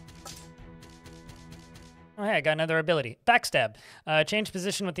 Oh, hey, I got another ability. Backstab. Change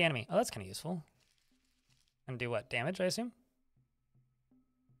position with the enemy. Oh, that's kind of useful. And do what? Damage, I assume?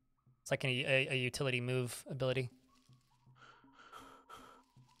 It's like a utility move ability.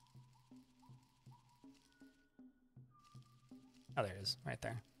 Oh, there it is. Right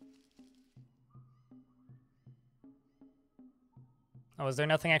there. Oh, was there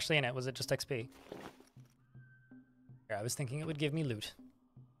nothing actually in it? Was it just XP? Here, I was thinking it would give me loot.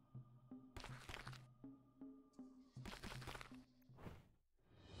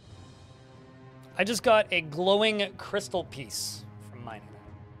 I just got a glowing crystal piece from mining.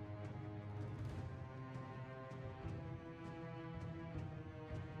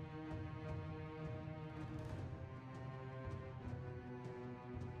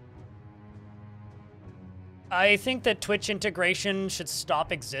 I think that Twitch integration should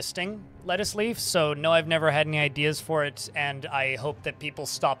stop existing, Lettuce Leaf, so no, I've never had any ideas for it, and I hope that people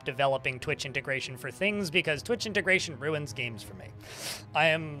stop developing Twitch integration for things, because Twitch integration ruins games for me. I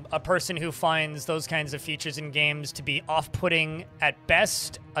am a person who finds those kinds of features in games to be off-putting at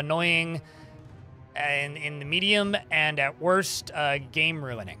best, annoying and in the medium, and at worst, game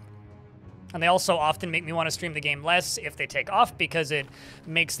ruining. And they also often make me want to stream the game less if they take off, because it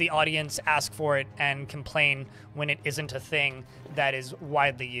makes the audience ask for it and complain when it isn't a thing that is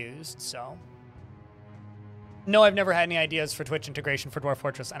widely used, so. No, I've never had any ideas for Twitch integration for Dwarf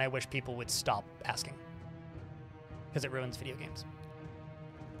Fortress, and I wish people would stop asking, because it ruins video games.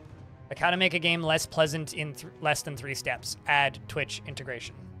 Like how to make a game less pleasant in less than 3 steps. Add Twitch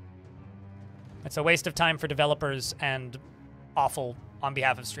integration. It's a waste of time for developers and awful on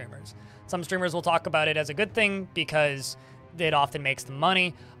behalf of streamers. Some streamers will talk about it as a good thing because it often makes them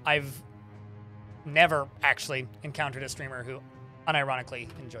money. I've never actually encountered a streamer who unironically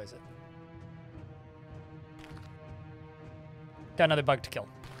enjoys it. Got another bug to kill.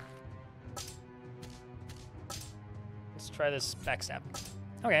 Let's try this backstab.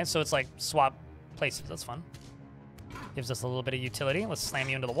 Okay, so it's like swap places. That's fun. Gives us a little bit of utility. Let's slam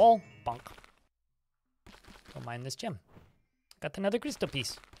you into the wall. Bonk. Don't mind this gem. Got another crystal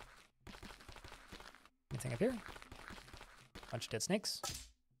piece. Anything up here? Bunch of dead snakes.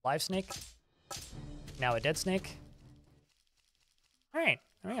 Live snake. Now a dead snake. All right,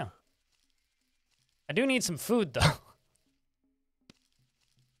 there we go. I do need some food, though.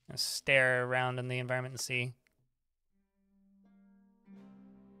 Gonna stare around in the environment and see.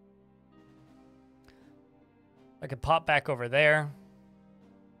 I could pop back over there.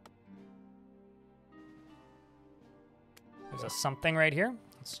 There's a something right here.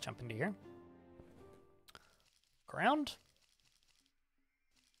 Let's jump into here. Ground.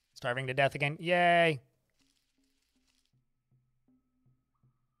 Starving to death again. Yay.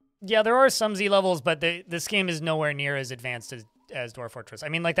 Yeah, there are some Z levels, but this game is nowhere near as advanced as Dwarf Fortress. I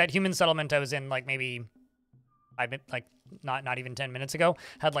mean, like that human settlement I was in, like maybe not even 10 minutes ago,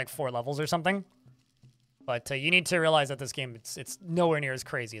 had like 4 levels or something. But you need to realize that this game, it's nowhere near as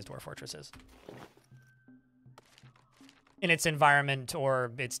crazy as Dwarf Fortress is. In its environment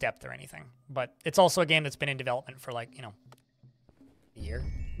or its depth or anything. But it's also a game that's been in development for like, you know, a year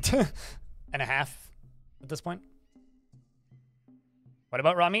and a half at this point. What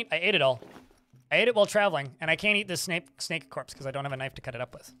about raw meat? I ate it all. I ate it while traveling, and I can't eat this snake corpse because I don't have a knife to cut it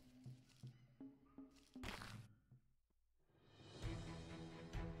up with.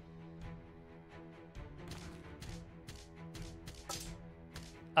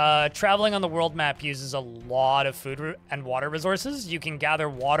 Traveling on the world map uses a lot of food and water resources. You can gather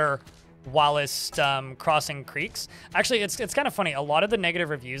water whilst crossing creeks. Actually, it's kind of funny. A lot of the negative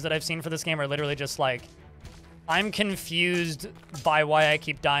reviews that I've seen for this game are literally just like, I'm confused by why I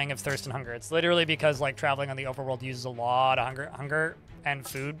keep dying of thirst and hunger. It's literally because like traveling on the overworld uses a lot of hunger and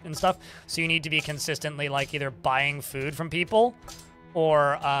food and stuff. So you need to be consistently like either buying food from people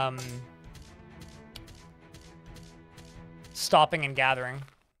or stopping and gathering.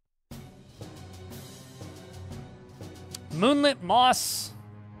 Moonlit moss,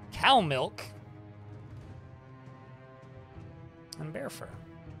 cow milk, and bear fur.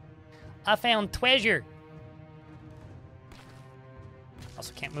 I found treasure.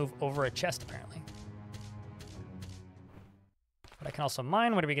 Also can't move over a chest, apparently. But I can also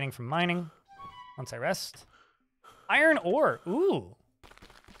mine. What are we getting from mining? Once I rest. Iron ore. Ooh.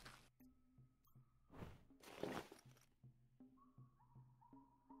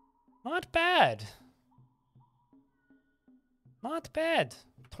 Not bad. Not bad.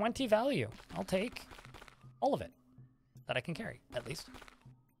 20 value. I'll take all of it that I can carry, at least.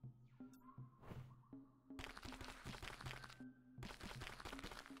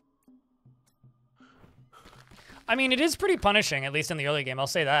 I mean, it is pretty punishing, at least in the early game. I'll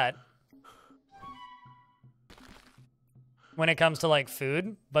say that. When it comes to, like,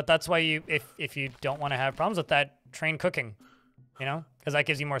 food. But that's why you, if you don't want to have problems with that, train cooking. You know? Because that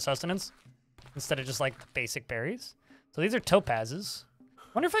gives you more sustenance. Instead of just, like, basic berries. So these are topazes.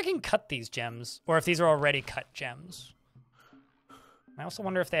 Wonder if I can cut these gems, or if these are already cut gems. I also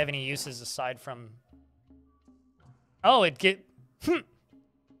wonder if they have any uses aside from... Oh, it get...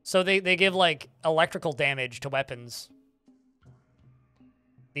 So they give, like, electrical damage to weapons.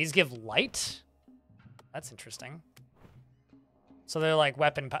 These give light? That's interesting. So they're like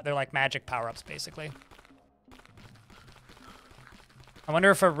they're like magic power-ups, basically. I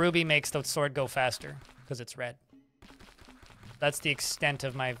wonder if a ruby makes the sword go faster, because it's red. That's the extent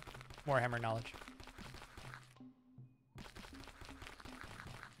of my Warhammer knowledge.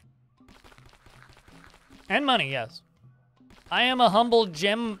 And money, yes. I am a humble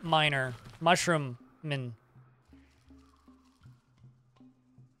gem miner. Mushroom min.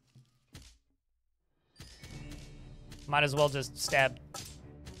 Might as well just stab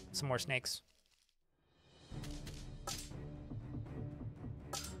some more snakes.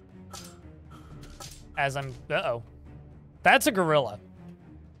 As I'm... Uh-oh. That's a gorilla.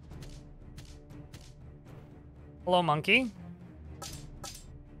 Hello, monkey.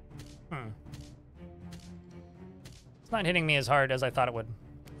 It's not hitting me as hard as I thought it would.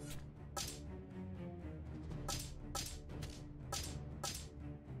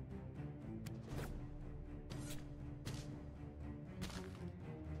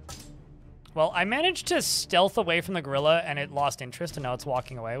 Well, I managed to stealth away from the gorilla, and it lost interest, and now it's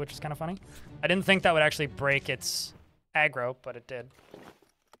walking away, which is kind of funny. I didn't think that would actually break its aggro, but it did.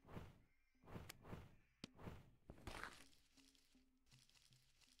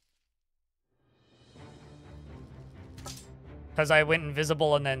 because I went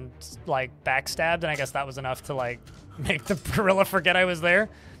invisible and then, like, backstabbed, and I guess that was enough to, like, make the gorilla forget I was there.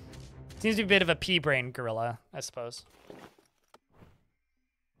 Seems to be a bit of a pea-brain gorilla, I suppose.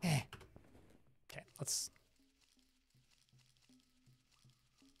 Okay, let's...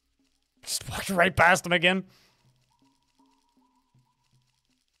 Just walked right past him again.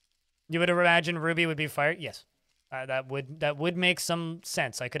 You would have imagined Ruby would be fired? Yes. That would make some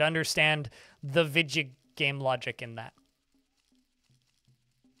sense. I could understand the video game logic in that.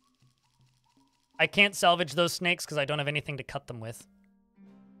 I can't salvage those snakes because I don't have anything to cut them with.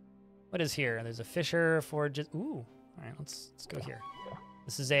 What is here? There's a fisher, forages. Ooh. All right, let's go here.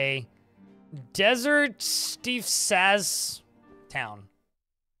 This is a desert Steve Saz town.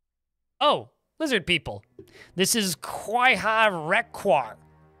 Oh, lizard people. This is Quaiha Rekwar.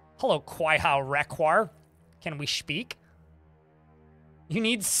 Hello, Quaiha Rekwar. Can we speak? You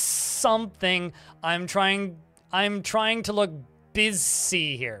need something. I'm trying to look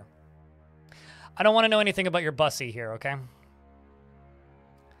busy here. I don't want to know anything about your bussy here, okay?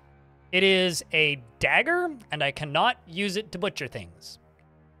 It is a dagger, and I cannot use it to butcher things.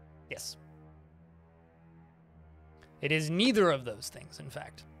 Yes. It is neither of those things, in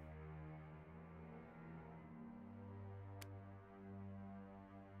fact.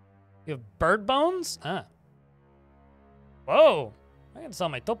 You have bird bones? Ah. Whoa. I can sell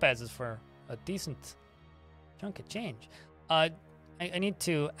my topazes for a decent chunk of change. I need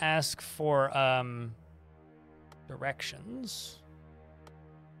to ask for directions.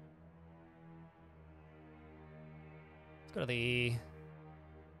 Let's go to the...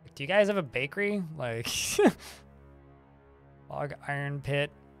 Do you guys have a bakery? Like... Log iron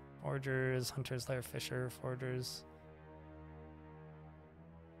pit. Forgers, hunters, lair, fisher, forgers.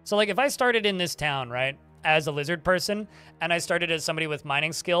 So, like, if I started in this town, right, as a lizard person, and I started as somebody with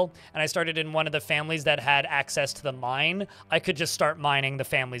mining skill, and I started in one of the families that had access to the mine, I could just start mining the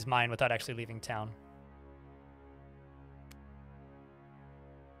family's mine without actually leaving town.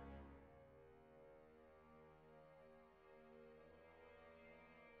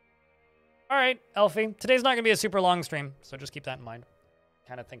 All right, Elfie. Today's not going to be a super long stream, so just keep that in mind.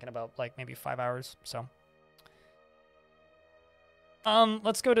 Kind of thinking about, like, maybe 5 hours, so...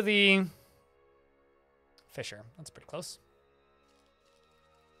 let's go to the fisher. That's pretty close.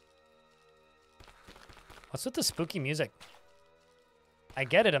 What's with the spooky music? I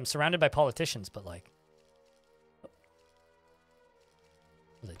get it. I'm surrounded by politicians, but like...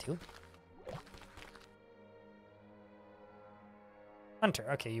 Was it two? Hunter.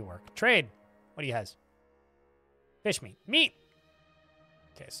 Okay, you work. Trade. What do you has? Fish meat. Meat!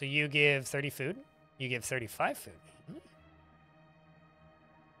 Okay, so you give 30 food. You give 35 food.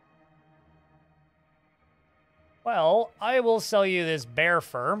 Well, I will sell you this bear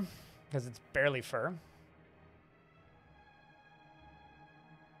fur, because it's barely fur.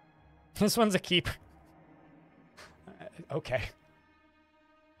 This one's a keeper. Okay.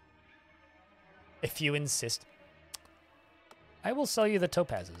 If you insist. I will sell you the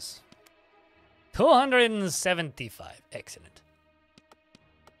topazes. 275. Excellent.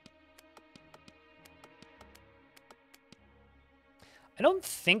 I don't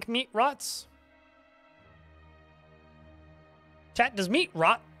think meat rots. Chat, does meat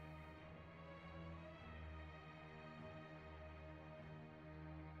rot?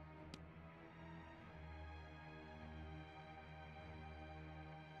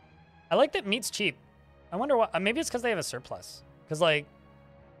 I like that meat's cheap. I wonder why. Maybe it's because they have a surplus. Because, like,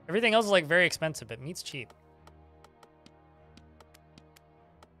 everything else is, like, very expensive, but meat's cheap.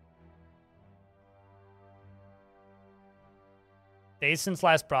 Days since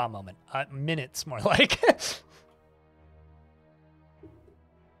last bra moment. Minutes, more like.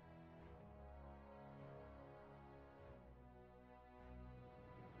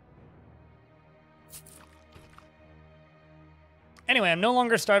 Anyway, I'm no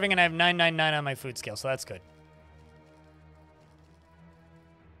longer starving, and I have 999 on my food scale, so that's good.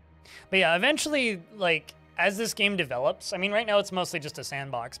 But yeah, eventually, like, as this game develops, I mean, right now it's mostly just a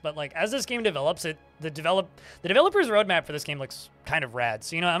sandbox, but, like, as this game develops, the developer's roadmap for this game looks kind of rad.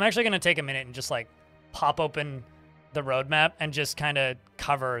 So, you know, I'm actually going to take a minute and just, like, pop open the roadmap and just kind of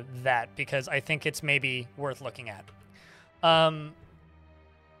cover that, because I think it's maybe worth looking at.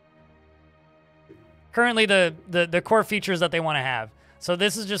 Currently, the core features that they want to have. So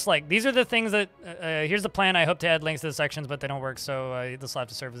this is just like, these are the things that, here's the plan. I hope to add links to the sections, but they don't work, so this will have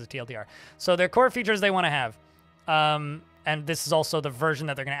to serve as a TLDR. So their core features they want to have. And this is also the version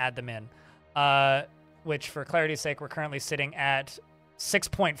that they're going to add them in. Which, for clarity's sake, we're currently sitting at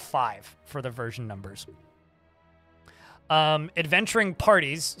 6.5 for the version numbers. Adventuring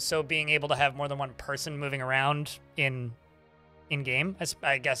parties, so being able to have more than one person moving around in in-game,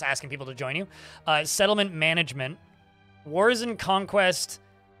 I guess asking people to join you. Settlement management, wars and conquest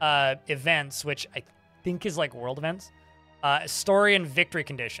events, which I think is like world events. Story and victory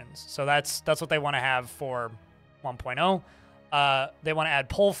conditions. So that's what they want to have for 1.0. They want to add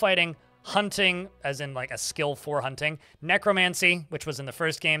pole fighting, hunting, as in like a skill for hunting, necromancy, which was in the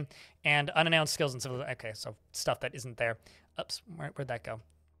first game, and unannounced skills and civil. Okay, so stuff that isn't there. Oops, where'd that go?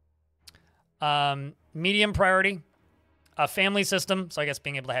 Medium priority, a family system. So I guess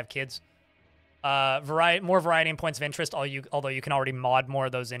being able to have kids. More variety and points of interest. Although you can already mod more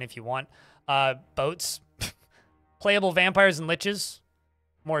of those in if you want. Boats, playable vampires and liches.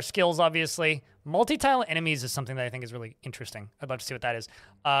 More skills, obviously. Multi-tile enemies is something that I think is really interesting. I'd love to see what that is.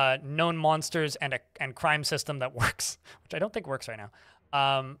 Known monsters and crime system that works, which I don't think works right now.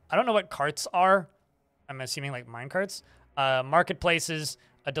 I don't know what carts are. I'm assuming like mine carts. Marketplaces,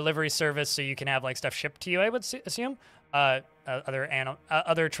 a delivery service, so you can have like stuff shipped to you, I would assume.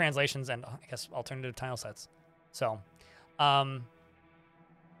 Other translations and I guess alternative tile sets. So,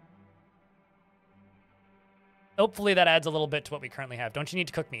 hopefully that adds a little bit to what we currently have. Don't you need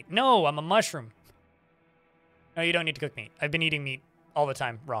to cook meat? No, I'm a mushroom. No, you don't need to cook meat. I've been eating meat all the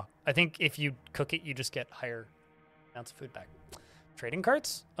time, raw. I think if you cook it, you just get higher amounts of food back. Trading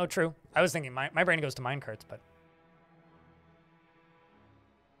carts? Oh, true. I was thinking my brain goes to mine carts, but...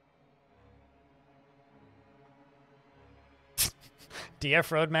 DF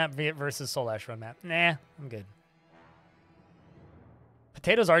roadmap versus Soulash roadmap. Nah, I'm good.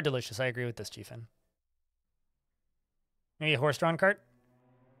 Potatoes are delicious. I agree with this, Chiefin. Maybe a horse-drawn cart?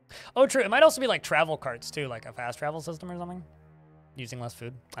 Oh, true. It might also be like travel carts, too, like a fast travel system or something. Using less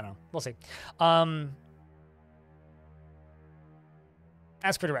food. I don't know. We'll see.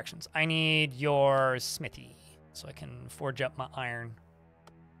 Ask for directions. I need your smithy so I can forge up my iron.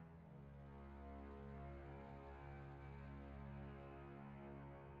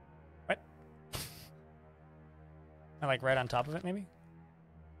 What? I like right on top of it, maybe?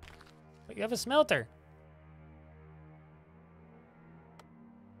 But you have a smelter.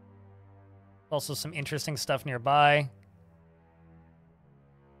 Also some interesting stuff nearby.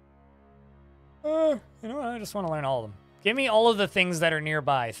 You know what? I just want to learn all of them. Give me all of the things that are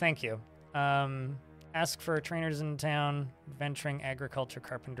nearby. Thank you. Ask for trainers in town. Venturing, agriculture,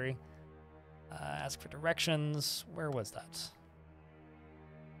 carpentry. Ask for directions. Where was that?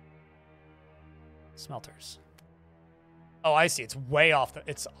 Smelters. Oh, I see. It's way off.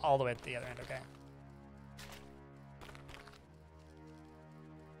 It's all the way at the other end. Okay.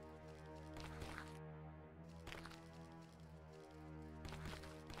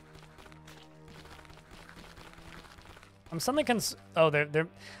 I'm suddenly oh, they're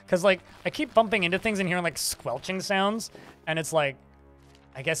because like I keep bumping into things and hearing like squelching sounds, and it's like,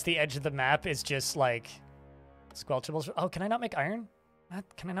 I guess the edge of the map is just like squelchables. Oh, can I not make iron?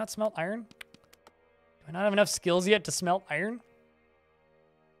 Can I not smelt iron? Do I not have enough skills yet to smelt iron?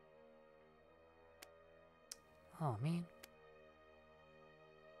 Oh man.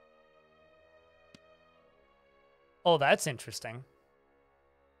 Oh, that's interesting.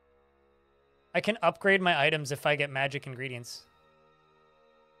 I can upgrade my items if I get magic ingredients.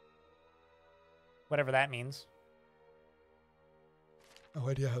 Whatever that means. No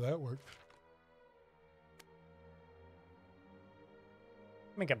idea how that works.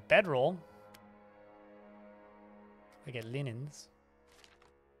 Make a bedroll. I get linens.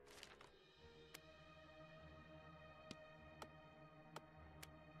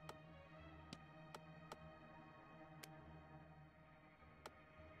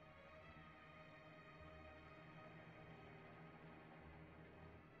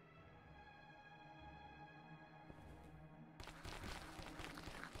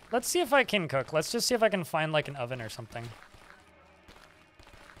 Let's see if I can cook. Let's just see if I can find like an oven or something.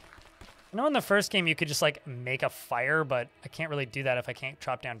 I know in the first game you could just like make a fire, but I can't really do that if I can't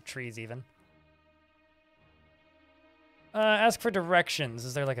chop down trees even. Ask for directions.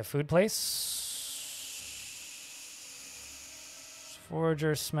 Is there like a food place?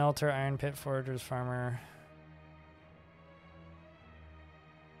 Forager, smelter, iron pit, foragers, farmer.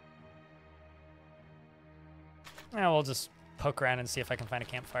 Yeah, we'll just poke around and see if I can find a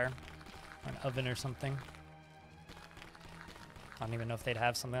campfire or an oven or something. I don't even know if they'd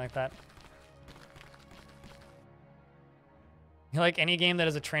have something like that. You like any game that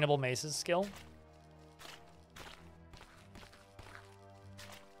has a trainable maces skill?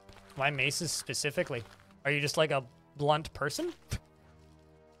 Why maces specifically? Are you just like a blunt person?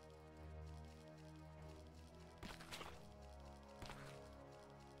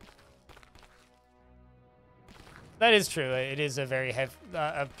 That is true. It is a very heavy,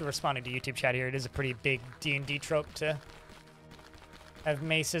 responding to YouTube chat here, it is a pretty big D&D trope to Have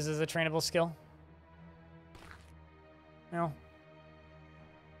maces as a trainable skill? No.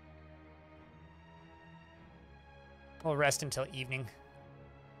 We'll rest until evening.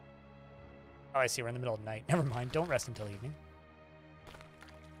 Oh, I see. We're in the middle of the night. Never mind. Don't rest until evening.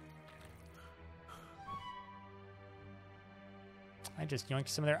 I just yoinked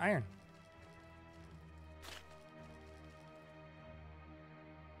some of their iron.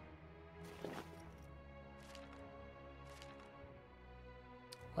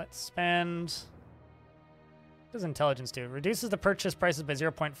 Let's spend... What does intelligence do? It reduces the purchase prices by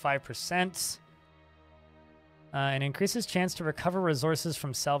 0.5%. And increases chance to recover resources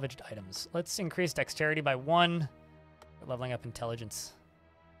from salvaged items. Let's increase dexterity by 1. We're leveling up intelligence.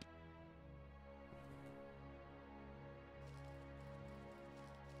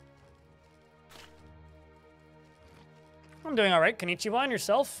 I'm doing all right. Konnichiwa, and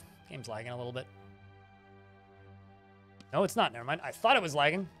yourself? Game's lagging a little bit. No, it's not. Never mind. I thought it was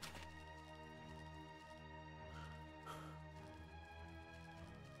lagging.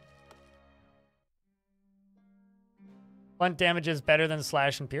 Blunt damage is better than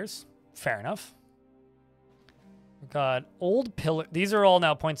slash and pierce. Fair enough. We've got old pillar. These are all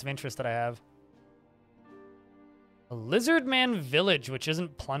now points of interest that I have. A lizard man village, which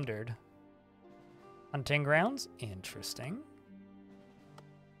isn't plundered. Hunting grounds. Interesting.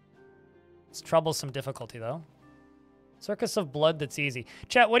 It's troublesome difficulty, though. Circus of blood that's easy.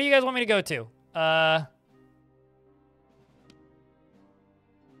 Chat, what do you guys want me to go to?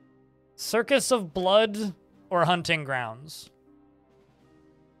 Circus of blood or hunting grounds?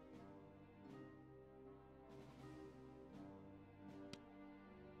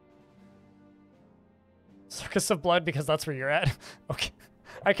 Circus of blood because that's where you're at? Okay.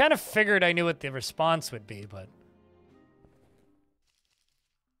 I kind of figured I knew what the response would be, but...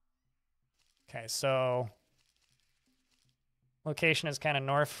 Okay, so... Location is kind of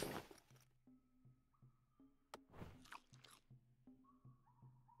north.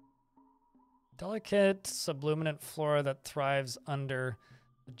 Delicate, subluminant flora that thrives under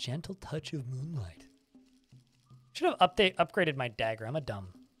a gentle touch of moonlight. Should have upgraded my dagger. I'm a dumb.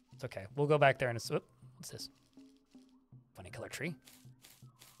 It's okay. We'll go back there and... Whoop, what's this? Funny color tree.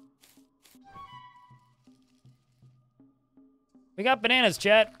 We got bananas,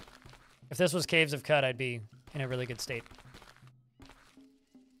 chat. If this was Caves of Cut, I'd be in a really good state.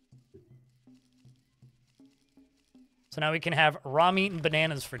 So now we can have raw meat and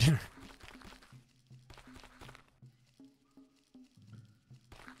bananas for dinner.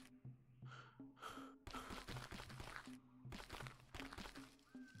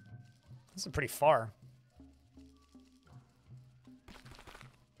 This is pretty far.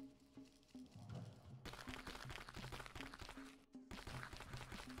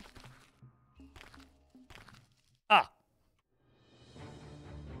 Ah.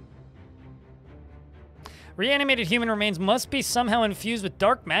 Reanimated human remains must be somehow infused with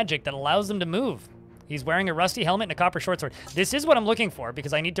dark magic that allows them to move. He's wearing a rusty helmet and a copper short sword. This is what I'm looking for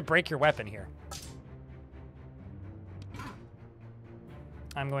because I need to break your weapon here.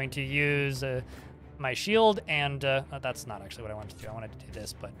 I'm going to use my shield and... that's not actually what I wanted to do. I wanted to do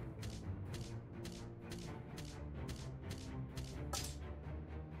this, but...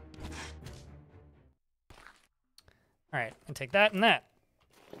 All right, and take that and that.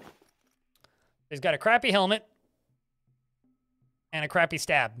 He's got a crappy helmet and a crappy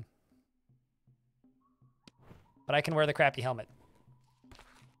stab. But I can wear the crappy helmet.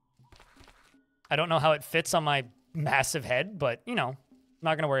 I don't know how it fits on my massive head, but, you know, I'm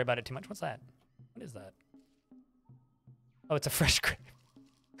not going to worry about it too much. What's that? What is that? Oh, it's a fresh grape.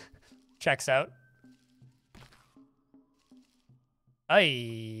 Checks out.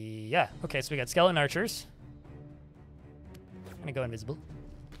 Yeah. Okay, so we got skeleton archers. I'm going to go invisible.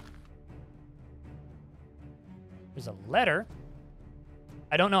 There's a letter.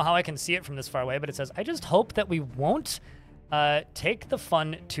 I don't know how I can see it from this far away, but it says, I just hope that we won't take the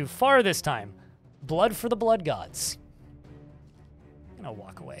fun too far this time. Blood for the blood gods. And I'll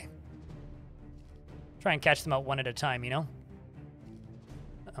walk away. Try and catch them out one at a time, you know?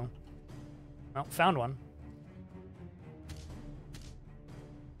 Uh-oh. Well, found one.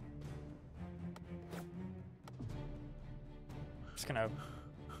 Just gonna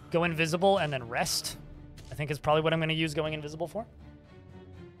go invisible and then rest. I think is probably what I'm gonna use going invisible for.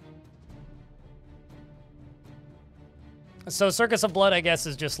 So Circus of Blood, I guess,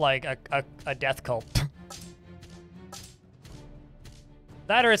 is just like a death cult.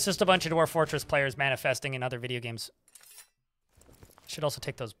 That or it's just a bunch of Dwarf Fortress players manifesting in other video games. Should also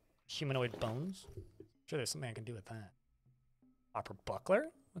take those humanoid bones. I'm sure there's something I can do with that. Copper buckler?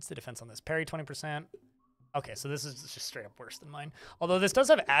 What's the defense on this? Parry 20%. Okay, so this is just straight up worse than mine. Although this does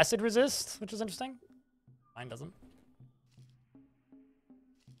have acid resist, which is interesting. Mine doesn't.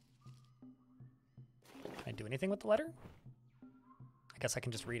 Can I do anything with the letter? I guess I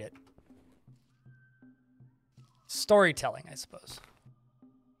can just read it. Storytelling, I suppose.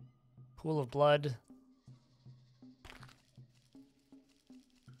 Pool of blood.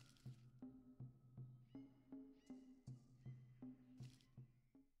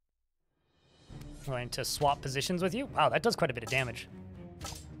 I'm going to swap positions with you. Wow, that does quite a bit of damage.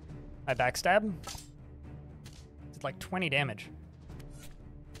 My backstab did like 20 damage.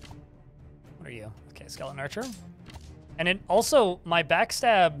 What are you? Okay, Skeleton Archer. And it also, my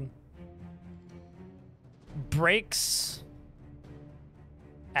backstab breaks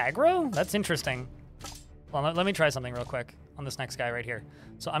aggro? That's interesting. Well, let me try something real quick on this next guy right here.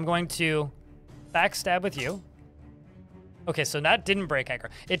 So I'm going to backstab with you. Okay, so that didn't break aggro.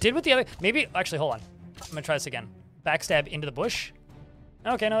 It did with the other. Maybe, actually, hold on. I'm gonna try this again. Backstab into the bush.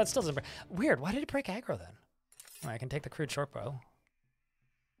 Okay, no, it still doesn't break. Weird, why did it break aggro then? All right, I can take the crude short bow.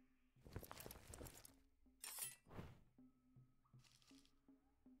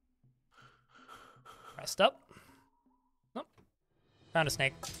 Rest up. Nope. Found a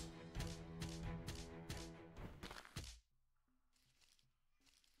snake.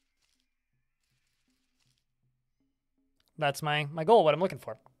 That's my goal, what I'm looking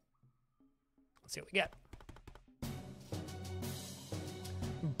for. Let's see what we get.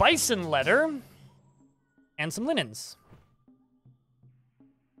 Bison leather and some linens.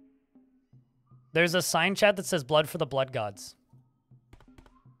 There's a sign chat that says blood for the blood gods.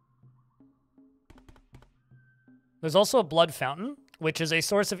 There's also a blood fountain, which is a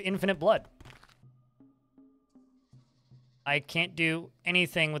source of infinite blood. I can't do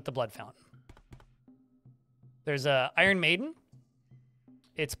anything with the blood fountain. There's a Iron Maiden.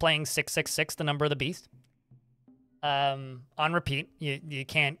 It's playing 666, the number of the beast. On repeat. You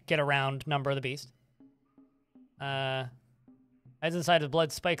can't get around number of the beast. Hides inside of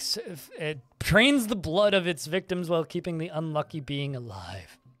blood spikes. It drains the blood of its victims while keeping the unlucky being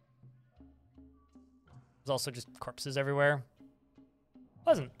alive. There's also just corpses everywhere.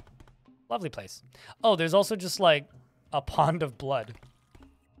 Pleasant. Lovely place. Oh, there's also just like a pond of blood.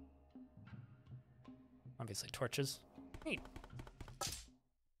 Obviously torches. Neat.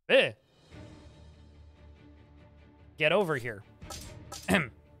 Eh. Get over here. I'm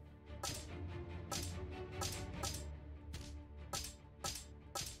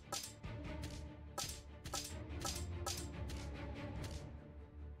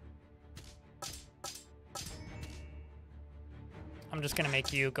just gonna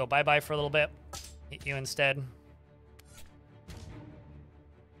make you go bye-bye for a little bit. Hit you instead.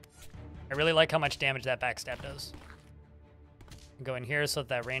 I really like how much damage that backstab does. Go in here so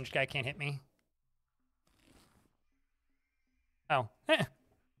that ranged guy can't hit me. Oh.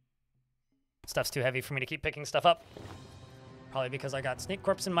 Stuff's too heavy for me to keep picking stuff up. Probably because I got snake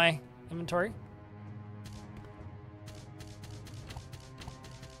corpse in my inventory.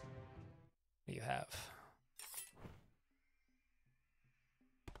 What do you have?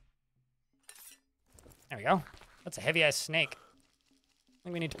 There we go. That's a heavy-ass snake. I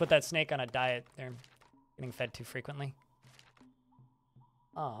think we need to put that snake on a diet. They're getting fed too frequently.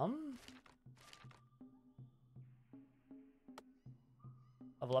 Level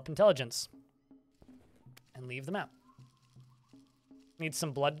up intelligence. And leave the map. Need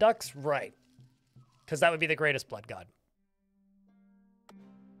some blood ducks? Right. Because that would be the greatest blood god.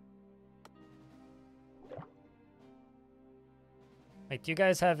 Wait, do you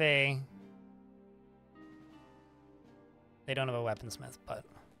guys have a... They don't have a weaponsmith, but...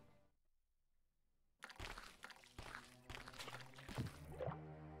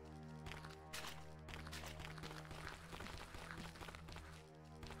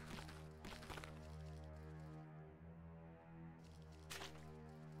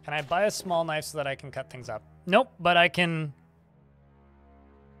 Can I buy a small knife so that I can cut things up? Nope, but I can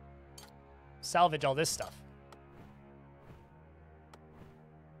salvage all this stuff.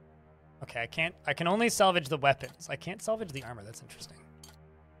 Okay, I can only salvage the weapons. I can't salvage the armor. That's interesting.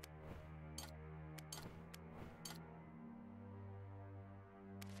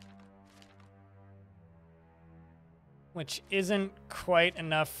 Which isn't quite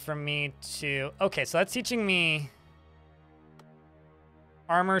enough for me to... Okay, so that's teaching me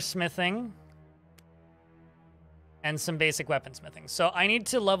armor smithing and some basic weaponsmithing. So I need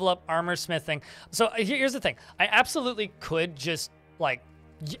to level up armor smithing. So here's the thing. I absolutely could just, like,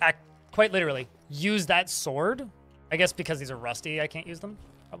 quite literally, use that sword. I guess because these are rusty, I can't use them,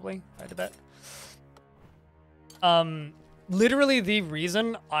 probably, if I had to bet. Literally the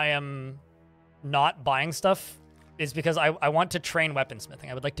reason I am not buying stuff is because I want to train weaponsmithing.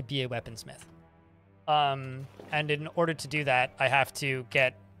 I would like to be a weaponsmith. And in order to do that, I have to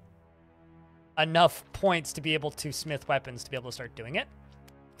get enough points to be able to smith weapons to be able to start doing it.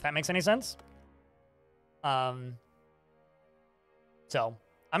 If that makes any sense. So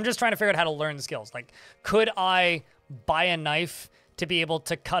I'm just trying to figure out how to learn the skills. Like, could I buy a knife to be able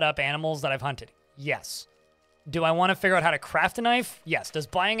to cut up animals that I've hunted? Yes. Do I want to figure out how to craft a knife? Yes. Does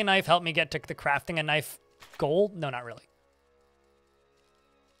buying a knife help me get to the crafting a knife goal? No, not really.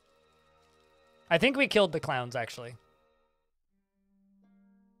 I think we killed the clowns, actually.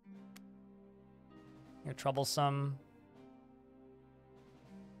 You're troublesome.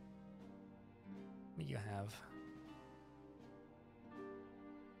 What do you have?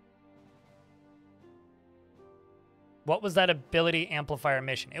 What was that ability amplifier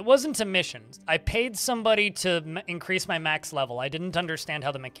mission? It wasn't a mission. I paid somebody to increase my max level. I didn't understand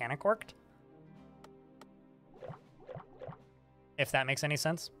how the mechanic worked. If that makes any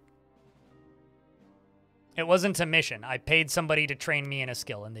sense. It wasn't a mission. I paid somebody to train me in a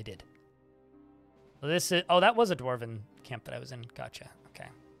skill, and they did. So this is... Oh, that was a dwarven camp that I was in. Gotcha. Okay.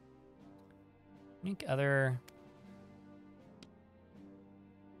 Unique other...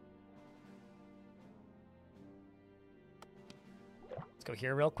 Let's go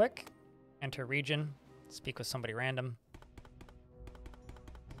here real quick. Enter region. Speak with somebody random.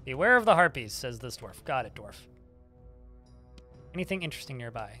 Beware of the harpies, says this dwarf. Got it, dwarf. Anything interesting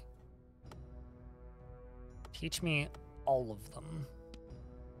nearby? Teach me all of them.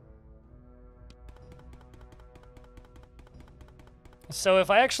 So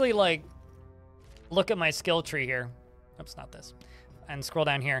if I actually, like, look at my skill tree here. Oops, not this. And scroll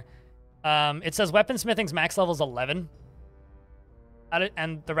down here. It says weaponsmithing's max level is 11.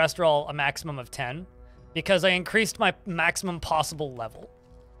 And the rest are all a maximum of 10. Because I increased my maximum possible level.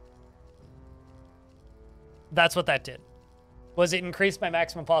 That's what that did. Was it increased my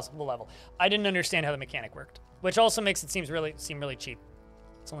maximum possible level. I didn't understand how the mechanic worked. Which also makes it seem really cheap.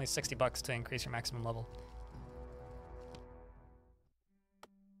 It's only 60 bucks to increase your maximum level.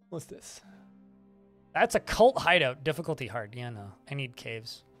 What's this? That's a cult hideout. Difficulty hard. Yeah, no. I need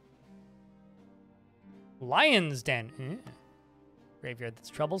caves. Lion's Den. Graveyard that's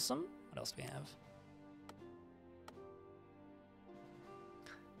troublesome. What else do we have?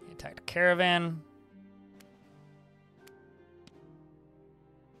 We attacked a caravan.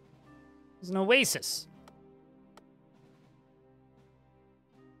 There's an oasis.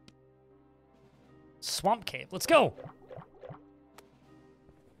 Swamp cave. Let's go.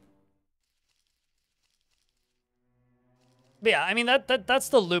 But yeah, I mean that's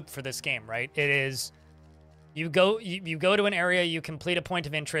the loop for this game, right? It is you go to an area, you complete a point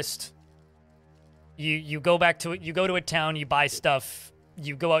of interest. You go back to it, you go to a town, you buy stuff,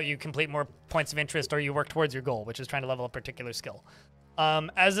 you go out, you complete more points of interest, or you work towards your goal, which is trying to level a particular skill.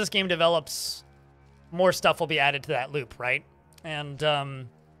 As this game develops, more stuff will be added to that loop, right? And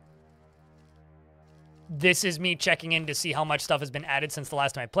this is me checking in to see how much stuff has been added since the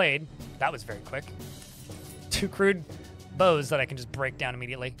last time I played. That was very quick. 2 crude bows that I can just break down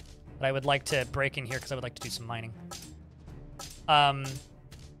immediately. But I would like to break in here because I would like to do some mining.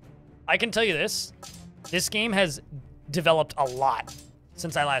 I can tell you this. This game has developed a lot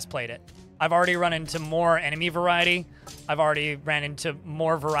since I last played it. I've already run into more enemy variety. I've already ran into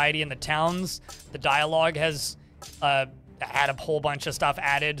more variety in the towns. The dialogue has had a whole bunch of stuff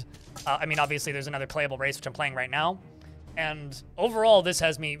added. I mean, obviously, there's another playable race, which I'm playing right now. And overall, this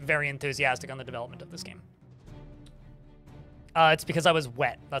has me very enthusiastic on the development of this game. It's because I was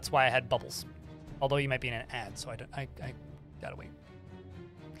wet. That's why I had bubbles. Although you might be in an ad, so I gotta wait.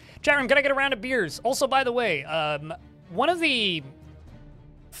 Chat room, can I get a round of beers? Also, by the way, one of the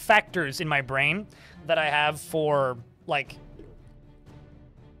factors in my brain that I have for, like,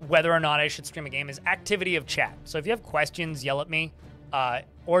 whether or not I should stream a game is activity of chat. So if you have questions, yell at me.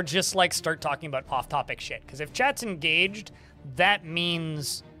 Or just, like, start talking about off-topic shit. Because if chat's engaged, that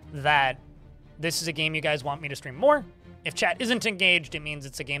means that this is a game you guys want me to stream more. If chat isn't engaged, it means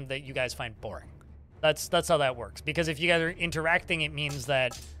it's a game that you guys find boring. That's how that works. Because if you guys are interacting, it means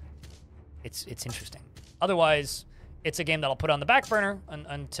that it's interesting. Otherwise, it's a game that I'll put on the back burner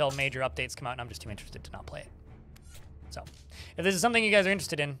until major updates come out, and I'm just too interested to not play it. So, if this is something you guys are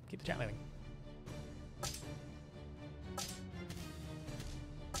interested in, keep the chat moving.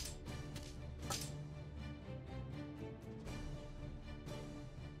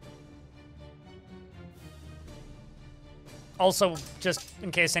 Also, just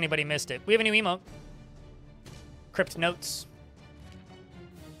in case anybody missed it, we have a new emote. Crypt Notes.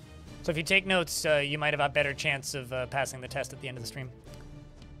 So if you take notes, you might have a better chance of passing the test at the end of the stream.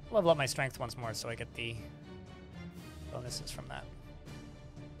 Level up my strength once more so I get the bonuses from that.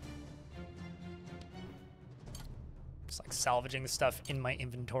 Just like salvaging the stuff in my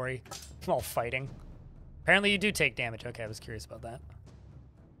inventory while fighting. Apparently you do take damage. Okay, I was curious about that.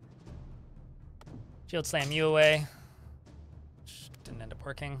 Shield slam you away. Didn't end up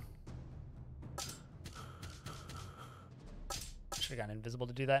working. Should have gotten invisible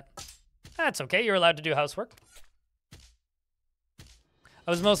to do that. That's okay, you're allowed to do housework. I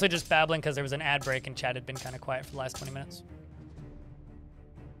was mostly just babbling because there was an ad break and chat had been kind of quiet for the last 20 minutes.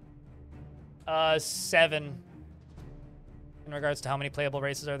 7. In regards to how many playable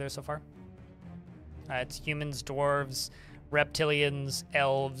races are there so far. It's humans, dwarves, reptilians,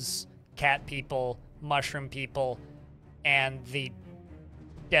 elves, cat people, mushroom people, and the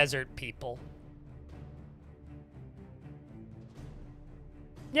desert people.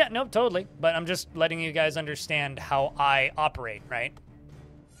 Yeah, no, totally. But I'm just letting you guys understand how I operate, right?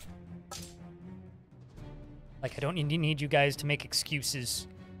 Like, I don't need you guys to make excuses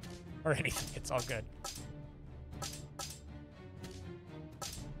or anything. It's all good.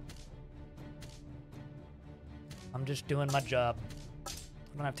 I'm just doing my job. I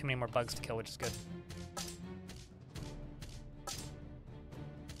don't have too many more bugs to kill, which is good.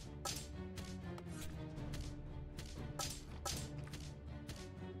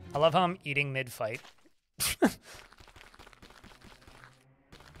 I love how I'm eating mid-fight.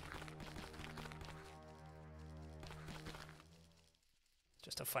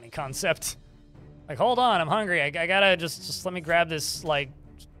 Just a funny concept. Like, hold on, I'm hungry. I gotta just let me grab this, like,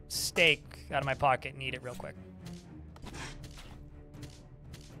 steak out of my pocket and eat it real quick.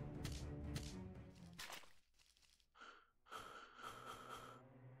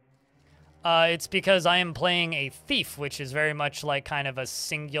 It's because I am playing a thief, which is very much like kind of a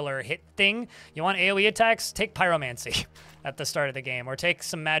singular hit thing. You want AoE attacks? Take pyromancy at the start of the game, or take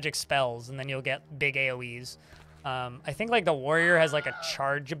some magic spells, and then you'll get big AoEs. I think like the warrior has like a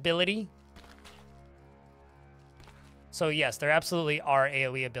charge ability. So yes, there absolutely are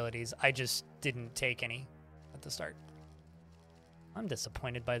AoE abilities. I just didn't take any at the start. I'm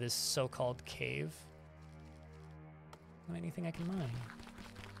disappointed by this so-called cave. Not anything I can mine.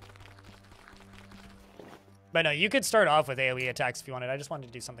 But no, you could start off with AoE attacks if you wanted. I just wanted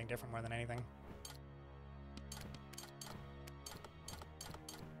to do something different more than anything.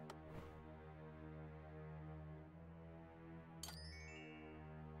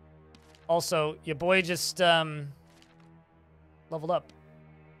 Also, your boy just leveled up.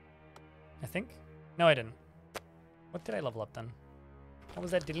 I think? No, I didn't. What did I level up then? What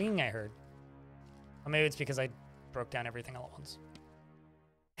was that ding I heard? Or maybe it's because I broke down everything all at once.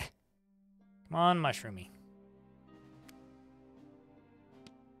 Come on, mushroomy.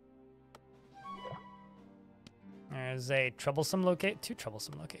 There's two troublesome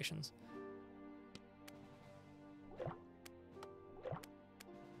locations.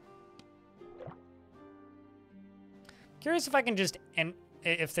 Curious if I can just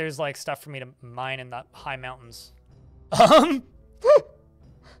if there's like stuff for me to mine in the high mountains. I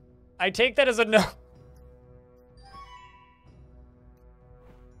take that as a no.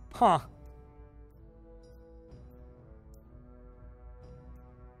 Huh.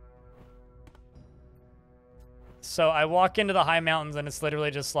 So I walk into the high mountains and it's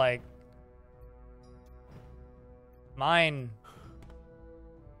literally just like mine.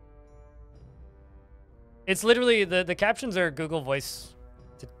 It's literally the captions are Google Voice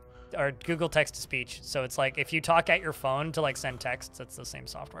or Google Text to Speech. So it's like if you talk at your phone to like send texts, it's the same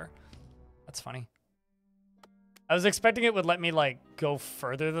software. That's funny. I was expecting it would let me like go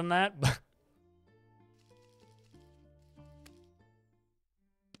further than that, but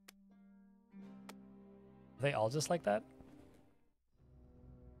are they all just like that?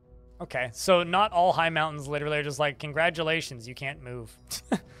 Okay, so not all high mountains literally are just like, congratulations, you can't move.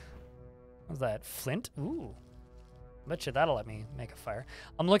 What's that? Flint? Ooh. Bet you that'll let me make a fire.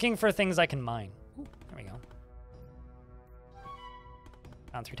 I'm looking for things I can mine. Ooh, there we go.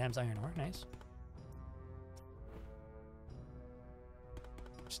 Found 3 times iron ore. Nice.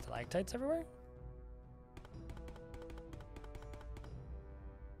 Stalactites everywhere?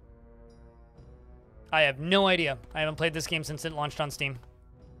 I have no idea. I haven't played this game since it launched on Steam.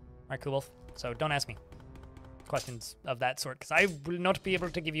 Alright, cool wolf. So don't ask me questions of that sort, because I will not be able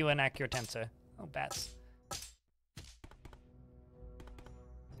to give you an accurate answer. Oh, bats.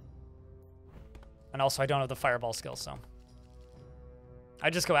 And also, I don't have the fireball skill, so I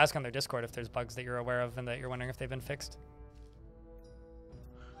just go ask on their Discord if there's bugs that you're aware of and that you're wondering if they've been fixed.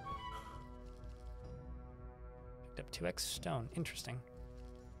 Picked up 2x stone. Interesting.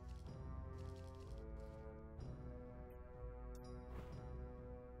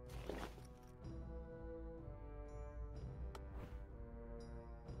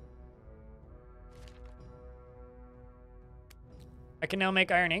 I can now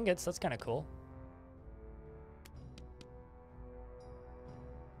make iron ingots. That's kind of cool.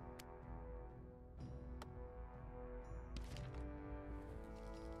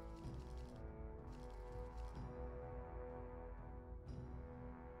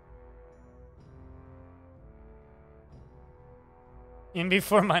 In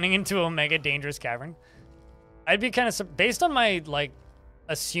before mining into Omega Dangerous Cavern. I'd be kind of, based on my, like,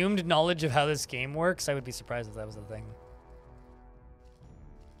 assumed knowledge of how this game works, I would be surprised if that was the thing.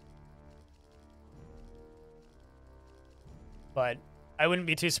 But I wouldn't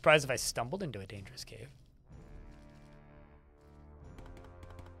be too surprised if I stumbled into a dangerous cave.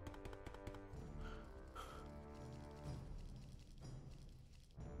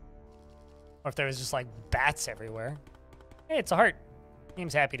 Or if there was just, like, bats everywhere. Hey, it's a heart.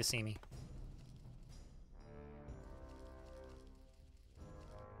 Game's happy to see me.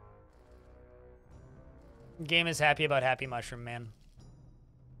 Game is happy about Happy Mushroom Man.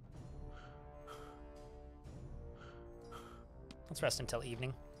 Let's rest until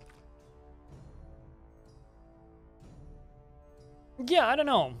evening. Yeah, I don't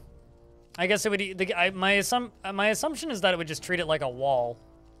know. I guess it would. My assumption is that it would just treat it like a wall,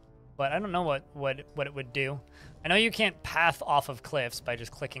 but I don't know what it would do. I know you can't path off of cliffs by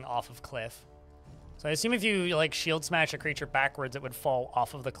just clicking off of cliff. So I assume if you, like, shield smash a creature backwards, it would fall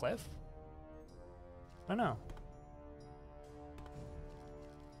off of the cliff? I don't know.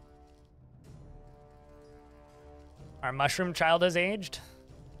 Our mushroom child has aged?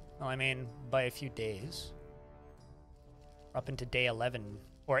 Well, I mean, by a few days. We're up into day 11,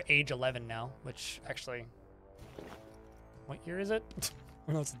 or age 11 now, which actually... What year is it?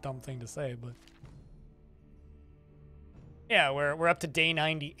 I know it's a dumb thing to say, but... Yeah, we're up to day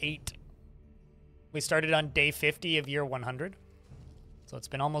 98. We started on day 50 of year 100. So it's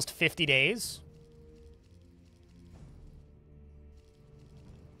been almost 50 days.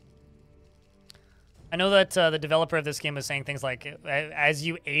 I know that the developer of this game was saying things like, as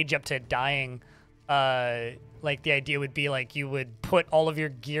you age up to dying, like the idea would be like you would put all of your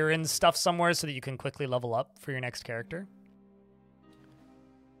gear and stuff somewhere so that you can quickly level up for your next character.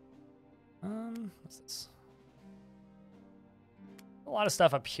 What's this? A lot of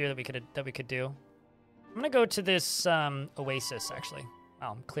stuff up here that we could do. I'm gonna go to this oasis actually.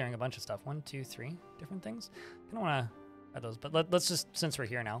 Wow, I'm clearing a bunch of stuff. 1, 2, 3 different things. I don't want to add those, but let's just, since we're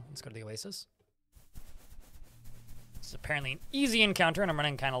here now, let's go to the oasis. This is apparently an easy encounter, and I'm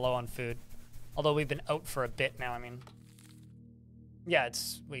running kind of low on food. Although we've been out for a bit now. I mean, yeah,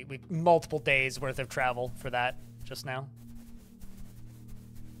 it's we multiple days worth of travel for that just now.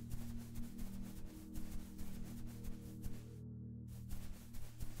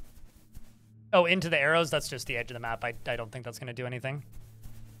 Oh, into the arrows? That's just the edge of the map. I don't think that's going to do anything.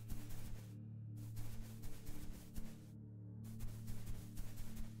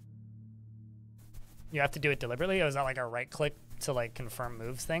 You have to do it deliberately? Oh, is that like a right click to like confirm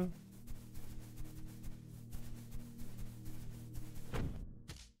moves thing?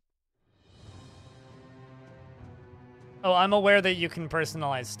 Oh, I'm aware that you can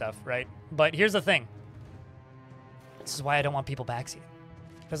personalize stuff, right? But here's the thing. This is why I don't want people backseating.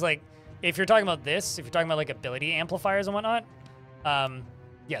 Because like, if you're talking about this, if you're talking about like ability amplifiers and whatnot,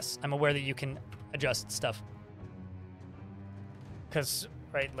 yes, I'm aware that you can adjust stuff. Because,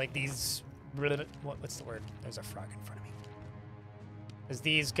 right, like these, what's the word? There's a frog in front of me. Because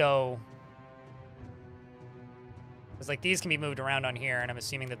these go, because like these can be moved around on here, and I'm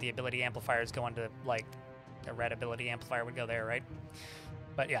assuming that the ability amplifiers go onto like, a red ability amplifier would go there, right?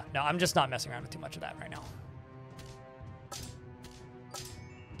 But yeah, no, I'm just not messing around with too much of that right now.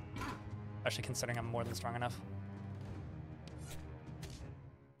 Especially considering I'm more than strong enough.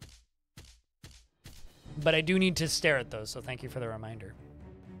 But I do need to stare at those, so thank you for the reminder.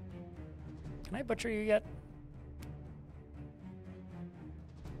 Can I butcher you yet?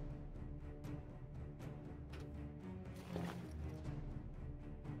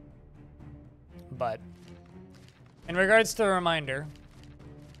 But in regards to the reminder,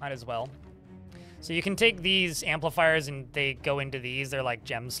 might as well. So you can take these amplifiers and they go into these. They're like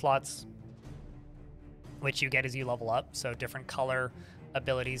gem slots, which you get as you level up. So different color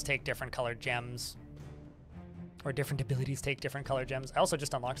abilities take different colored gems. Or different abilities take different colored gems. I also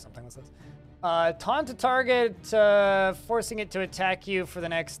just unlocked something. What's this? Taunt a target, forcing it to attack you for the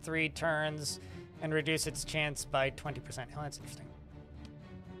next 3 turns and reduce its chance by 20%. Oh, that's interesting.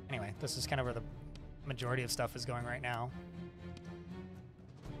 Anyway, this is kind of where the majority of stuff is going right now.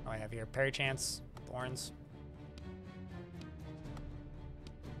 Oh, I have here parry chance, thorns.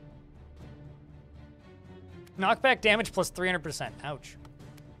 Knockback damage plus 300%. Ouch.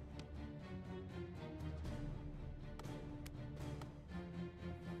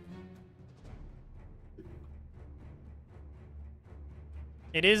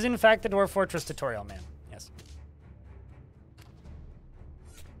 It is, in fact, the Dwarf Fortress tutorial, man. Yes.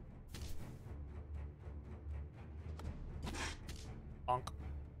 Bonk.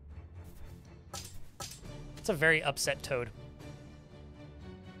 It's a very upset Toad.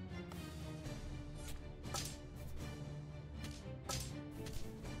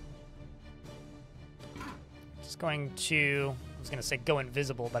 Just going to... I was going to say go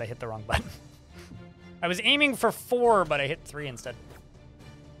invisible, but I hit the wrong button. I was aiming for 4, but I hit 3 instead.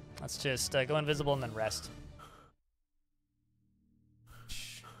 Let's just go invisible and then rest.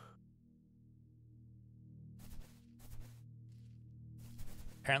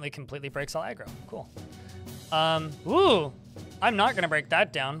 Apparently completely breaks all aggro. Cool. Ooh, I'm not gonna break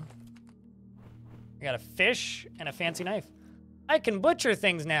that down. I got a fish and a fancy knife. I can butcher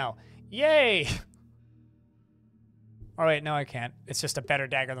things now. Yay! Oh wait, no I can't. It's just a better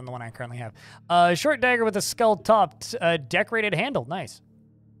dagger than the one I currently have. Short dagger with a skull-topped, decorated handle. Nice.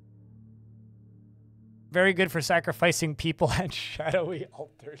 Very good for sacrificing people at shadowy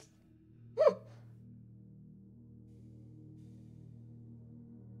altars.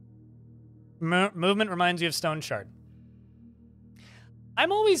 Movement reminds you of Stone Shard.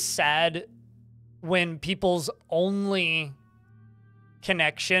 I'm always sad when people's only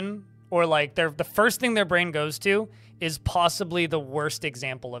connection, or like the first thing their brain goes to, is possibly the worst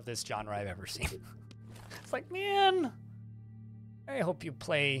example of this genre I've ever seen. It's like, man, I hope you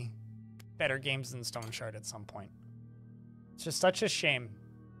play better games than Stone Shard at some point. It's just such a shame.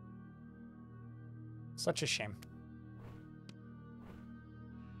 Such a shame.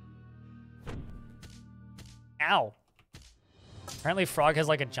 Ow. Apparently Frog has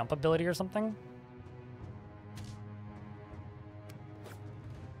like a jump ability or something.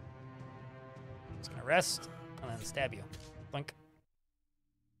 Just gonna rest and then stab you. Blink.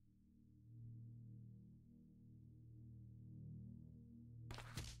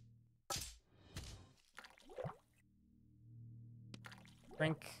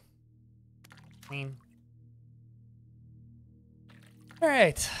 Drink. Clean. All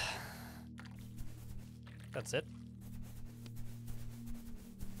right. That's it.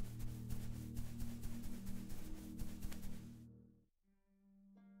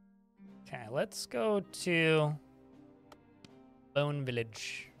 Okay, let's go to Bone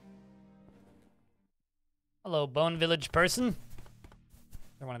Village. Hello, Bone Village person.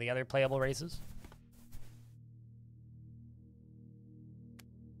 They're one of the other playable races.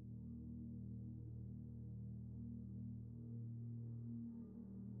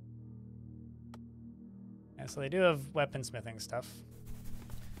 Yeah, so they do have weaponsmithing stuff.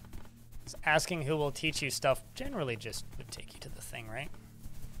 It's asking who will teach you stuff generally just would take you to the thing, right?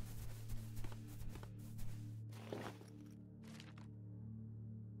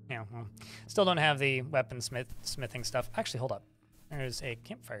 Yeah, well, still don't have the weaponsmithing stuff. Actually, hold up. There's a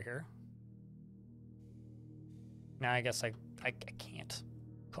campfire here. Now I guess I can't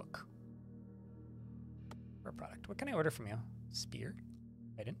cook. For a product. What can I order from you? Spear?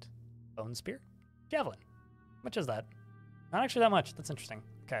 I didn't. Bone spear? Javelin. How much is that? Not actually that much. That's interesting.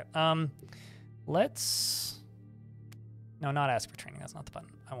 Okay. Let's... No, not ask for training. That's not the button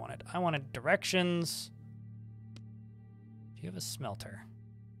I wanted. I wanted directions. Do you have a smelter?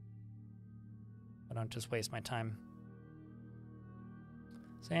 I don't just waste my time.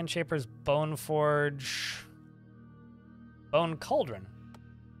 Sandshaper's Bone Forge. Bone Cauldron.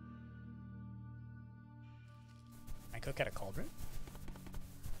 Can I cook at a cauldron?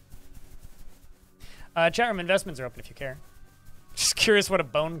 Chat room investments are open if you care. Just curious what a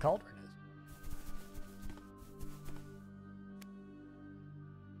bone cauldron is.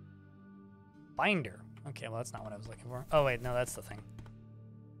 Binder. Okay, well, that's not what I was looking for. Oh, wait, no, that's the thing.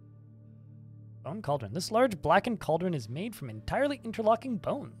 Bone cauldron. This large blackened cauldron is made from entirely interlocking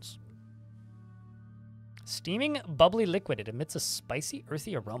bones. Steaming, bubbly liquid. It emits a spicy,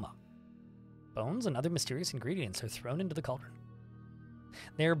 earthy aroma. Bones and other mysterious ingredients are thrown into the cauldron.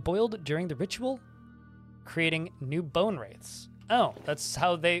 They are boiled during the ritual, creating new bone wraiths. Oh, that's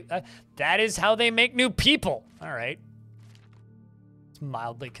how they... that is how they make new people. All right. It's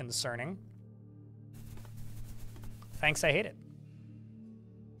mildly concerning. Thanks, I hate it.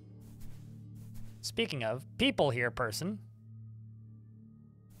 Speaking of, people here, person.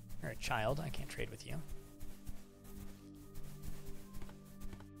 You're a child. I can't trade with you.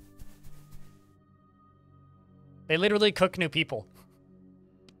 They literally cook new people.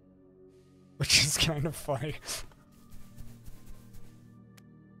 Which is kind of funny.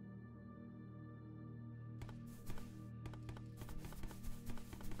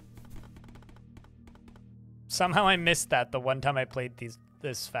 Somehow I missed that the one time I played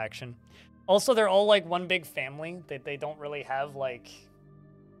this faction. Also, they're all like one big family. They don't really have like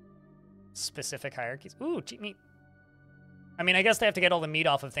specific hierarchies. Ooh, cheap meat. I mean, I guess they have to get all the meat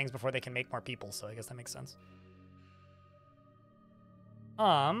off of things before they can make more people, so I guess that makes sense.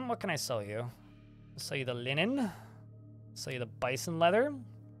 What can I sell you? I'll sell you the linen. Sell you the bison leather.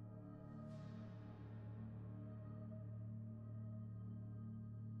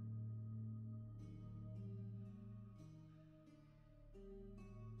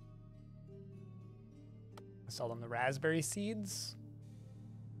 Sell them the raspberry seeds.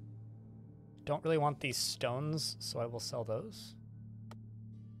 Don't really want these stones, so I will sell those.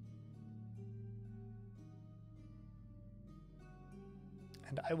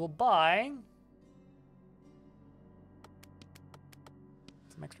 And I will buy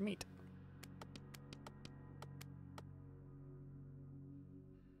some extra meat.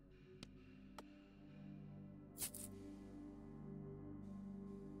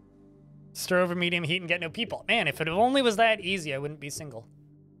 Stir over medium heat and get no people. Man, if it only was that easy, I wouldn't be single.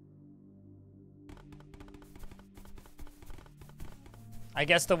 I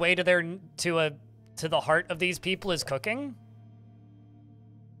guess the way to the heart of these people is cooking.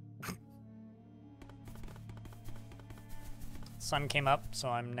 Sun came up, so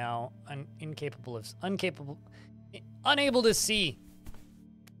I'm now unable to see.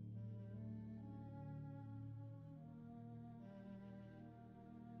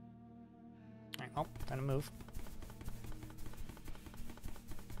 All right, well, time to move.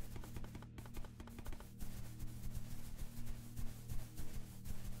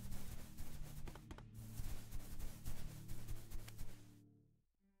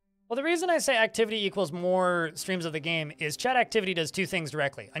 Well, the reason I say activity equals more streams of the game is chat activity does two things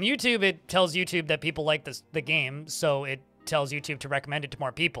directly. On YouTube, it tells YouTube that people like the game, so it tells YouTube to recommend it to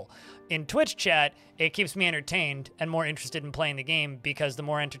more people. In Twitch chat, it keeps me entertained and more interested in playing the game because the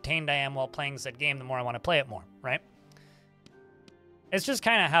more entertained I am while playing said game, the more I want to play it more, right? It's just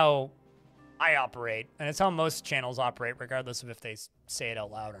kind of how I operate, and it's how most channels operate, regardless of if they say it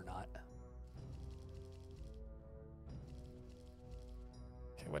out loud or not.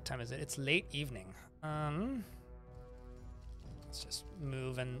 What time is it? It's late evening. Let's just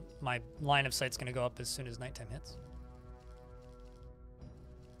move, and my line of sight's gonna go up as soon as nighttime hits.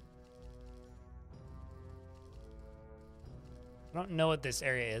 I don't know what this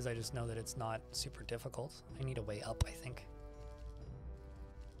area is. I just know that it's not super difficult. I need a way up, I think.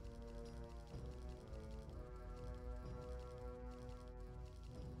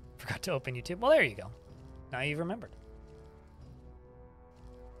 Forgot to open YouTube. Well, there you go. Now you've remembered.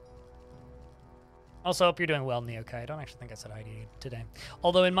 Also, hope you're doing well, Neokai. I don't actually think I said hi to you today.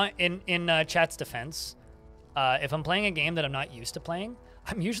 Although in chat's defense, if I'm playing a game that I'm not used to playing,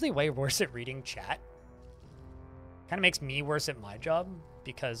 I'm usually way worse at reading chat. Kind of makes me worse at my job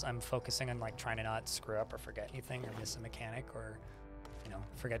because I'm focusing on like trying to not screw up or forget anything or miss a mechanic or, you know,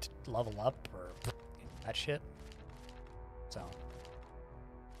 forget to level up or that shit. So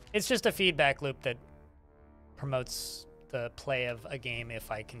it's just a feedback loop that promotes the play of a game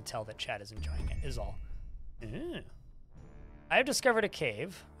if I can tell that chat is enjoying it, is all. Ooh. I have discovered a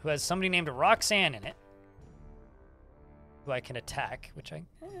cave who has somebody named Roxanne in it who I can attack, which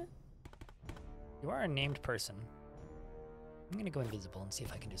You are a named person. I'm gonna go invisible and see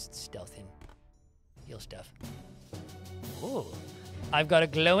if I can just stealth in. Heal stuff. Ooh. I've got a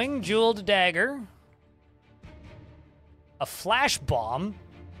glowing jeweled dagger. A flash bomb.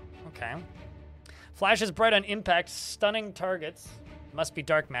 Okay. Flash is bright on impact, stunning targets. Must be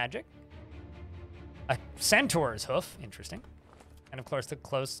dark magic. A centaur's hoof, interesting. And of course the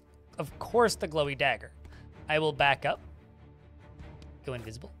glowy dagger. I will back up. Go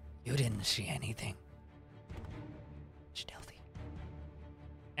invisible. You didn't see anything. Stealthy.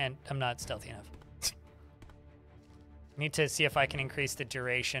 And I'm not stealthy enough. Need to see if I can increase the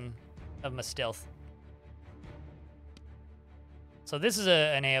duration of my stealth. So this is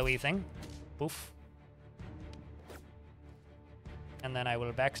an AoE thing. Boof. And then I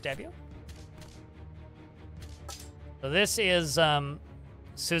will backstab you. So this is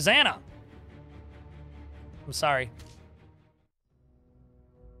Susanna. I'm sorry.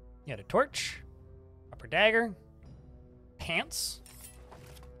 You had a torch, upper dagger, pants.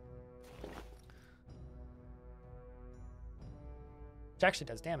 Which actually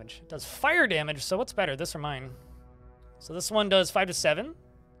does damage. It does fire damage, so what's better, this or mine? So this one does 5 to 7.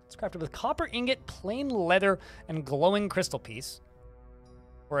 It's crafted with copper ingot, plain leather, and glowing crystal piece.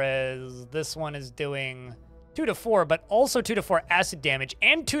 Whereas this one is doing 2 to 4, but also 2 to 4 acid damage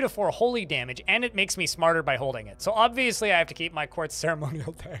and 2 to 4 holy damage, and it makes me smarter by holding it. So obviously I have to keep my quartz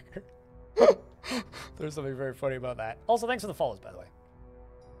ceremonial dagger. There's something very funny about that. Also, thanks for the follows, by the way.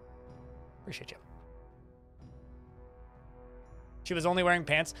 Appreciate you. She was only wearing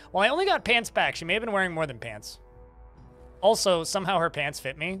pants. Well, I only got pants back. She may have been wearing more than pants. Also, somehow her pants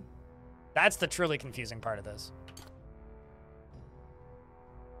fit me. That's the truly confusing part of this.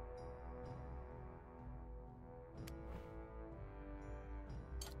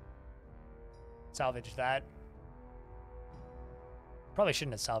 Salvage that. Probably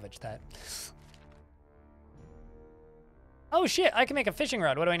shouldn't have salvaged that. Oh shit, I can make a fishing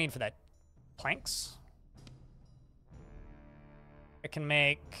rod. What do I need for that? Planks? I can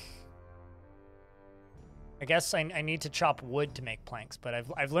make... I guess I need to chop wood to make planks, but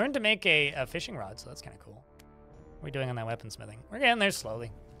I've learned to make a fishing rod, so that's kind of cool. What are we doing on that weaponsmithing? We're getting there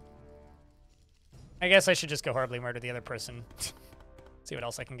slowly. I guess I should just go horribly murder the other person. See what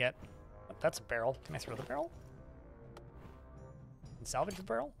else I can get. Oh, that's a barrel. Can I throw the barrel? And salvage the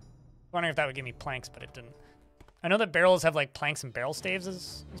barrel? I'm wondering if that would give me planks, but it didn't. I know that barrels have like planks and barrel staves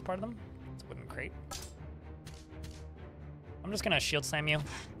as part of them. It's a wooden crate. I'm just gonna shield slam you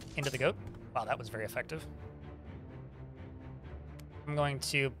into the goat. Wow, that was very effective. I'm going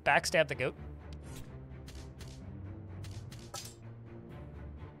to backstab the goat.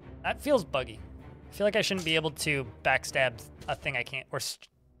 That feels buggy. I feel like I shouldn't be able to backstab a thing I can't, or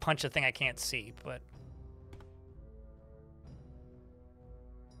punch a thing I can't see, but...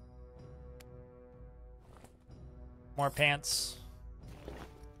 More pants.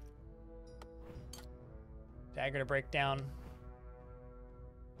 Dagger to break down.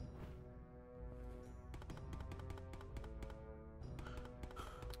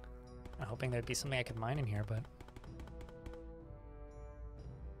 I'm hoping there'd be something I could mine in here, but...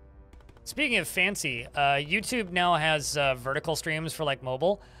 Speaking of fancy, YouTube now has vertical streams for like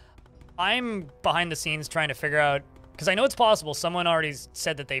mobile. I'm behind the scenes trying to figure out, because I know it's possible. Someone already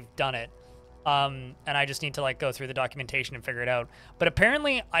said that they've done it. And I just need to like go through the documentation and figure it out. But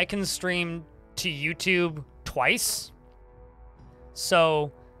apparently I can stream to YouTube twice.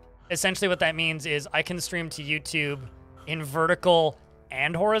 So essentially what that means is I can stream to YouTube in vertical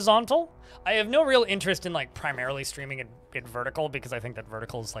and horizontal. I have no real interest in like primarily streaming in vertical because I think that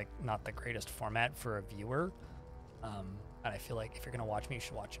vertical is like not the greatest format for a viewer. And I feel like if you're gonna watch me, you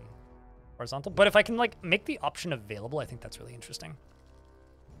should watch in horizontal. But if I can like make the option available, I think that's really interesting.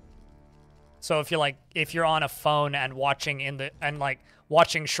 So if you're on a phone and watching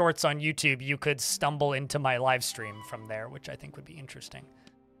watching shorts on YouTube, you could stumble into my live stream from there, which I think would be interesting.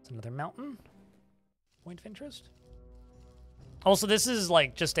 It's another mountain. Point of interest. Also, this is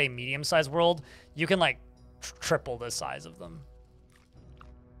like just a medium-sized world. You can like triple the size of them.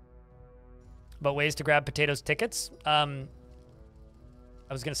 But ways to grab potatoes tickets. I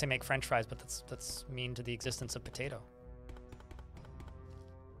was gonna say make French fries, but that's mean to the existence of potato.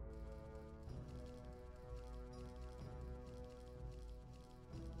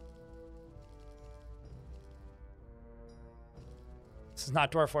 This is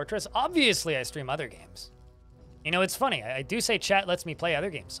not Dwarf Fortress. Obviously, I stream other games. You know, it's funny. I do say chat lets me play other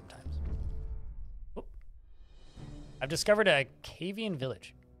games sometimes. Oh. I've discovered a cavean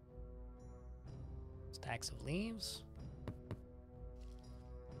village. Stacks of leaves.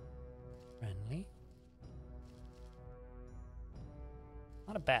 Friendly.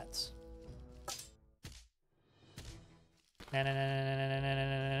 A lot of bats. Bat.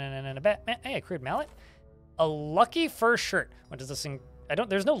 Hey, a crude mallet. A lucky fur shirt. What does this thing?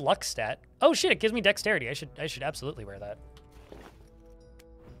 There's no luck stat. Oh shit, it gives me dexterity. I should absolutely wear that.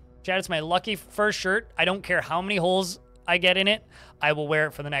 Chad, it's my lucky fur shirt. I don't care how many holes I get in it. I will wear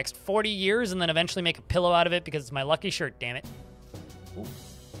it for the next 40 years and then eventually make a pillow out of it because it's my lucky shirt, damn it. Ooh.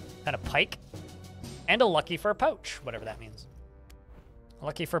 And a pike. And a lucky fur pouch, whatever that means. A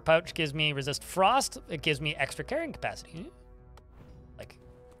lucky fur pouch gives me resist frost. It gives me extra carrying capacity. Like,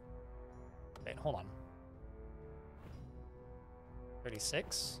 wait, hold on.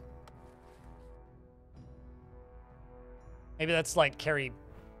 36. Maybe that's like carry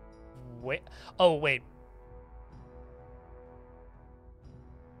weight. Oh, wait.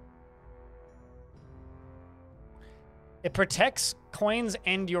 It protects coins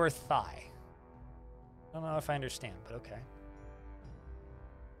and your thigh. I don't know if I understand, but okay.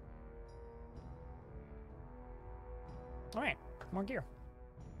 All right, more gear.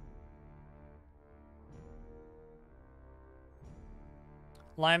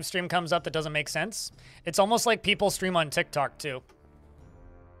 Live stream comes up that doesn't make sense. It's almost like people stream on TikTok too.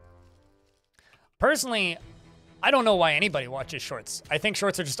 Personally, I don't know why anybody watches shorts. I think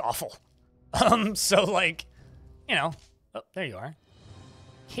shorts are just awful. So like, you know, oh, there you are.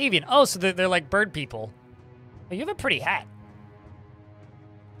 Cavean. Oh, so they're like bird people. Oh, you have a pretty hat.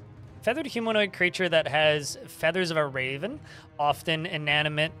 Feathered humanoid creature that has feathers of a raven, often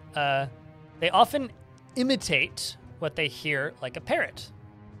inanimate. They often imitate what they hear like a parrot.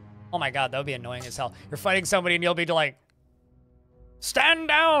 Oh my god, that would be annoying as hell. You're fighting somebody and you'll be like, stand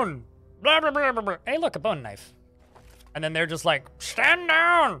down! Blah, blah, blah, blah, blah. Hey, look, a bone knife. And then they're just like, stand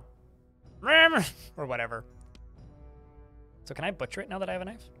down! Or whatever. So can I butcher it now that I have a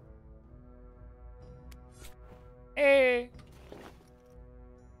knife? Hey!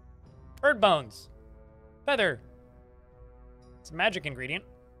 Bird bones. Feather. It's a magic ingredient.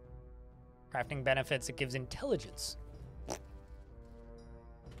 Crafting benefits, it gives intelligence.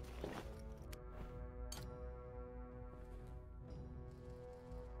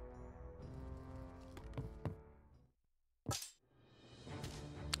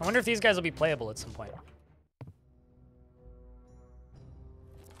 I wonder if these guys will be playable at some point.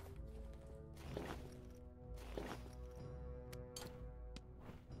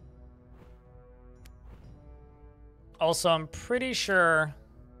 Also, I'm pretty sure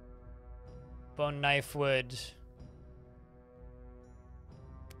bone knife would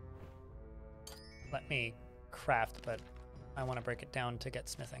let me craft, but I want to break it down to get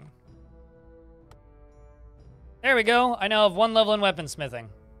smithing. There we go. I now have 1 level in weaponsmithing.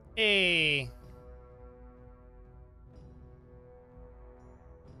 Hey.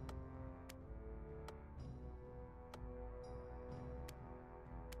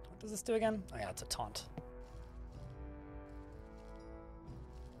 What does this do again? Oh yeah, it's a taunt.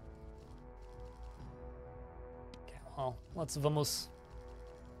 Okay, well, let's vamos.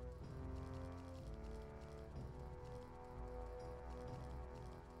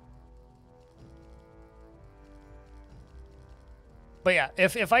 But yeah,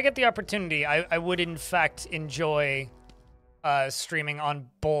 if I get the opportunity, I would in fact enjoy streaming on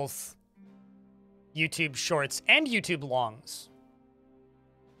both YouTube Shorts and YouTube Longs.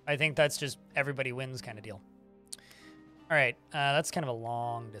 I think that's just everybody wins kind of deal. All right, that's kind of a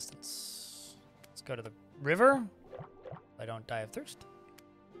long distance. Let's go to the river. I don't die of thirst.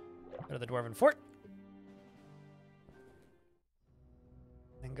 Go to the Dwarven Fort.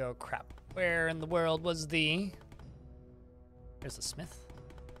 And go, crap. Where in the world was the... There's a smith.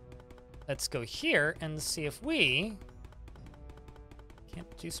 Let's go here and see if we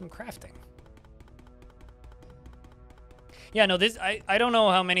can't do some crafting. Yeah, no, this I don't know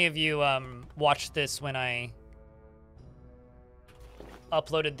how many of you watched this when I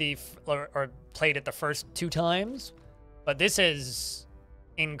uploaded the or played it the first 2 times, but this has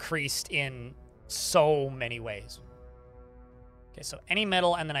increased in so many ways. Okay, so any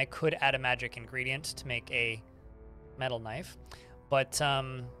metal, and then I could add a magic ingredient to make a metal knife. But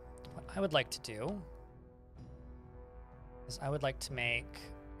what I would like to do is I would like to make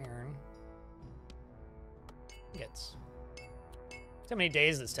iron ingots. See how many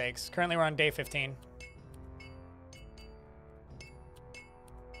days this takes. Currently we're on day 15.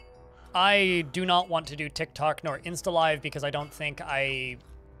 I do not want to do TikTok nor Insta Live because I don't think I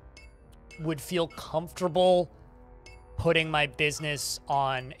would feel comfortable putting my business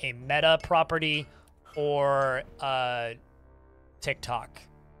on a Meta property or TikTok.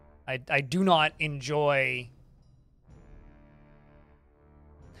 I do not enjoy...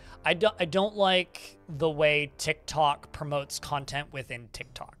 I don't like the way TikTok promotes content within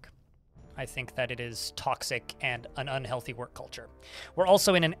TikTok. I think that it is toxic and an unhealthy work culture. We're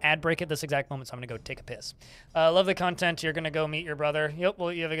also in an ad break at this exact moment, so I'm going to go take a piss. Love the content. You're going to go meet your brother. Yep,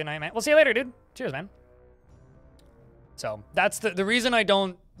 well, you have a good night, man. We'll see you later, dude. Cheers, man. So that's the reason I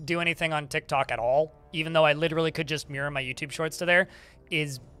don't do anything on TikTok at all, even though I literally could just mirror my YouTube Shorts to there,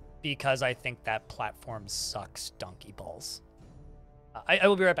 is because I think that platform sucks donkey balls. I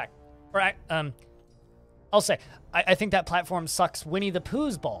will be right back. Or I'll say, I think that platform sucks Winnie the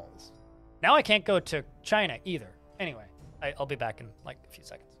Pooh's balls. Now I can't go to China either. Anyway, I'll be back in like a few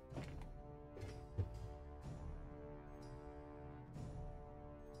seconds.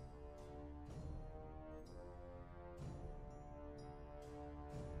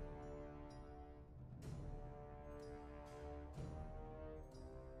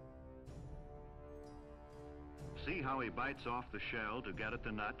 See how he bites off the shell to get at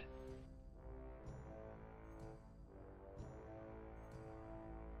the nut?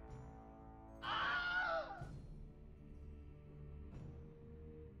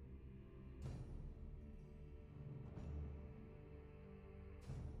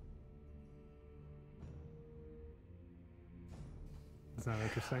 Is that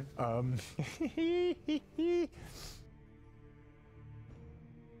interesting?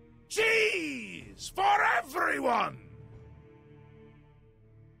 Cheese for everyone!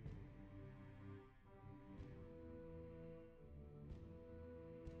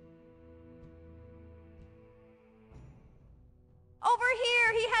 Over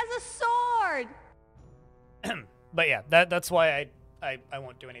here, he has a sword! But yeah, that's why I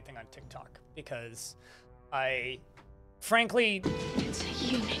won't do anything on TikTok, because I frankly It's a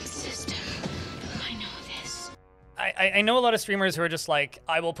Unix system. I know this. I know a lot of streamers who are just like,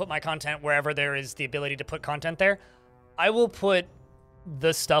 I will put my content wherever there is the ability to put content there. I will put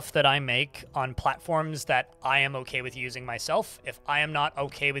the stuff that I make on platforms that I am okay with using myself. If I am not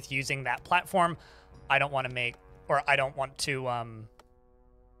okay with using that platform, I don't want to make, or I don't want to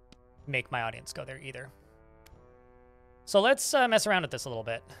make my audience go there either. So let's mess around with this a little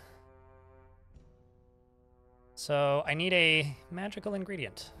bit. So I need a magical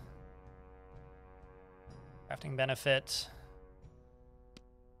ingredient. Crafting benefit.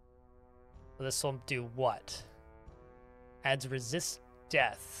 So this will do what? Adds resist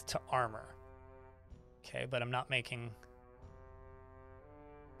death to armor. Okay, but I'm not making...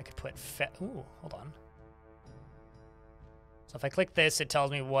 I could put... Ooh, hold on. So if I click this, it tells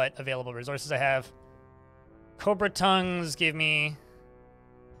me what available resources I have. Cobra tongues give me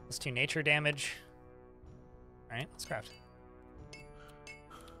 +2 nature damage. All right, let's craft.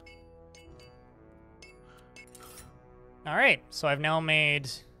 All right, so I've now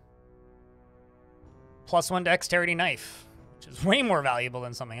made +1 dexterity knife, which is way more valuable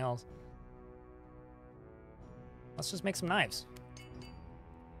than something else. Let's just make some knives.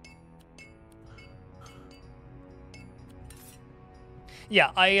 Yeah,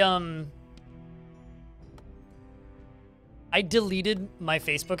 I deleted my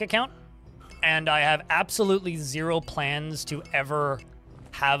Facebook account, and I have absolutely zero plans to ever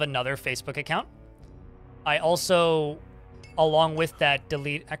have another Facebook account. I also, along with that,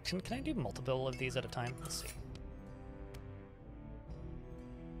 delete... Can I do multiple of these at a time? Let's see.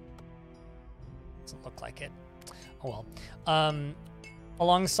 Doesn't look like it. Oh well.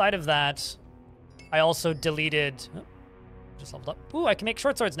 Alongside of that, I also deleted... Oh, just leveled up. Ooh, I can make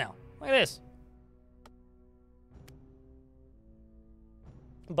short swords now. Look at this.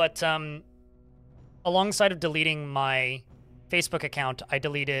 But alongside of deleting my Facebook account, I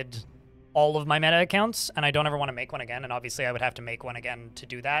deleted all of my meta accounts, and I don't ever want to make one again. And obviously, I would have to make one again to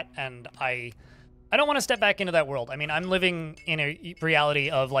do that. And I don't want to step back into that world. I mean, I'm living in a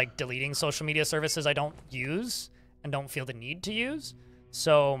reality of like deleting social media services I don't use and don't feel the need to use.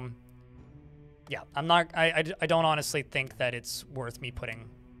 So yeah, I'm not. I don't honestly think that it's worth me putting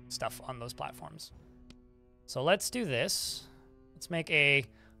stuff on those platforms. So let's do this. Let's make a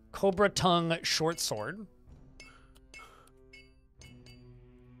Cobra Tongue short sword.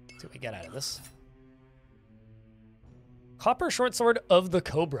 See what we get out of this. Copper short sword of the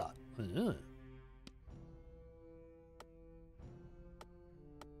Cobra. Ugh.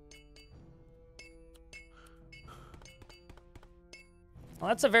 Well,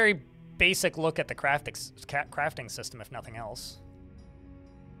 that's a very basic look at the crafting system, if nothing else.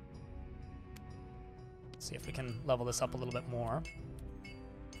 Let's see if we can level this up a little bit more.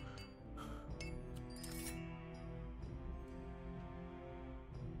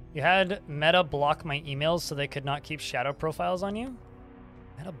 You had Meta block my emails so they could not keep shadow profiles on you?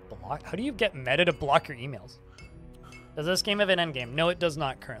 Meta block? How do you get Meta to block your emails? Does this game have an endgame? No, it does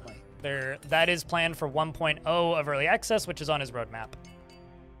not currently. That is planned for 1.0 of early access, which is on his roadmap.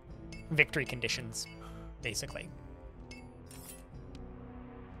 Victory conditions, basically.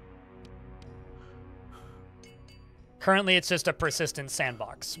 Currently, it's just a persistent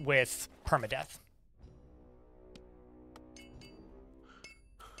sandbox with permadeath.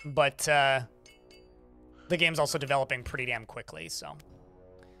 But the game's also developing pretty damn quickly, so.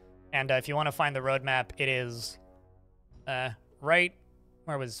 And if you want to find the roadmap, it is right.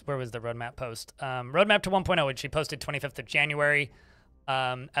 Where was the roadmap post? Roadmap to 1.0, which he posted 25th of January.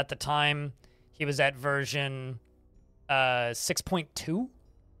 At the time, he was at version 6.2. And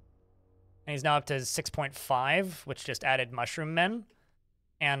he's now up to 6.5, which just added Mushroom Men.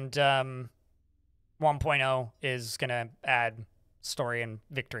 And 1.0 is going to add story and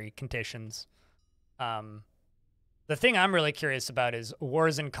victory conditions. The thing I'm really curious about is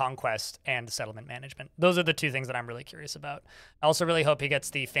Wars and Conquest and settlement management. Those are the two things that I'm really curious about. I also really hope he gets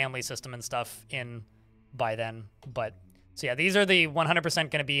the family system and stuff in by then. But so yeah, these are the 100% going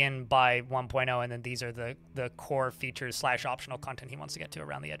to be in by 1.0, and then these are the core features / optional content he wants to get to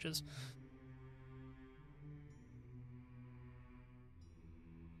around the edges.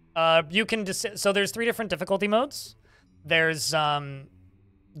 You can just, so there's 3 different difficulty modes. There's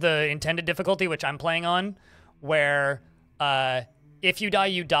the intended difficulty, which I'm playing on, where if you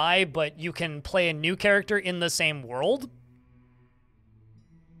die, but you can play a new character in the same world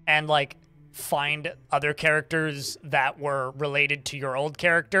and like find other characters that were related to your old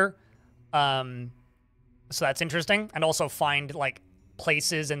character. So that's interesting. And also find like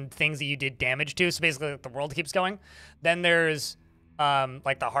places and things that you did damage to. So basically, the world keeps going. Then there's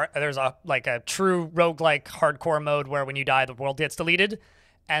there's a true roguelike hardcore mode where when you die, the world gets deleted.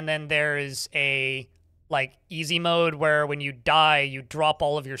 And then there's a like easy mode where when you die, you drop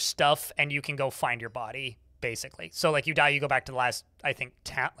all of your stuff and you can go find your body, basically. So like you die, you go back to the last, I think,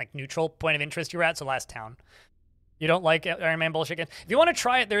 like neutral point of interest you're at, so last town. You don't like Iron Man bullshit again? If you want to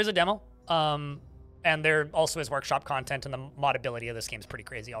try it, there is a demo. And there also is workshop content, and the modability of this game is pretty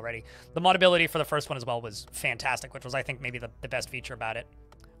crazy already. The modability for the first one as well was fantastic, which was, I think, maybe the best feature about it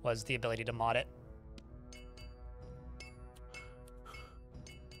was the ability to mod it.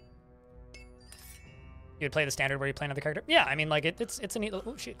 You would play the standard where you play another character? Yeah, I mean, like, it's a neat...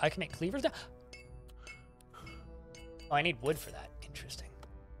 Oh, shit, I can make cleavers now? Oh, I need wood for that. Interesting.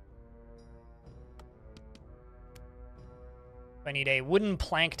 I need a wooden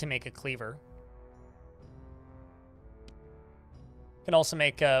plank to make a cleaver. Can also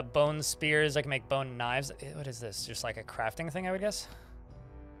make bone spears. I can make bone knives. What is this? Just like a crafting thing, I would guess?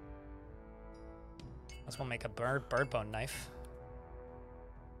 Let's we'll make a bird bone knife.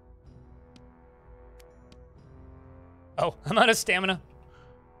 Oh, I'm out of stamina.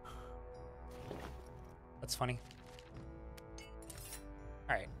 That's funny.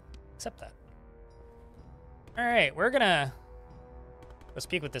 Alright. Accept that. Alright, we're gonna go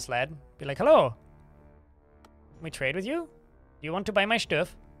speak with this lad. Be like, hello. Can we trade with you? Do you want to buy my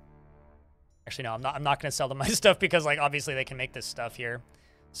stuff? Actually, no, I'm not gonna sell them my stuff because, like, obviously they can make this stuff here.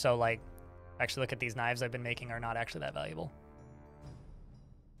 So, like, actually look at these knives I've been making are not actually that valuable.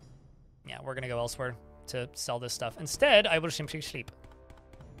 Yeah, we're gonna go elsewhere to sell this stuff. Instead, I will simply sleep.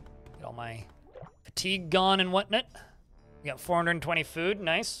 Get all my fatigue gone and whatnot. We got 420 food,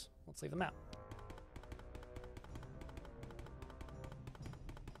 nice. Let's leave them out.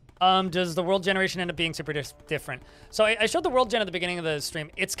 Does the world generation end up being super different? So I showed the world gen at the beginning of the stream.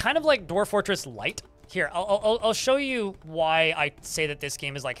 It's kind of like Dwarf Fortress Lite. Here, I'll show you why I say that this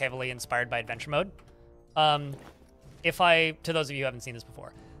game is like heavily inspired by adventure mode. To those of you who haven't seen this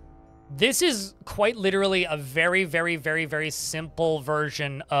before, this is quite literally a very, very, very, very simple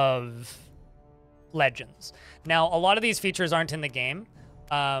version of Legends. Now, a lot of these features aren't in the game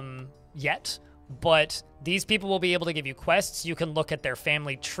yet, but these people will be able to give you quests. You can look at their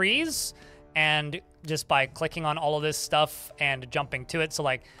family trees, and just by clicking on all of this stuff and jumping to it. So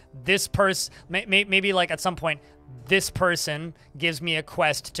like this person, maybe like at some point, this person gives me a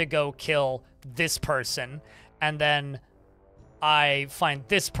quest to go kill this person, and then I find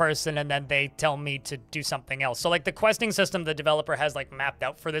this person, and then they tell me to do something else. So like the questing system the developer has like mapped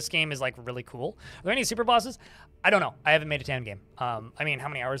out for this game is like really cool. Are there any super bosses? I don't know. I haven't made it to end game. I mean, how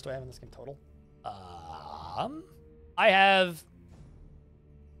many hours do I have in this game total? I have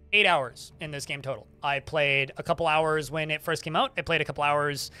 8 hours in this game total. I played a couple hours when it first came out. I played a couple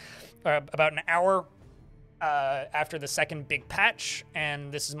hours, about an hour after the second big patch,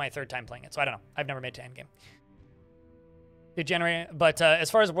 and this is my third time playing it. So I don't know. I've never made it to end game. But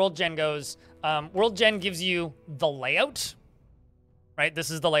as far as World Gen goes, World Gen gives you the layout, right? This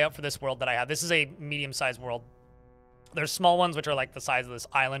is the layout for this world that I have. This is a medium-sized world. There's small ones, which are like the size of this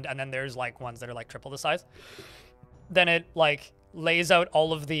island, and then there's like ones that are like triple the size. Then it like lays out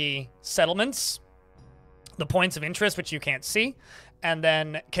all of the settlements, the points of interest, which you can't see, and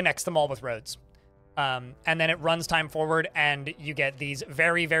then connects them all with roads. And then it runs time forward, and you get these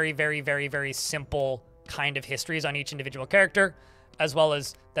very, very, very, very, very simple kind of histories on each individual character, as well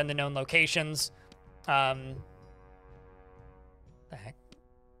as then the known locations. The heck?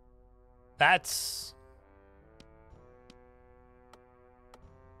 That's...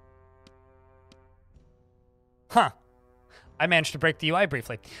 Huh. I managed to break the UI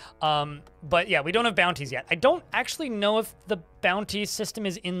briefly. But yeah, we don't have bounties yet. I don't actually know if the bounty system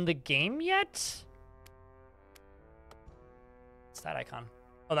is in the game yet. What's that icon?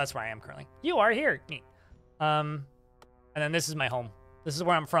 Oh, that's where I am currently. You are here. Neat. And then this is my home. This is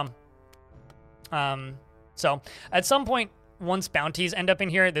where I'm from. So at some point, once bounties end up in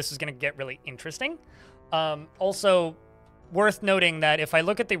here, this is going to get really interesting. Also, worth noting that if I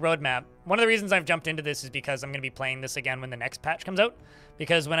look at the roadmap, one of the reasons I've jumped into this is because I'm going to be playing this again when the next patch comes out.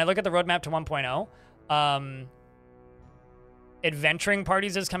 Because when I look at the roadmap to 1.0, adventuring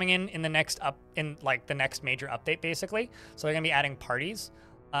parties is coming in the next the next major update, basically. So they're going to be adding parties.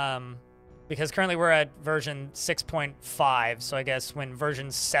 Because currently we're at version 6.5, so I guess when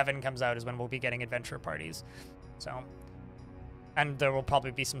version 7 comes out is when we'll be getting adventure parties. So, and there will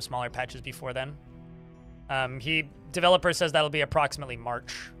probably be some smaller patches before then. Developer says that'll be approximately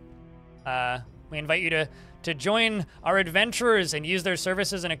March. We invite you to to join our adventurers and use their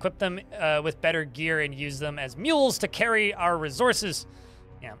services and equip them with better gear and use them as mules to carry our resources.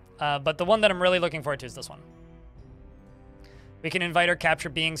 Yeah, but the one that I'm really looking forward to is this one. We can invite or capture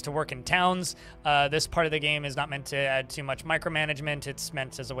beings to work in towns. This part of the game is not meant to add too much micromanagement. It's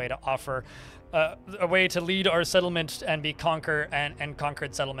meant as a way to offer a way to lead our settlement and be conquered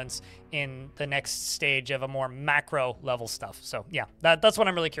settlements in the next stage of a more macro level stuff. So yeah, that's what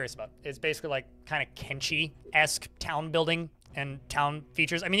I'm really curious about. It's basically like kind of Kenshi-esque town building and town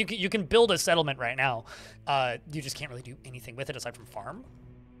features. I mean, you can build a settlement right now. You just can't really do anything with it aside from farm.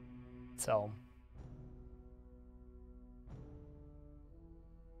 So.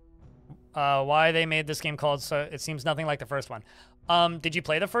 Why they made this game called so it seems nothing like the first one. Did you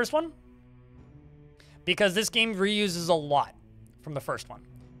play the first one? Because this game reuses a lot from the first one.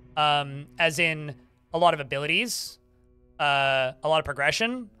 As in a lot of abilities, a lot of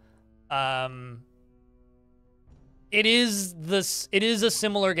progression. It is a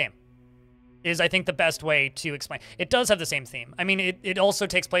similar game. Is I think the best way to explain. It does have the same theme. I mean, it also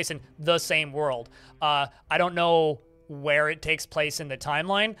takes place in the same world. I don't know where it takes place in the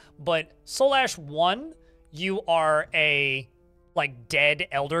timeline, but Soulash 1, you are a like dead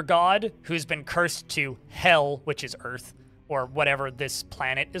elder god who's been cursed to hell, which is Earth, or whatever this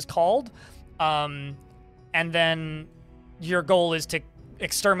planet is called. And then your goal is to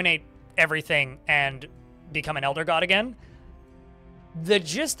exterminate everything and become an elder god again. The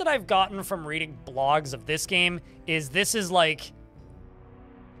gist that I've gotten from reading blogs of this game is this is like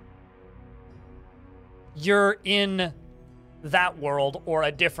you're in that world or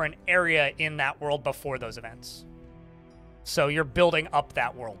a different area in that world before those events. So you're building up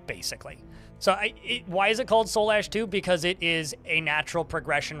that world, basically. So why is it called Soulash 2? Because it is a natural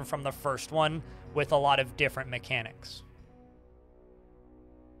progression from the first one with a lot of different mechanics.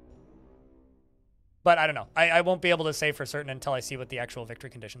 But I don't know. I won't be able to say for certain until I see what the actual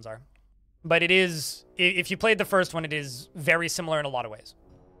victory conditions are. But it is, if you played the first one, it is very similar in a lot of ways.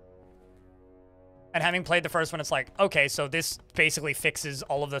 And having played the first one, it's like, okay, so this basically fixes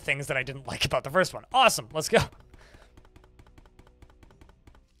all of the things that I didn't like about the first one. Awesome, let's go.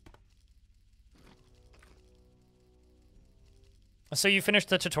 So you finished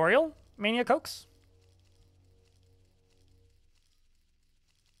the tutorial, Mania Cokes?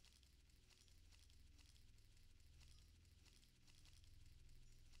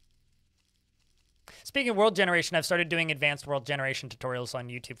 Speaking of world generation, I've started doing advanced world generation tutorials on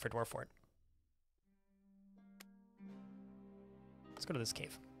YouTube for Dwarf Fort. Let's go to this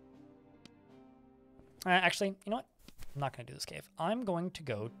cave. Actually, you know what? I'm not going to do this cave. I'm going to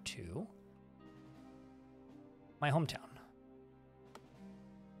go to my hometown.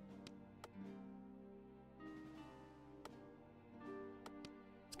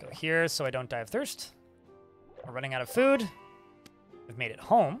 Let's go here so I don't die of thirst. We're running out of food. We've made it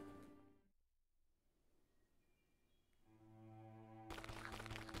home.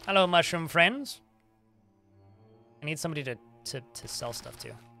 Hello, mushroom friends. I need somebody to sell stuff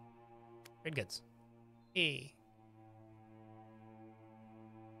to. Trade goods. Hey.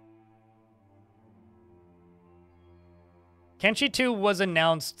 Kenshi 2 was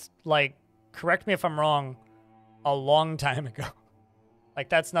announced, like, correct me if I'm wrong, a long time ago. Like,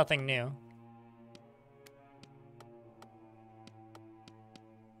 that's nothing new.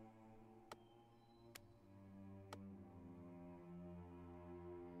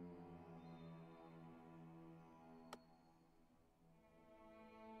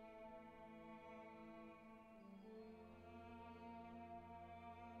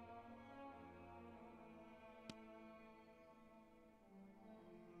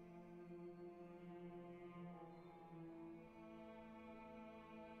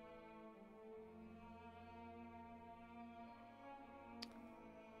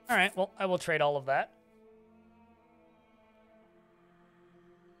 All right, well, I will trade all of that.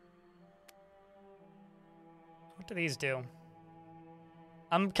 What do these do?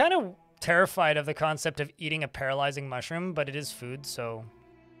 I'm kind of terrified of the concept of eating a paralyzing mushroom, but it is food, so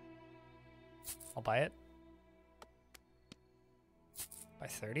I'll buy it. Buy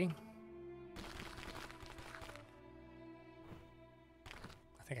 30.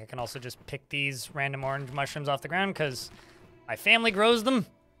 I think I can also just pick these random orange mushrooms off the ground because my family grows them.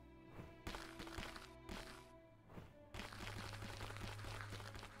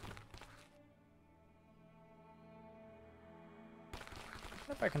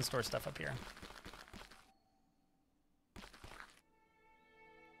 If I can store stuff up here.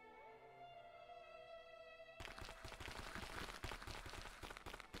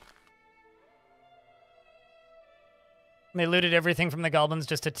 They looted everything from the goblins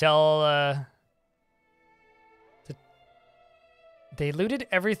just to tell They looted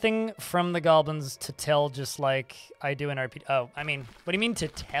everything from the goblins to tell, just like I do in RPG. Oh, I mean, what do you mean to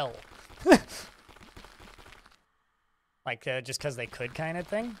tell? Like, just because they could kind of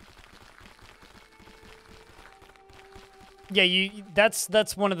thing? Yeah,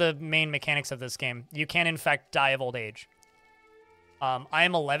 that's one of the main mechanics of this game. You can, in fact, die of old age. I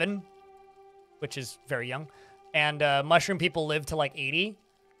am 11, which is very young, and mushroom people live to like 80.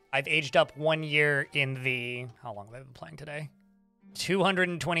 I've aged up 1 year in the... How long have I been playing today?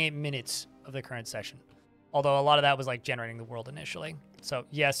 228 minutes of the current session. Although a lot of that was like generating the world initially. So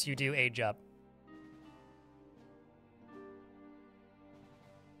yes, you do age up.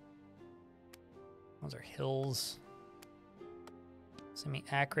 Those are hills.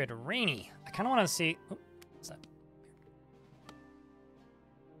 Semi-acrid, rainy. I kind of want to see... Oh, what's that?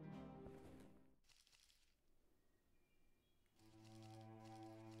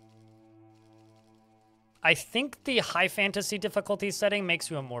 I think the high fantasy difficulty setting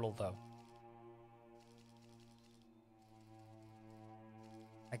makes you immortal, though.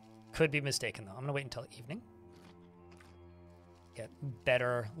 I could be mistaken, though. I'm going to wait until evening. Get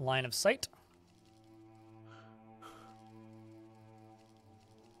better line of sight.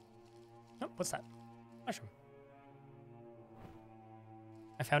 Oh, what's that? Mushroom.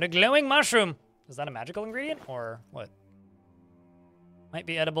 I found a glowing mushroom. Is that a magical ingredient or what? Might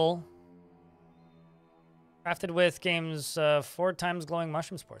be edible. Crafted with game's 4 times glowing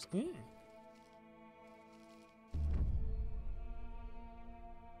mushroom spores.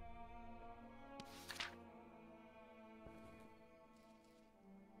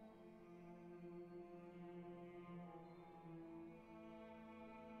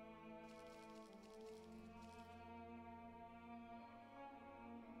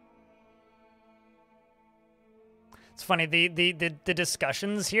 It's funny, the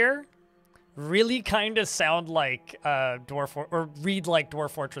discussions here really kind of sound like or read like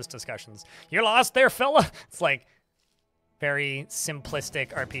Dwarf Fortress discussions. You lost there, fella? It's like very simplistic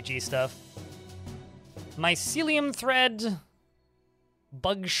RPG stuff. Mycelium thread,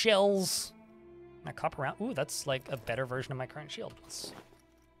 bug shells, and a copper round. Ooh, that's like a better version of my current shield.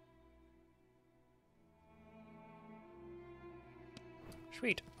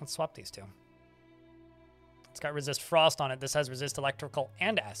 Sweet. Let's swap these two. It's got resist frost on it. This has resist electrical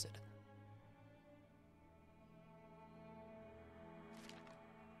and acid.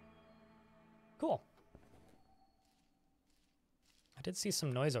 Cool. I did see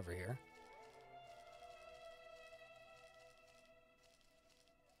some noise over here.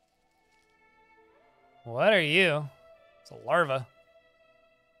 What are you? It's a larva.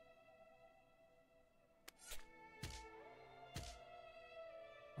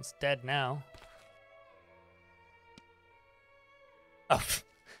 It's dead now. Oh,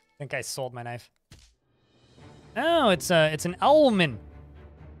 I think I sold my knife. Oh, it's an owlman.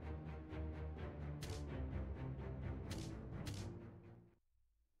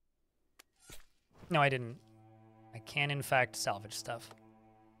 No, I didn't. I can, in fact, salvage stuff.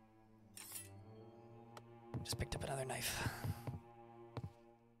 Just picked up another knife.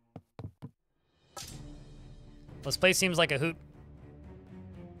 This place seems like a hoot.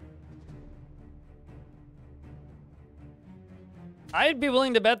 I'd be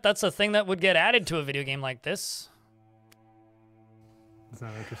willing to bet that's a thing that would get added to a video game like this. Is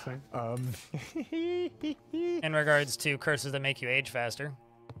that interesting? In regards to curses that make you age faster.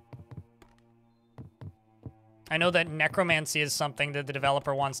 I know that necromancy is something that the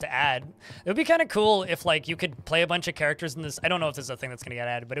developer wants to add. It would be kind of cool if, like, you could play a bunch of characters in this. I don't know if this is a thing that's going to get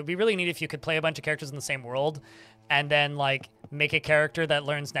added, but it would be really neat if you could play a bunch of characters in the same world and then, like, make a character that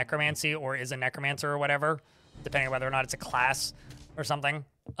learns necromancy or is a necromancer or whatever, depending on whether or not it's a class or something,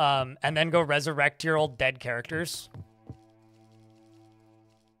 and then go resurrect your old dead characters.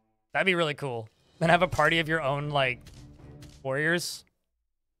 That'd be really cool. Then have a party of your own, like, warriors.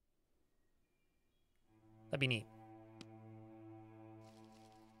 That'd be neat.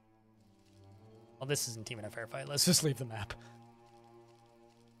 Well, this isn't even a fair fight. Let's just leave the map.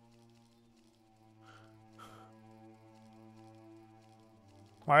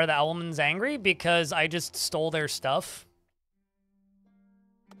 Why are the Owlmans angry? Because I just stole their stuff.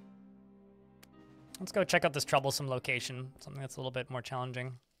 Let's go check out this troublesome location. Something that's a little bit more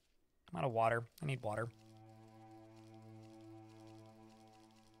challenging. I'm out of water. I need water.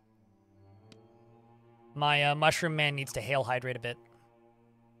 My mushroom man needs to hail hydrate a bit.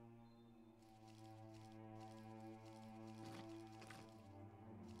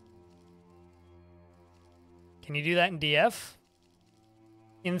 Can you do that in DF?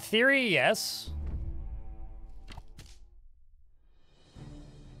 In theory, yes.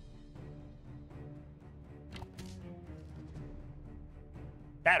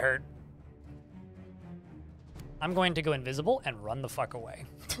 that hurt. I'm going to go invisible and run the fuck away.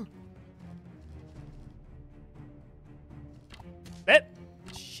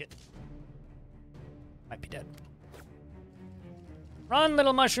 Shit. Might be dead. Run,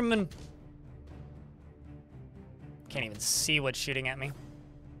 little mushroom man. Can't even see what's shooting at me.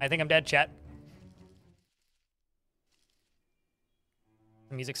 I think I'm dead, chat.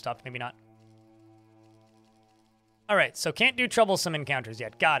 The music stopped, maybe not. All right, so can't do troublesome encounters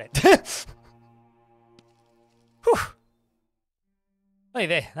yet. Got it. Whew. Oy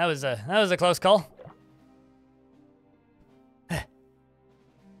vey, that was a close call.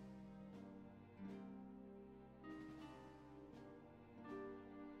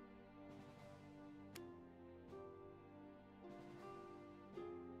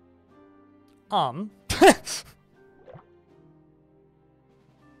 I'm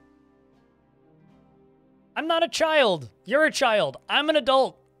not a child. You're a child. I'm an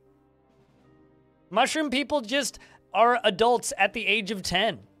adult. Mushroom people just are adults at the age of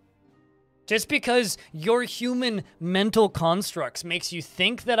 10. Just because your human mental constructs makes you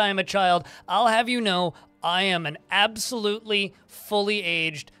think that I'm a child, I'll have you know I am an absolutely fully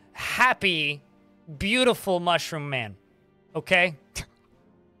aged, happy, beautiful mushroom man. Okay?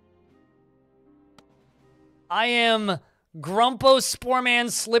 I am Grumpo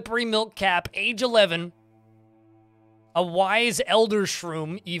Sporeman Slippery Milk Cap, age 11. A wise elder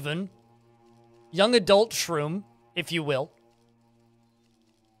shroom, even. Young adult shroom, if you will.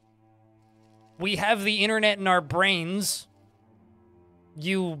 We have the internet in our brains.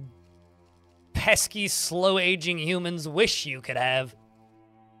 You pesky, slow-aging humans wish you could have.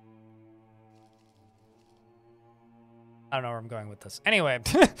 I don't know where I'm going with this. Anyway.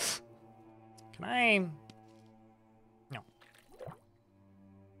 Can I... No.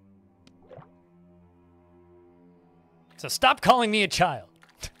 So stop calling me a child.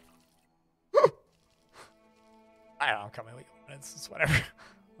 I don't know, call me what you want. It's whatever.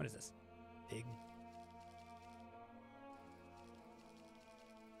 What is this? Pig.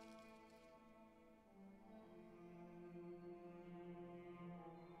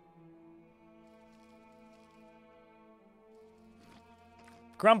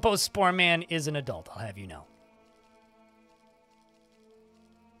 Grumpo Spore Man is an adult, I'll have you know.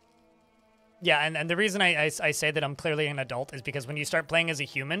 Yeah, and the reason I say that I'm clearly an adult is because when you start playing as a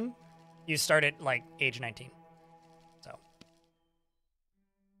human, you start at, like, age 19. So.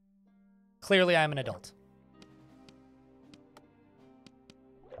 Clearly I'm an adult.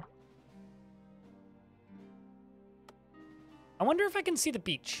 I wonder if I can see the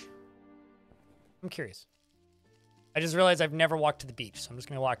beach. I'm curious. I just realized I've never walked to the beach, so I'm just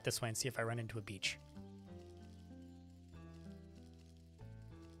going to walk this way and see if I run into a beach.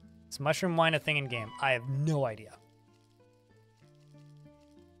 Is mushroom wine a thing in game? I have no idea.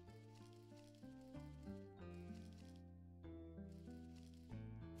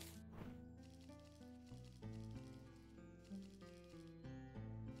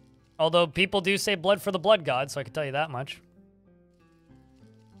 Although people do say blood for the blood god, so I can tell you that much.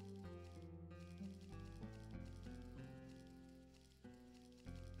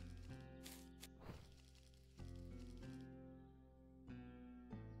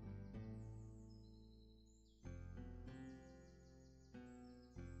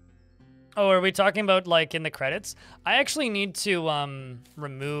 Oh, are we talking about, like, in the credits? I actually need to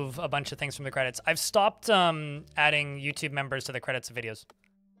remove a bunch of things from the credits. I've stopped adding YouTube members to the credits of videos.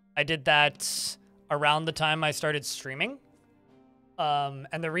 I did that around the time I started streaming.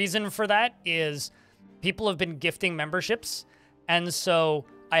 And the reason for that is people have been gifting memberships, and so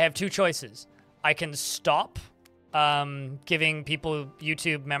I have two choices. I can stop giving people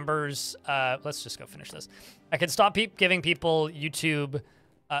YouTube members... let's just go finish this. I can stop giving people YouTube...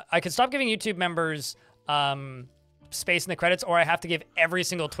 I could stop giving YouTube members space in the credits, or I have to give every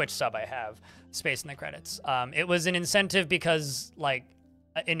single Twitch sub I have space in the credits. It was an incentive because, like,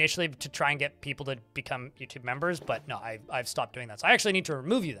 initially to try and get people to become YouTube members, but no, I've stopped doing that. So I actually need to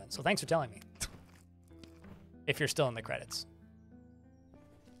remove you then, so thanks for telling me. If you're still in the credits.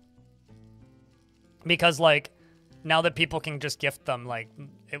 Because, like, now that people can just gift them, like,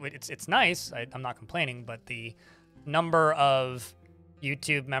 it's nice. I'm not complaining, but the number of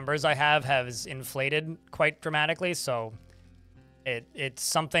YouTube members I have has inflated quite dramatically, so it's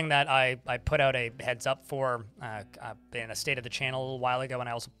something that I put out a heads up for in a state of the channel a little while ago, and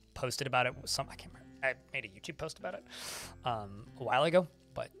I also posted about it. I can't remember. I made a YouTube post about it a while ago,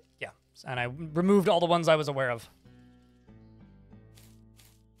 but yeah, and I removed all the ones I was aware of.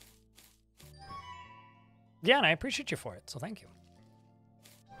 Yeah, and I appreciate you for it, so thank you.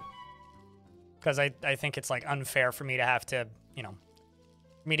 Because I think it's, like, unfair for me to have to, you know,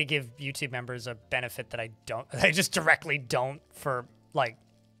 me to give YouTube members a benefit that I just directly don't for like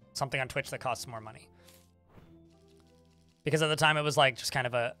something on Twitch that costs more money. Because at the time it was like just kind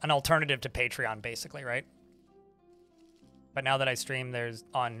of an alternative to Patreon basically, right? But now that I stream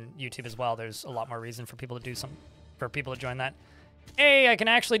on YouTube as well, there's a lot more reason for people to join that. Hey, I can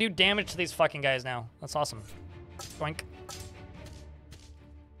actually do damage to these fucking guys now. That's awesome. Boink.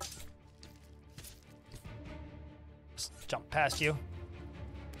 Just jump past you.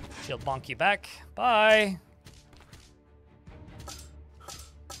 Shield bonk you back. Bye.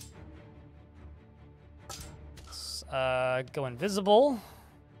 Let's, go invisible.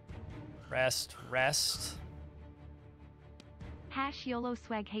 Rest. Hash YOLO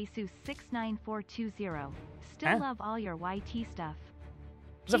Swag Jesus 69420. Still love all your YT stuff.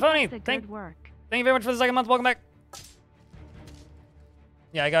 Zafoni, good work. Thank you very much for the second month. Welcome back.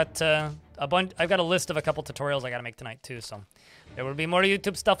 Yeah, I got I've got a list of a couple tutorials I gotta make tonight too, so there will be more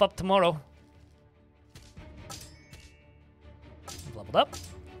YouTube stuff up tomorrow. I've leveled up.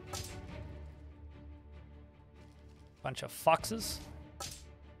 Bunch of foxes.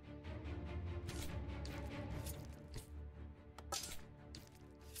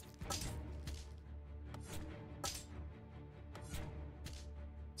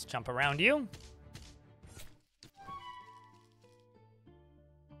 Let's jump around you.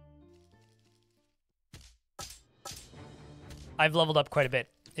 I've leveled up quite a bit,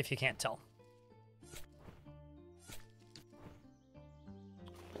 if you can't tell.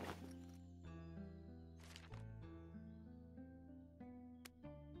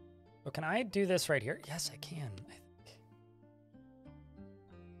 Oh, can I do this right here? Yes, I can, I think.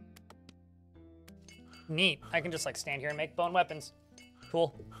 Neat. I can just like stand here and make bone weapons.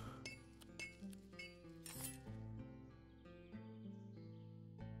 Cool.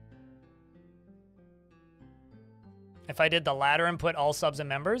 If I did the latter and put all subs and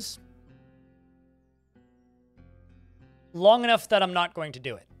members, long enough that I'm not going to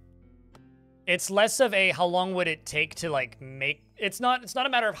do it. It's less of a how long would it take to like make, it's not a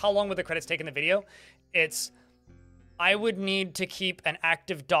matter of how long would the credits take in the video. It's I would need to keep an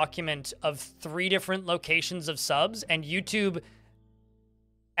active document of 3 different locations of subs, and YouTube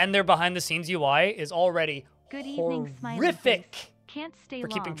and their behind the scenes UI is already Good evening, horrific Can't stay for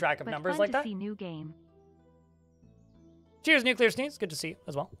long, keeping track of but numbers fun like to that. see new game. Cheers, Nuclear Sneeze. Good to see you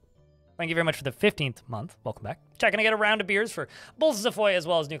as well. Thank you very much for the 15th month. Welcome back. Checking to get a round of beers for both Zafoy as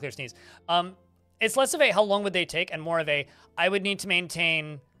well as Nuclear Sneeze. It's less of a how long would they take and more of a I would need to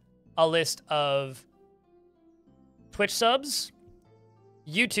maintain a list of Twitch subs,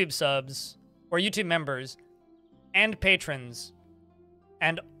 YouTube subs, or YouTube members, and patrons.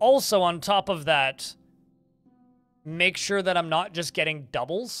 And also on top of that, make sure that I'm not just getting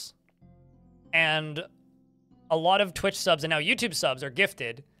doubles. And a lot of Twitch subs and now YouTube subs are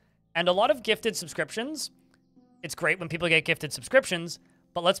gifted. And a lot of gifted subscriptions, it's great when people get gifted subscriptions,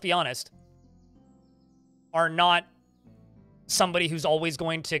 but let's be honest, are not somebody who's always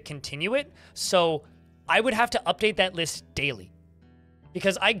going to continue it. So I would have to update that list daily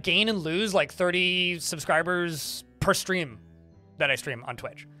because I gain and lose like 30 subscribers per stream that I stream on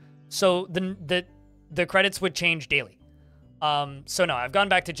Twitch. So the credits would change daily. So no, I've gone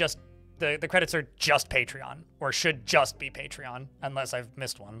back to just the credits are just Patreon, or should just be Patreon, unless I've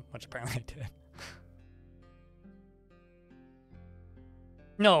missed one, which apparently I did.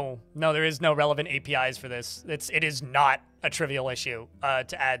 No, there is no relevant APIs for this. It is not a trivial issue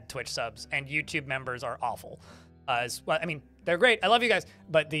to add Twitch subs, and YouTube members are awful. Well, I mean, they're great. I love you guys,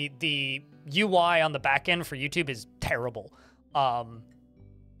 but the UI on the back end for YouTube is terrible. And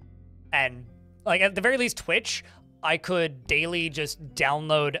like at the very least, Twitch, I could daily just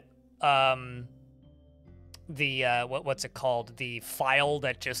download what's it called? The file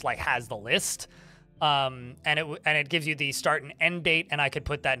that just like has the list. And it gives you the start and end date, and I could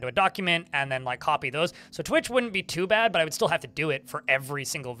put that into a document and then like copy those. So Twitch wouldn't be too bad, but I would still have to do it for every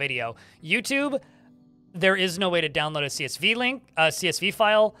single video. YouTube, there is no way to download a CSV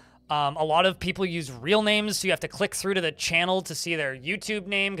file. A lot of people use real names, so you have to click through to the channel to see their YouTube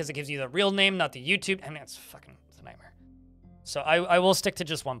name because it gives you the real name, not the YouTube. I mean, it's a nightmare. So I will stick to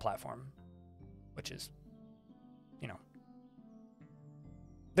just one platform, which is, you know.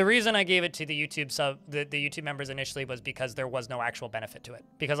 The reason I gave it to the YouTube the YouTube members initially was because there was no actual benefit to it.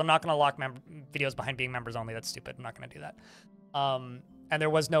 Because I'm not going to lock videos behind being members only. That's stupid. I'm not going to do that. And there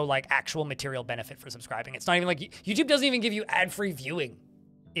was no like actual material benefit for subscribing. It's not even like YouTube doesn't even give you ad-free viewing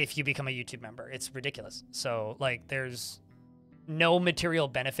if you become a YouTube member. It's ridiculous. So like there's no material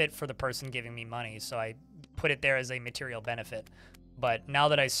benefit for the person giving me money. So I put it there as a material benefit. But now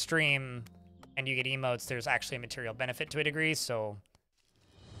that I stream and you get emotes, there's actually a material benefit to a degree. So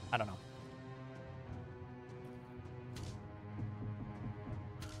I don't know.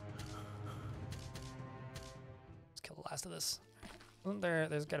 Let's kill the last of this. Oh,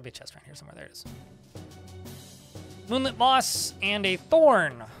 there's got to be a chest around here somewhere. There it is. Moonlit moss and a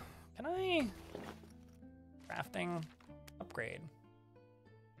thorn. Can I... Crafting. Upgrade.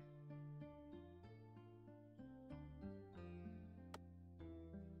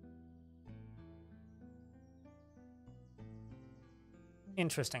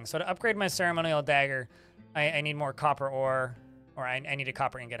 Interesting. So to upgrade my ceremonial dagger, I need more copper ore, or I need a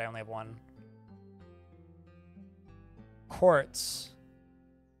copper ingot. I only have one. Quartz.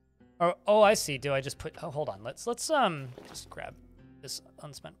 Oh, I see. Do I just put? Oh, hold on. Let's just grab this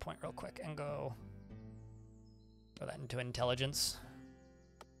unspent point real quick and go that into intelligence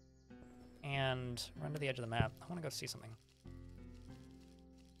and run to the edge of the map. I want to go see something.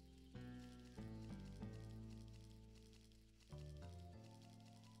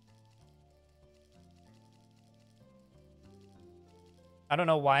 I don't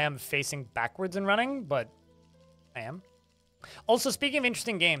know why I'm facing backwards and running, but I am. Also, speaking of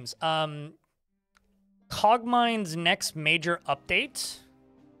interesting games, Cogmine's next major update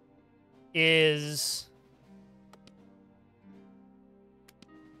is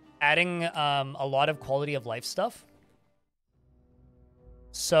adding a lot of quality of life stuff.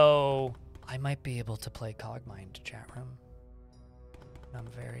 So I might be able to play Cogmine to chat room. I'm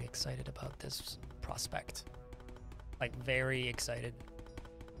very excited about this prospect. Like, very excited.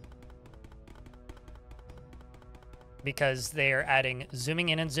 Because they are adding zooming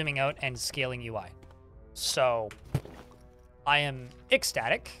in and zooming out and scaling UI. So I am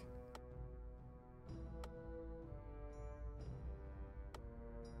ecstatic.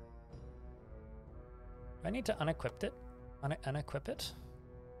 Do I need to unequip it? Unequip it?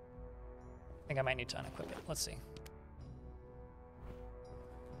 I think I might need to unequip it. Let's see.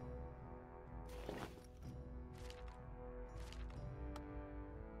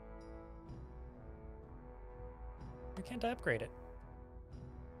 Why can't I upgrade it?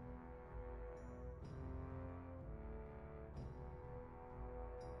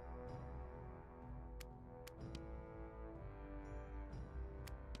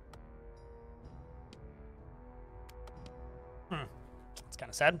 That's kind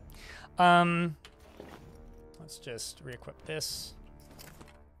of sad. Let's just re-equip this.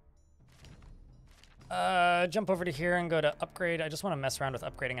 Jump over to here and go to upgrade. I just want to mess around with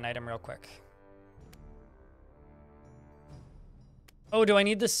upgrading an item real quick. Oh, do I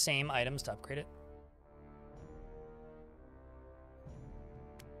need the same items to upgrade it?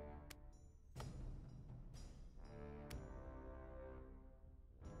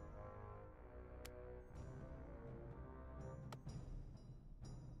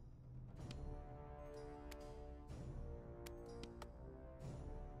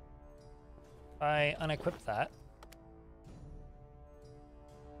 I unequip that.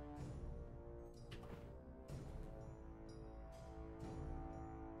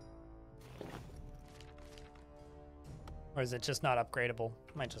 Or is it just not upgradable?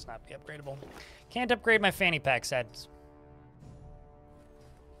 Might just not be upgradable. Can't upgrade my fanny pack sets.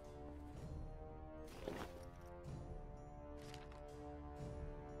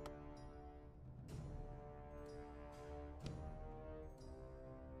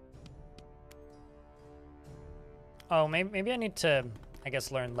 Oh, maybe I need to, I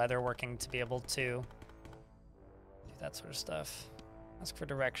guess, learn leather working to be able to do that sort of stuff. Ask for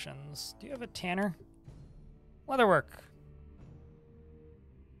directions. Do you have a tanner? Leatherwork.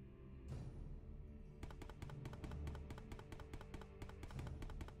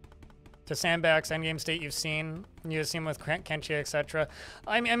 To sandbags, endgame state you've seen with Kenshi, etc.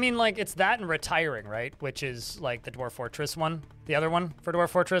 I mean, like, it's that and retiring, right? Which is, like, the Dwarf Fortress one. The other one for Dwarf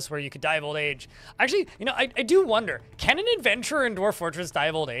Fortress, where you could die of old age. Actually, you know, I do wonder, can an adventurer in Dwarf Fortress die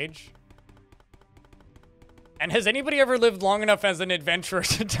of old age? And has anybody ever lived long enough as an adventurer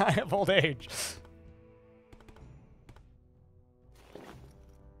to die of old age?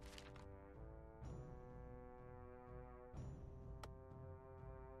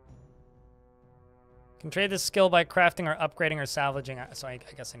 Can trade this skill by crafting or upgrading or salvaging. So I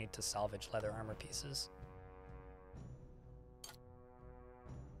guess I need to salvage leather armor pieces.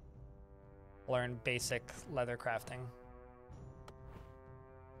 Learn basic leather crafting.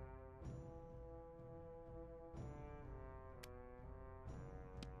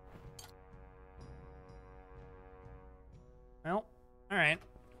 Well, all right.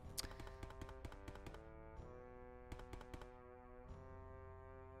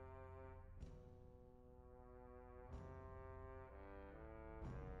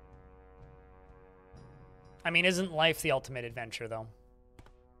 I mean, isn't life the ultimate adventure, though?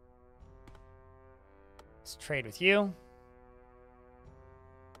 Let's trade with you.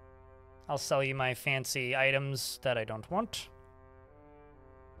 I'll sell you my fancy items that I don't want.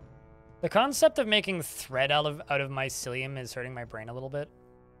 The concept of making thread out of mycelium is hurting my brain a little bit.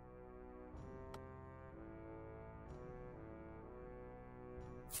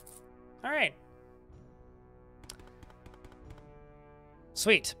 All right.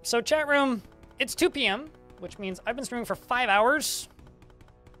 Sweet. So chat room, it's 2 p.m., which means I've been streaming for 5 hours.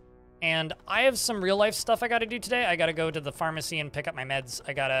 And I have some real life stuff I got to do today. I got to go to the pharmacy and pick up my meds.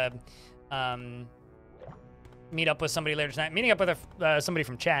 I got to meet up with somebody later tonight. Meeting up with somebody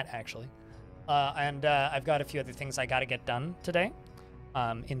from chat, actually. And I've got a few other things I got to get done today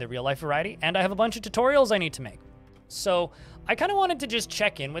in the real life variety. And I have a bunch of tutorials I need to make. So I kind of wanted to just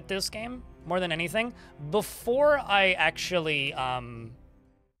check in with this game more than anything. Before I actually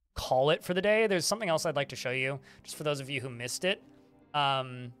call it for the day, there's something else I'd like to show you, just for those of you who missed it.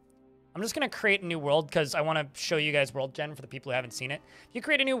 I'm just going to create a new world because I want to show you guys World Gen for the people who haven't seen it. If you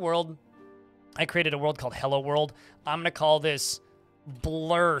create a new world, I created a world called Hello World. I'm going to call this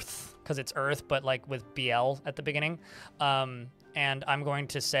Blurth because it's Earth, but like with BL at the beginning. And I'm going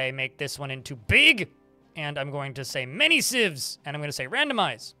to say make this one into big, and I'm going to say many civs, and I'm going to say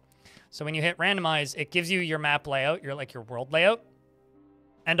randomize. So when you hit randomize, it gives you your map layout, your world layout,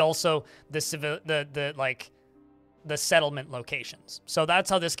 and also the settlement locations. So that's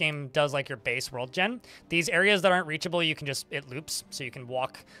how this game does like your base world gen. These areas that aren't reachable, you can just, it loops. So you can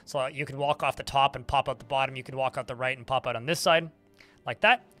walk, off the top and pop out the bottom. You can walk out the right and pop out on this side like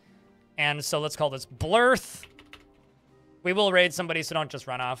that. And so let's call this Blurth. We will raid somebody, so don't just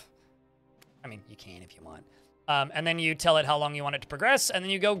run off. I mean, you can if you want. And then you tell it how long you want it to progress, and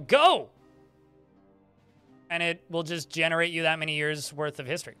then you go! And it will just generate you that many years worth of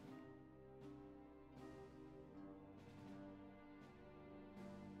history.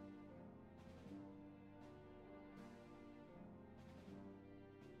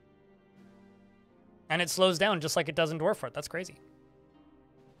 And it slows down just like it does in Dwarf Fort. That's crazy.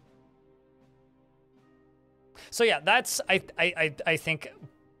 So yeah, that's, I think,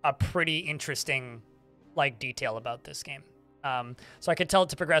 a pretty interesting, like, detail about this game. So I could tell it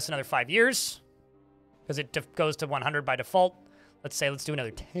to progress another 5 years, because it goes to 100 by default. Let's do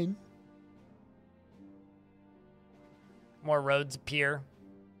another 10. More roads appear.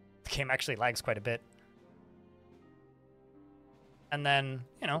 The game actually lags quite a bit. And then,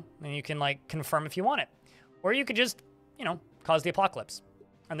 then you can, like, confirm if you want it. Or you could just, cause the apocalypse.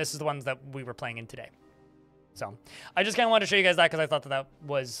 And this is the ones that we were playing in today. So I just kind of wanted to show you guys that because I thought that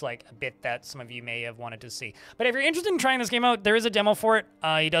was, like, a bit that some of you may have wanted to see. But if you're interested in trying this game out, there is a demo for it.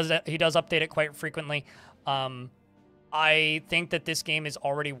 He does update it quite frequently. I think that this game is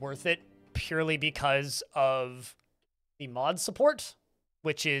already worth it purely because of the mod support,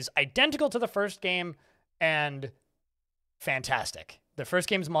 which is identical to the first game and fantastic. The first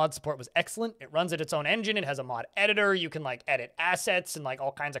game's mod support was excellent. It runs at its own engine. It has a mod editor. You can, like, edit assets and, like,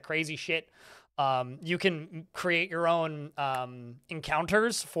 all kinds of crazy shit. You can create your own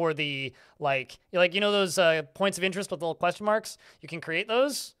encounters for the, those points of interest with little question marks? You can create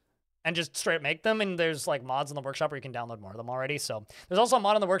those and just straight make them, and there's, like, mods in the workshop where you can download more of them already. So there's also a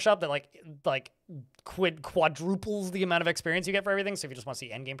mod in the workshop that, like quadruples the amount of experience you get for everything. So if you just want to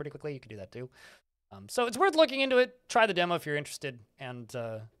see endgame pretty quickly, you can do that too. So it's worth looking into it. Try the demo if you're interested. And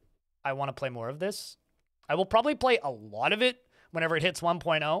I want to play more of this. I will probably play a lot of it whenever it hits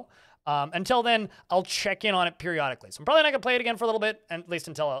 1.0. Until then, I'll check in on it periodically. So I'm probably not going to play it again for a little bit, at least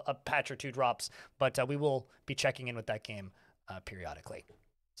until a patch or two drops. But we will be checking in with that game periodically.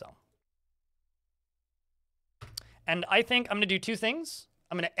 So, and I think I'm going to do two things.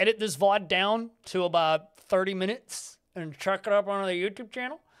 I'm going to edit this VOD down to about 30 minutes and chuck it up on the YouTube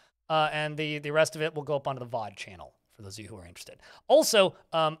channel. And the rest of it will go up onto the VOD channel for those of you who are interested. Also,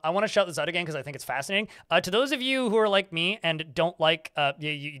 I want to shout this out again because I think it's fascinating. To those of you who are like me and don't like,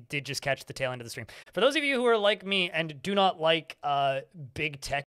 you did just catch the tail end of the stream. For those of you who are like me and do not like big tech